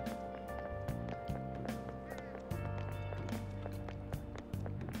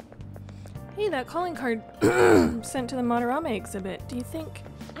 Hey, that calling card sent to the Madarame exhibit, do you think?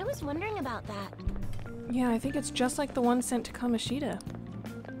 I was wondering about that. Yeah, I think it's just like the one sent to Kamishita.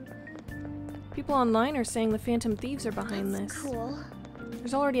 People online are saying the Phantom Thieves are behind this. Cool.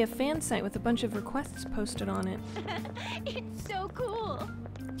 There's already a fan site with a bunch of requests posted on it. It's so cool.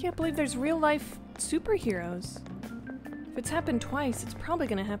 Can't believe there's real-life superheroes. If it's happened twice, it's probably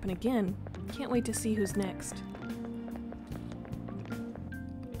gonna happen again. Can't wait to see who's next.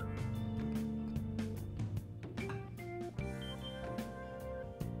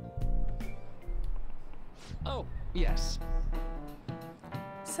 Oh, yes.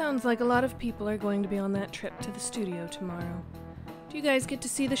 Sounds like a lot of people are going to be on that trip to the studio tomorrow. Do you guys get to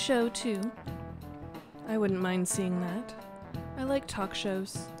see the show too? I wouldn't mind seeing that. I like talk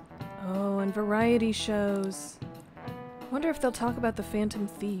shows. Oh, and variety shows. Wonder if they'll talk about the Phantom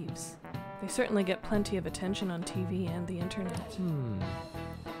Thieves. They certainly get plenty of attention on TV and the internet.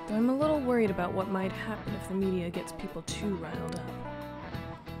 Though I'm a little worried about what might happen if the media gets people too riled up.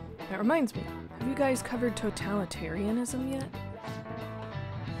 That reminds me, have you guys covered totalitarianism yet?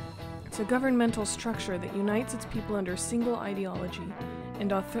 It's a governmental structure that unites its people under a single ideology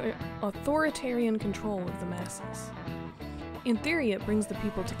and authoritarian control of the masses. In theory, it brings the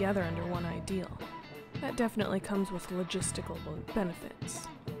people together under one ideal. That definitely comes with logistical benefits.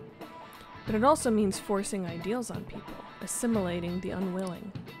 But it also means forcing ideals on people, assimilating the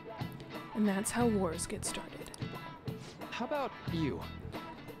unwilling. And that's how wars get started. How about you?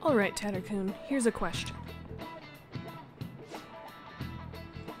 Alright, Tatter-kun, here's a question.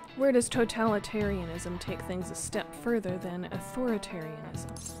 Where does totalitarianism take things a step further than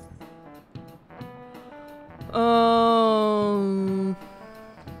authoritarianism?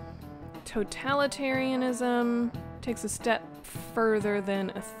 Totalitarianism takes a step further than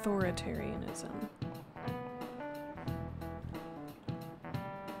authoritarianism.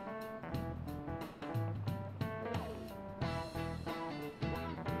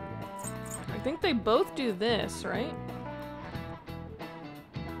 I think they both do this, right?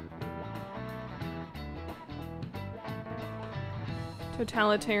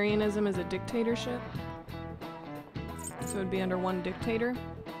 Totalitarianism is a dictatorship, so it would be under one dictator.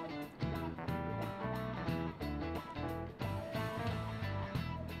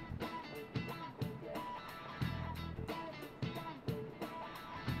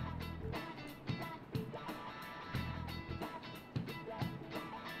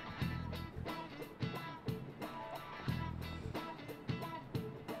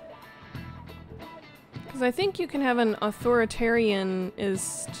 Because I think you can have an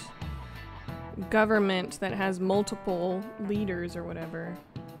authoritarianist government that has multiple leaders or whatever,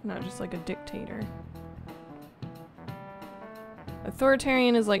 not just like a dictator.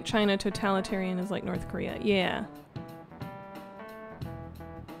 Authoritarian is like China, totalitarian is like North Korea. Yeah.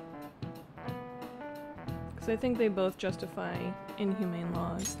 Because I think they both justify inhumane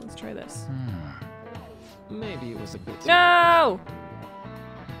laws. Let's try this. Maybe it was a bit... No!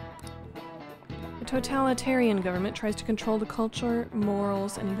 A totalitarian government tries to control the culture,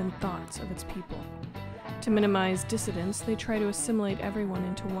 morals, and even thoughts of its people. To minimize dissidents, they try to assimilate everyone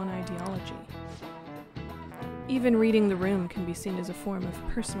into one ideology. Even reading the room can be seen as a form of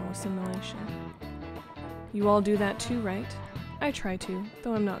personal assimilation. You all do that too, right? I try to,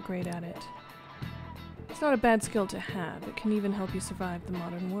 though I'm not great at it. It's not a bad skill to have. It can even help you survive the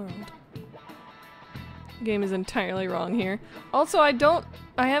modern world. The game is entirely wrong here. Also, I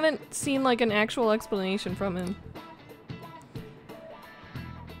haven't seen like an actual explanation from him.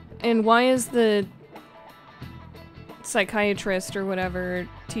 And why is the psychiatrist or whatever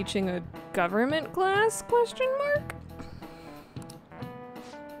teaching a government class? Question mark?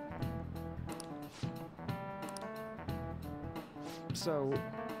 So...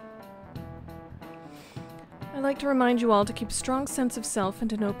 I'd like to remind you all to keep a strong sense of self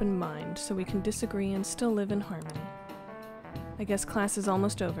and an open mind so we can disagree and still live in harmony. I guess class is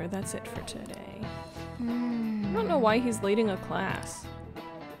almost over. That's it for today. I don't know why he's leading a class.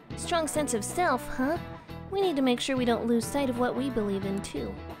 Strong sense of self, huh? We need to make sure we don't lose sight of what we believe in,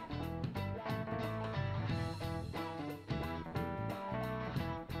 too.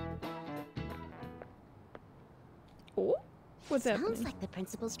 Oh? What's happening? Sounds like the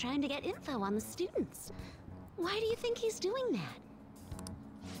principal's trying to get info on the students. Why do you think he's doing that?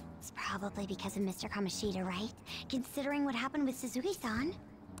 It's probably because of Mr. Kamoshida, right? Considering what happened with Suzuki-san.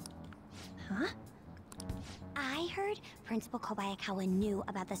 Huh? I heard Principal Kobayakawa knew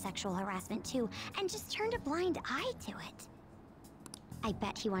about the sexual harassment too, and just turned a blind eye to it. I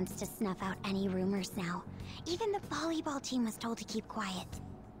bet he wants to snuff out any rumors now. Even the volleyball team was told to keep quiet.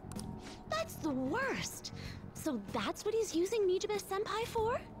 That's the worst! So that's what he's using Mijima-senpai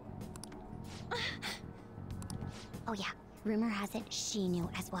for? Oh yeah, rumor has it she knew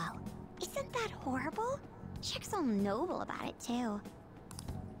as well. Isn't that horrible? Chick's all noble about it too.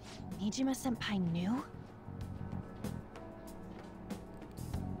 Mijima-senpai knew?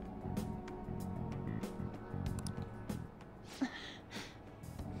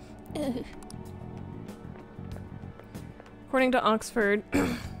 According to Oxford...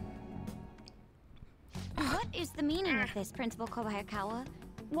 What is the meaning of this, Principal Kobayakawa?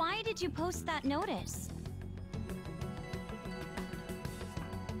 Why did you post that notice?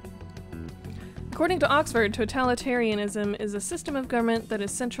 According to Oxford, totalitarianism is a system of government that is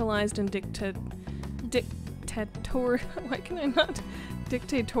centralized and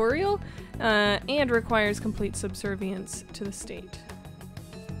dictatorial, and requires complete subservience to the state.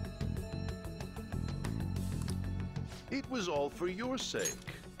 It was all for your sake.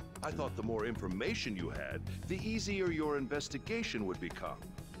 I thought the more information you had, the easier your investigation would become.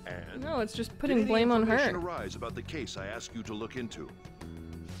 And no, it's just putting blame on her. Did any information arise about the case I asked you to look into?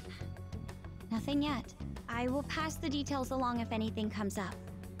 Nothing yet. I will pass the details along if anything comes up.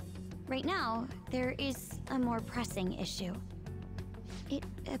 Right now, there is a more pressing issue. It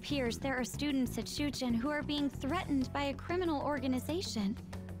appears there are students at Shuchen who are being threatened by a criminal organization.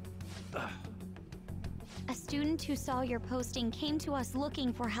 A student who saw your posting came to us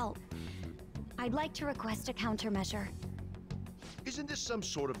looking for help. I'd like to request a countermeasure. Isn't this some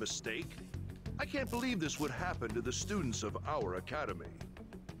sort of mistake? I can't believe this would happen to the students of our academy.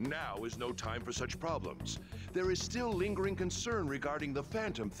 Now is no time for such problems. There is still lingering concern regarding the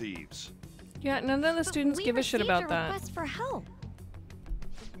Phantom Thieves. Yeah, none of the students give a shit about that. Request for help.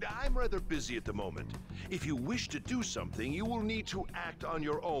 I'm rather busy at the moment. If you wish to do something, you will need to act on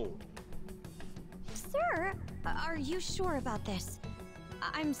your own. Sir, are you sure about this?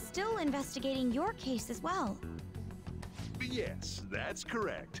 I'm still investigating your case as well. Yes, that's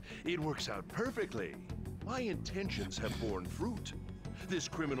correct. It works out perfectly. My intentions have borne fruit. This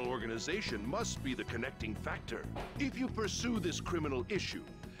criminal organization must be the connecting factor. If you pursue this criminal issue,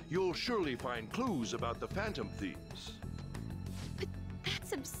 you'll surely find clues about the Phantom Thieves. But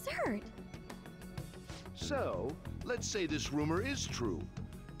that's absurd. So, let's say this rumor is true.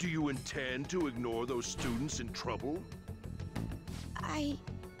 Do you intend to ignore those students in trouble?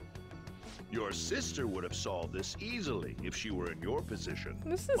 Your sister would have solved this easily if she were in your position.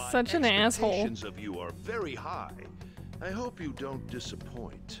 This is such an asshole. My expectations of you are very high. I hope you don't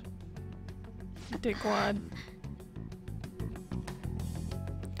disappoint. Dickwad.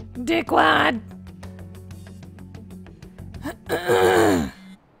 Dickwad!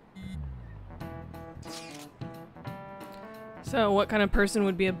 So, what kind of person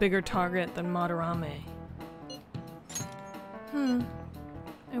would be a bigger target than Madarame?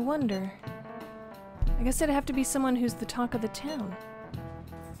 I wonder. I guess it'd have to be someone who's the talk of the town.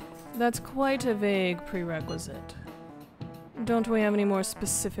 That's quite a vague prerequisite. Don't we have any more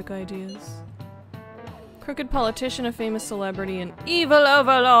specific ideas? Crooked politician, a famous celebrity, an evil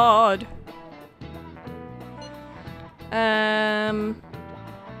overlord!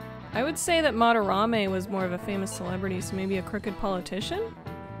 I would say that Madarame was more of a famous celebrity, so maybe a crooked politician?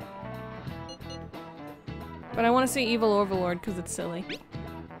 But I want to say evil overlord because it's silly.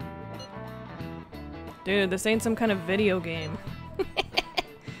 Dude, this ain't some kind of video game.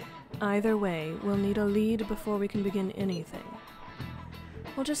 Either way, we'll need a lead before we can begin anything.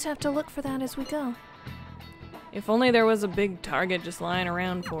 We'll just have to look for that as we go. If only there was a big target just lying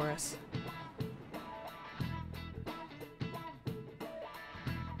around for us.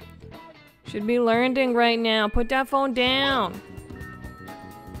 Should be learning right now. Put that phone down.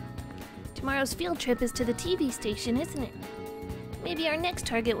 Tomorrow's field trip is to the TV station, isn't it? Maybe our next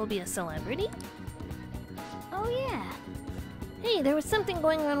target will be a celebrity? Oh yeah. Hey, there was something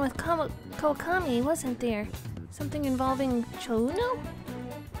going on with Kawakami, wasn't there? Something involving Chouno?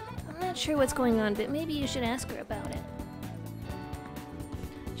 I'm not sure what's going on, but maybe you should ask her about it.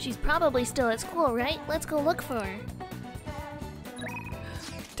 She's probably still at school, right? Let's go look for her.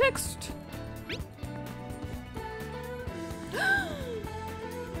 Text!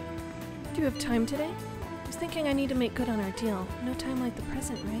 Do you have time today? I was thinking I need to make good on our deal. No time like the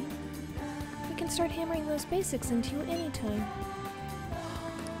present, right? We can start hammering those basics into you anytime.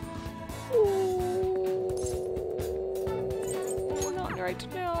 Oh, not right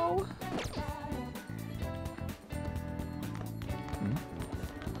now.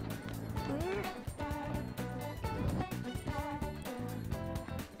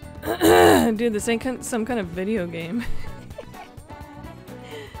 Dude, this ain't some kind of video game.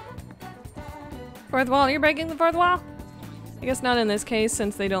 Fourth wall, you're breaking the fourth wall? I guess not in this case,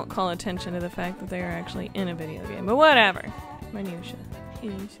 since they don't call attention to the fact that they are actually in a video game, but whatever. Minutia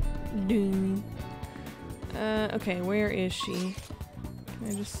is doom. Okay, where is she? Can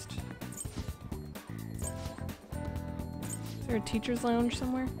I just... Is there a teacher's lounge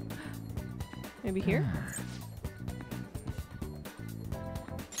somewhere? Maybe here?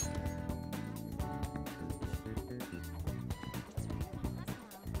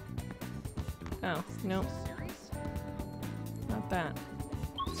 Oh, nope. Not that.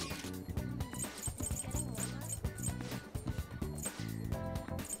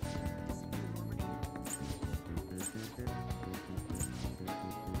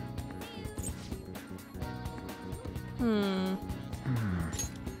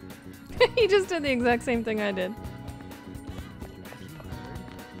 He just did the exact same thing I did.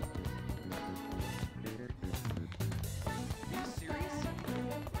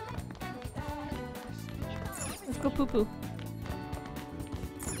 Let's go poo-poo.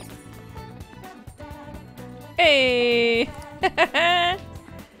 Hey!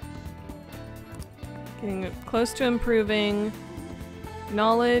 Getting close to improving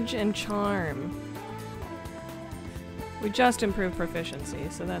knowledge and charm. We just improved proficiency,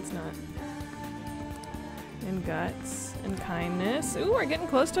 so that's not. And guts and kindness. Ooh, we're getting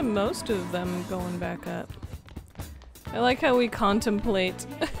close to most of them going back up. I like how we contemplate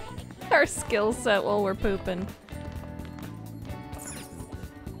our skill set while we're pooping.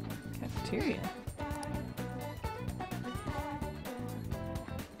 Cafeteria.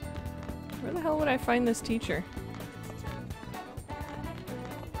 Where the hell would I find this teacher?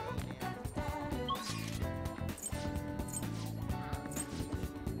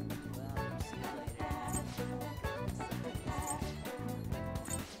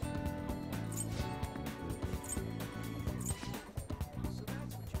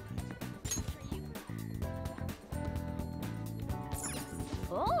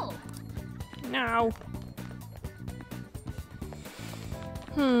 Oh! No.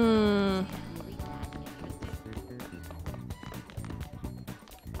 Oh!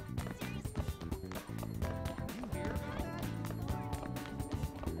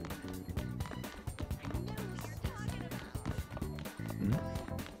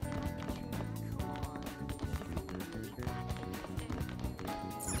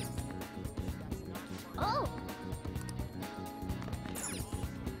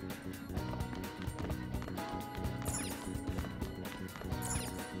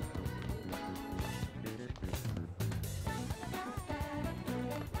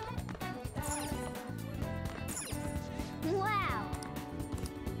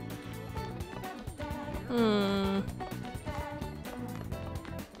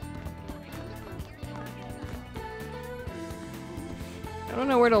 I don't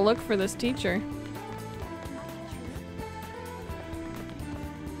know where to look for this teacher.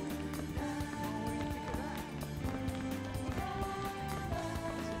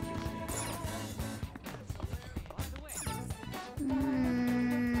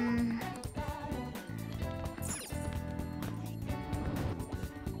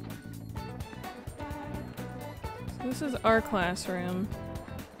 This is our classroom.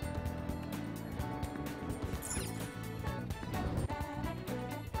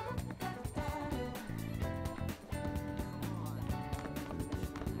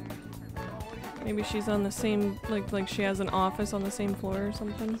 Maybe she's on the same, like she has an office on the same floor or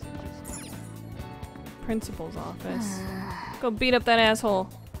something. Principal's office. Go beat up that asshole.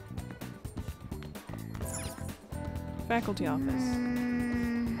 Faculty office.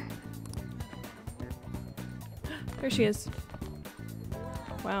 There she is.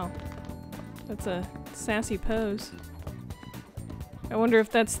 Wow. That's a sassy pose. I wonder if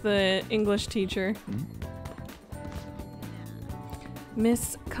that's the English teacher.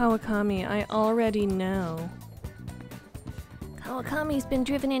 Miss Kawakami, I already know. Kawakami's been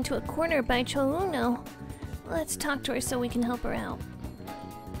driven into a corner by Chouno. Let's talk to her so we can help her out.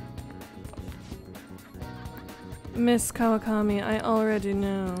 Miss Kawakami, I already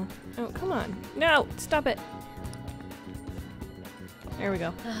know. Oh, come on. No! Stop it! There we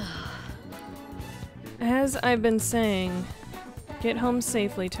go. As I've been saying, get home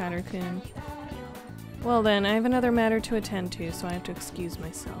safely, Tatter-kun. Well then, I have another matter to attend to, so I have to excuse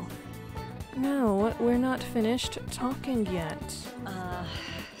myself. No, we're not finished talking yet.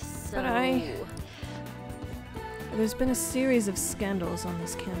 So... But there's been a series of scandals on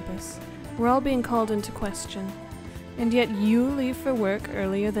this campus. We're all being called into question. And yet you leave for work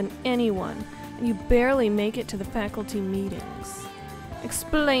earlier than anyone, and you barely make it to the faculty meetings.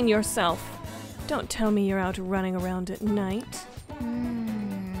 Explain yourself. Don't tell me you're out running around at night.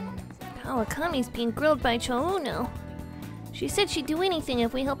 Kawakami's being grilled by Chouno. She said she'd do anything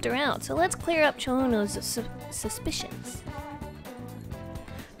if we helped her out, so let's clear up Chouno's suspicions.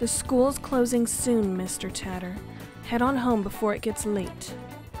 The school's closing soon, Mr. Tatter. Head on home before it gets late.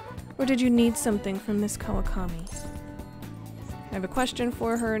 Or did you need something from Miss Kawakami? I have a question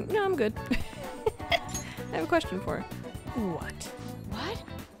for her. No, I'm good. I have a question for her. What? What?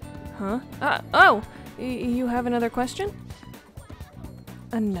 Huh? Oh! You have another question?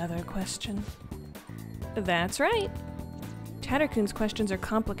 Another question. That's right. Tatter-kun's questions are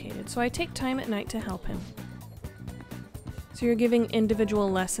complicated, so I take time at night to help him. So you're giving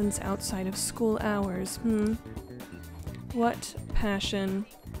individual lessons outside of school hours, What passion.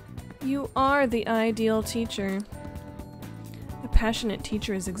 You are the ideal teacher. A passionate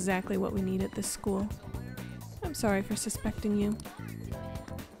teacher is exactly what we need at this school. I'm sorry for suspecting you.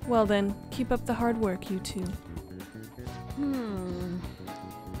 Well then, keep up the hard work, you two.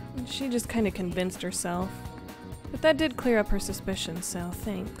 She just kind of convinced herself. But that did clear up her suspicions, so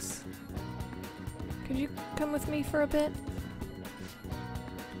thanks. Could you come with me for a bit?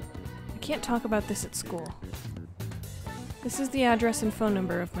 I can't talk about this at school. This is the address and phone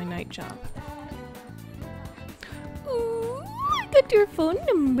number of my night job. Ooh, I got your phone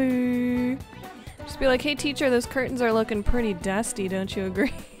number. Just be like, hey teacher, those curtains are looking pretty dusty, don't you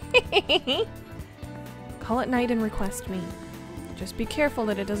agree? Call at night and request me. Just be careful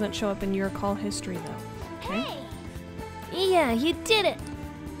that it doesn't show up in your call history though, okay? Hey! Yeah, you did it!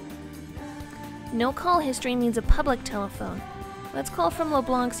 No call history means a public telephone. Let's call from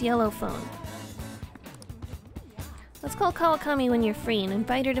LeBlanc's yellow phone. Let's call Kawakami when you're free and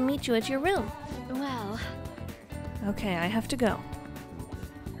invite her to meet you at your room. Well... Okay, I have to go.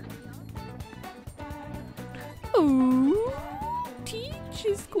 Oh, Teach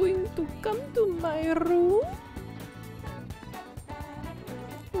is going to come to my room?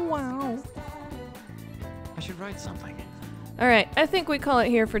 Wow. I should write something. Alright, I think we call it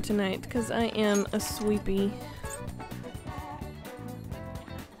here for tonight, because I am a sleepy.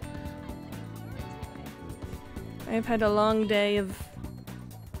 I've had a long day of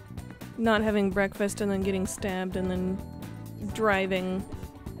not having breakfast and then getting stabbed and then driving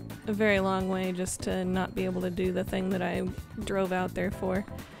a very long way just to not be able to do the thing that I drove out there for.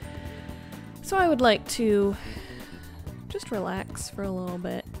 So I would like to just relax for a little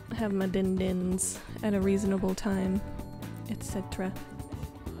bit, have my din-dins at a reasonable time, etc.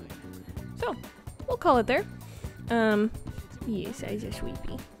 So, we'll call it there. Yes, I just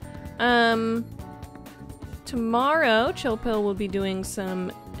sleepy. Tomorrow, Chill Pill will be doing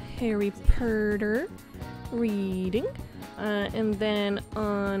some Harry Potter reading. And then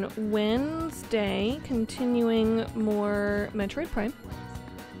on Wednesday, continuing more Metroid Prime.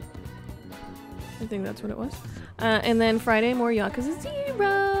 I think that's what it was. And then Friday, more Yakuza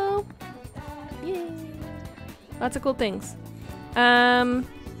 0! Yay! Lots of cool things. So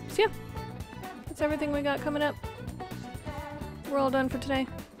yeah. That's everything we got coming up. We're all done for today.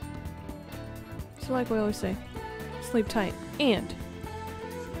 So like we always say, sleep tight. And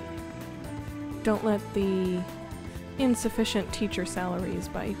don't let the insufficient teacher salaries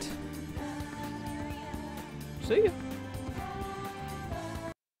bite. See ya.